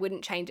experiences, and I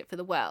wouldn't change it for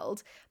the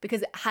world,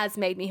 because it has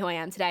made me who I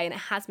am today, and it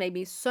has made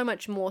me so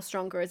much more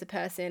stronger as a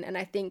person. And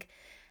I think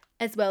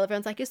as well,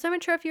 everyone's like, you're so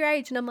mature for your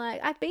age, and I'm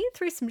like, I've been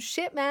through some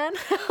shit, man.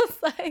 I was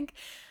like,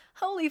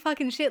 holy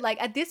fucking shit. Like,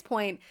 at this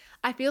point,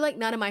 I feel like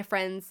none of my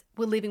friends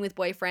were living with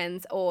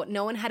boyfriends, or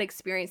no one had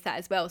experienced that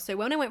as well. So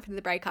when I went through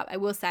the breakup, I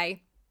will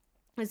say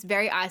it was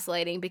very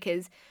isolating,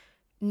 because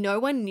no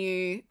one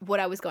knew what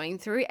I was going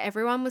through.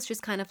 Everyone was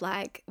just kind of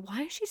like,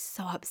 why is she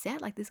so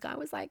upset? Like, this guy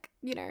was like,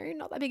 you know,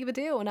 not that big of a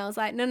deal. And I was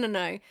like,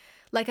 no.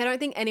 Like, I don't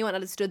think anyone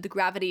understood the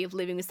gravity of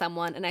living with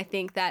someone. And I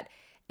think that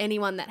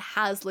anyone that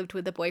has lived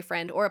with a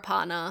boyfriend or a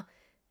partner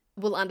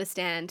will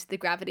understand the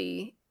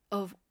gravity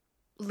of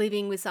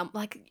living with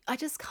I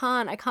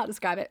can't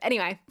describe it.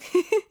 Anyway,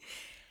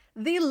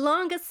 the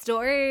longest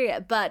story,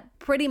 but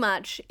pretty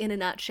much in a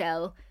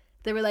nutshell,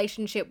 the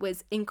relationship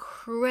was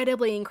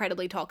incredibly,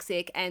 incredibly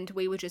toxic, and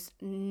we were just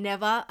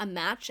never a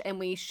match.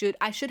 And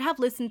I should have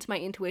listened to my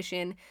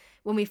intuition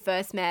when we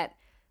first met,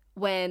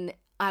 when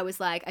I was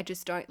like, I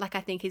just don't,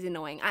 I think he's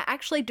annoying. I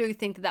actually do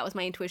think that was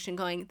my intuition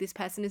going, this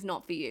person is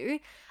not for you.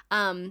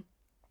 And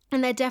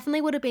there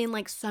definitely would have been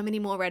so many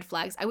more red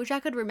flags. I wish I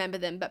could remember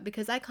them, but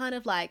because I kind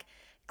of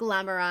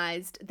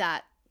glamorized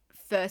that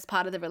first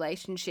part of the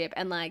relationship,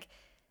 and I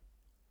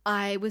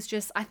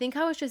think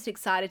I was just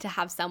excited to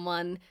have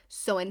someone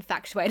so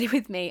infatuated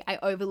with me, I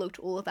overlooked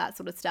all of that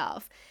sort of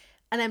stuff.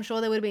 And I'm sure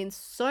there would have been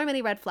so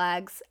many red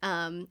flags.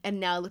 And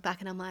now I look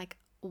back and I'm like,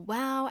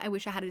 wow, I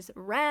wish I had just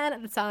ran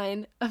at the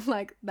sign of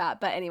that.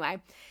 But anyway,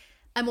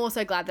 I'm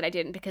also glad that I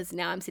didn't, because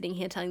now I'm sitting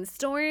here telling the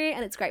story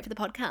and it's great for the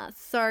podcast.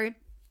 So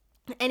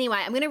anyway,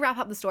 I'm going to wrap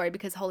up the story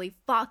because holy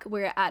fuck,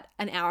 we're at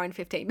an hour and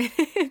 15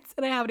 minutes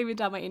and I haven't even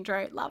done my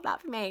intro. Love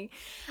that for me.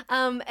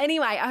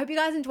 Anyway, I hope you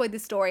guys enjoyed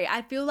this story.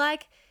 I feel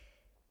like,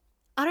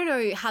 I don't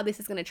know how this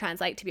is going to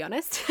translate, to be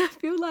honest. I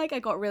feel like I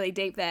got really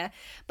deep there,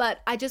 but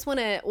I just want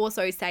to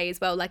also say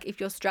as well, if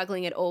you're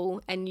struggling at all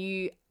and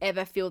you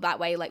ever feel that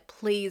way,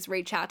 please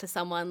reach out to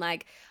someone.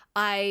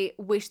 I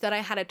wish that I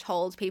had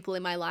told people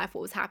in my life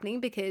what was happening,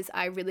 because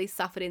I really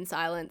suffered in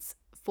silence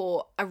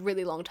for a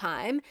really long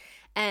time.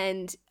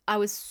 And I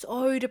was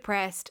so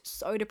depressed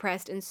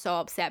and so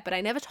upset, but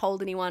I never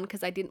told anyone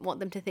because I didn't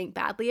want them to think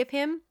badly of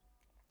him.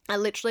 I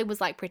literally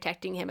was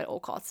protecting him at all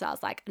costs. I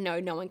was like, no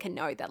one can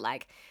know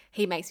that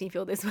he makes me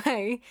feel this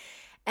way.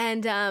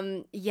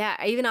 And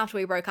yeah, even after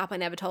we broke up, I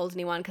never told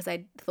anyone because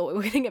I thought we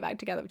were going to get back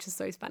together, which is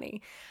so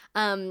funny.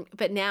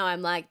 But now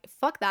I'm like,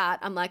 fuck that.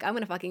 I'm going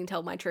to fucking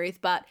tell my truth.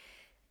 But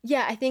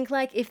yeah, I think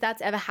if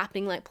that's ever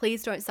happening,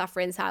 please don't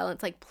suffer in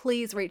silence.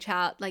 Please reach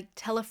out,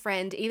 tell a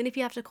friend, even if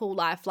you have to call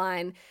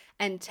Lifeline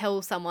and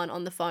tell someone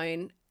on the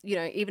phone,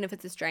 even if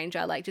it's a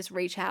stranger, just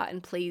reach out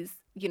and please,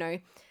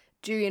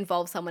 do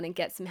involve someone and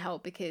get some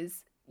help,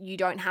 because you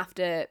don't have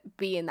to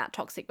be in that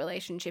toxic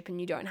relationship and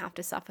you don't have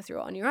to suffer through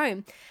it on your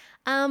own.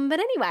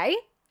 But anyway,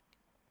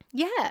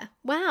 yeah,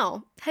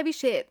 wow, heavy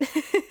shit.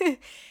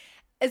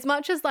 As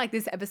much as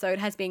this episode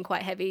has been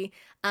quite heavy,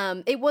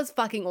 it was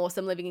fucking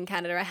awesome living in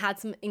Canada. I had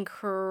some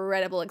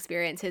incredible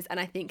experiences, and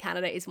I think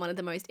Canada is one of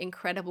the most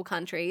incredible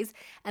countries,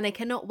 and I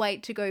cannot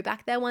wait to go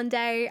back there one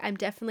day. I'm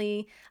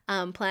definitely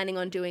planning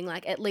on doing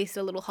at least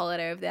a little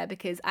holiday over there,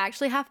 because I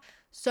actually have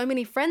so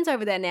many friends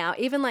over there now,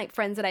 even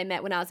friends that I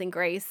met when I was in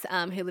Greece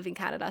who live in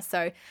Canada.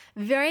 So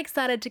very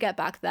excited to get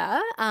back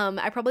there.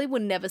 I probably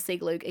would never see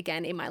Luke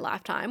again in my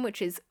lifetime,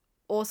 which is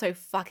also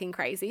fucking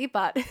crazy,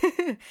 but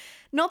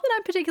not that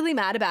I'm particularly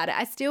mad about it.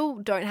 I still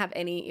don't have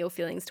any ill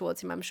feelings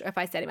towards him. I'm sure if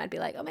I said him, I'd be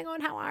like, oh my God,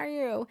 how are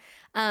you?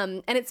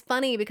 And it's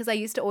funny because I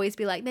used to always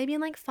be maybe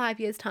in 5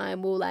 years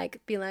time, we'll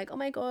be like, oh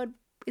my God,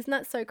 isn't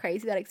that so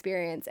crazy, that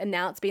experience? And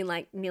now it's been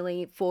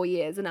nearly 4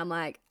 years and I'm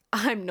like,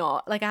 I'm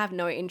not, I have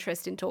no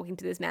interest in talking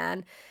to this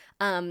man.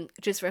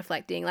 Just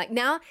reflecting,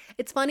 now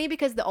it's funny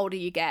because the older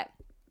you get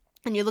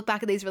and you look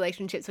back at these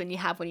relationships when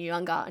you're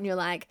younger and you're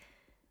like,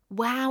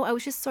 wow, I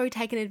was just so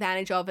taken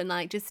advantage of, and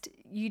I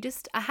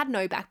had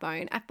no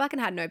backbone. I fucking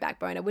had no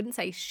backbone. I wouldn't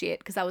say shit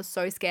because I was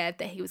so scared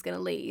that he was going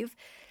to leave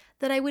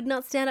that I would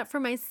not stand up for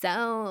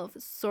myself.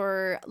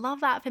 So love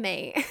that for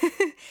me.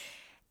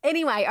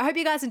 Anyway, I hope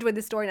you guys enjoyed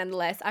this story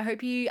nonetheless. I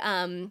hope you,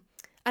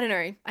 I don't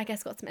know, I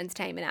guess got some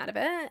entertainment out of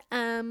it.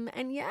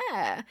 And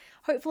yeah,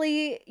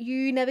 hopefully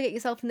you never get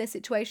yourself in this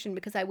situation,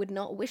 because I would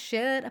not wish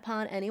it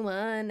upon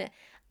anyone.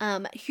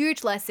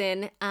 Huge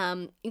lesson,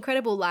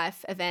 incredible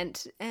life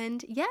event,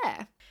 and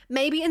yeah.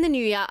 Maybe in the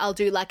new year I'll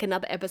do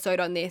another episode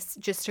on this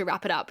just to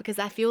wrap it up, because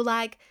I feel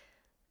like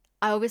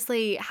I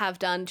obviously have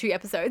done 2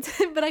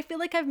 episodes, but I feel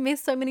like I've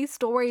missed so many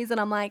stories, and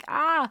I'm like,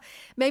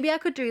 maybe I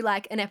could do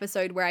an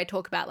episode where I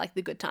talk about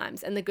the good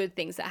times and the good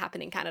things that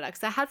happen in Canada,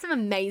 because I had some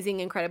amazing,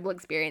 incredible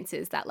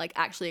experiences that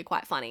actually are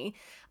quite funny.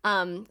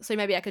 So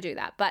maybe I could do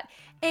that. But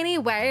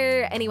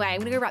anyway, I'm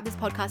going to go wrap this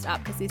podcast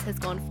up because this has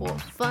gone for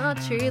far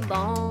too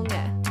long.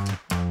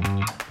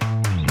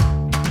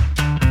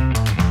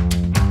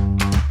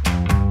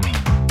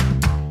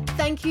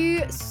 Thank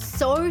you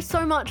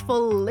so much for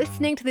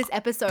listening to this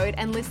episode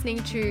and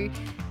listening to,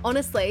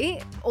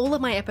 honestly, all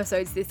of my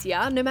episodes this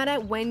year. No matter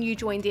when you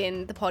joined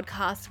in the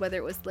podcast, whether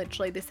it was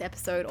literally this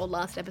episode or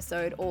last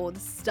episode or the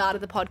start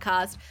of the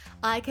podcast,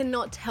 I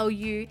cannot tell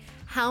you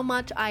how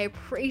much I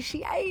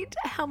appreciate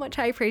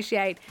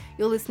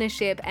your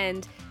listenership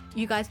and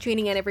you guys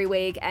tuning in every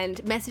week and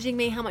messaging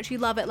me how much you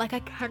love it. I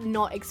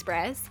cannot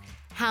express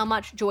how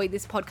much joy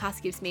this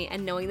podcast gives me,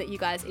 and knowing that you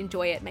guys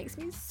enjoy it makes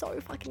me so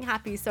fucking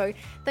happy. So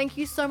thank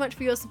you so much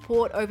for your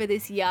support over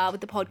this year with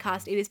the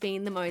podcast. It has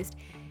been the most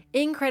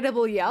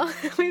incredible year.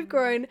 We've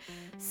grown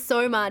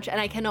so much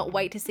and I cannot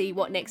wait to see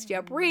what next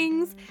year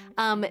brings.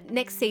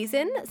 Next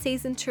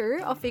season 2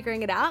 of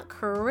Figuring It Out,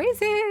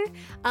 crazy.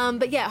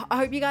 But yeah, I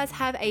hope you guys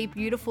have a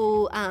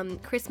beautiful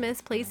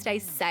Christmas. Please stay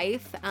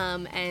safe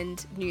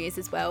and New Year's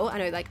as well. I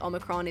know like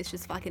Omicron is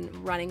just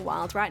fucking running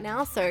wild right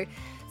now, so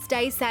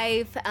stay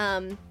safe.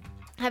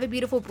 Have a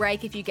beautiful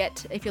break if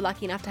you're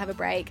lucky enough to have a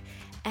break.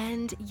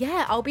 And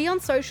yeah, I'll be on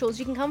socials.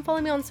 You can come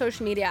follow me on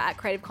social media at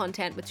Creative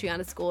Content with 2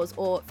 underscores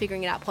or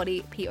Figuring It Out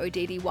Poddy,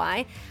 Poddy.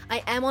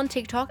 I am on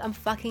TikTok. I'm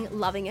fucking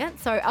loving it.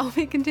 So I'll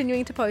be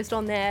continuing to post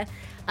on there.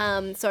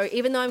 So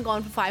even though I'm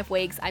gone for 5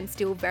 weeks, I'm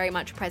still very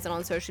much present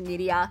on social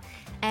media.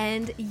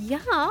 And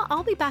yeah,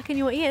 I'll be back in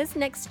your ears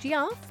next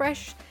year.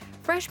 Fresh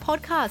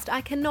podcast.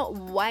 I cannot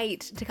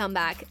wait to come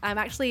back. I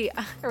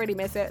already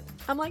miss it.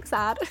 I'm like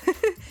sad.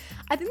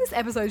 I think this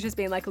episode's just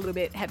been like a little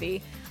bit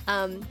heavy.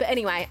 But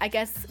anyway, I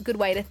guess good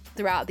way to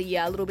throughout the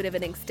year, a little bit of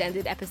an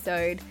extended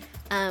episode.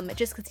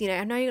 Just because,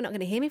 I know you're not going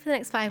to hear me for the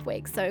next 5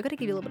 weeks, so I've got to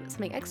give you a little bit of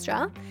something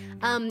extra.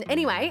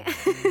 Anyway,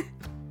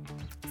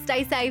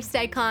 stay safe,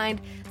 stay kind,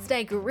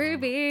 stay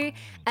groovy,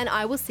 and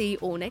I will see you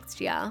all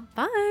next year.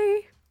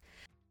 Bye.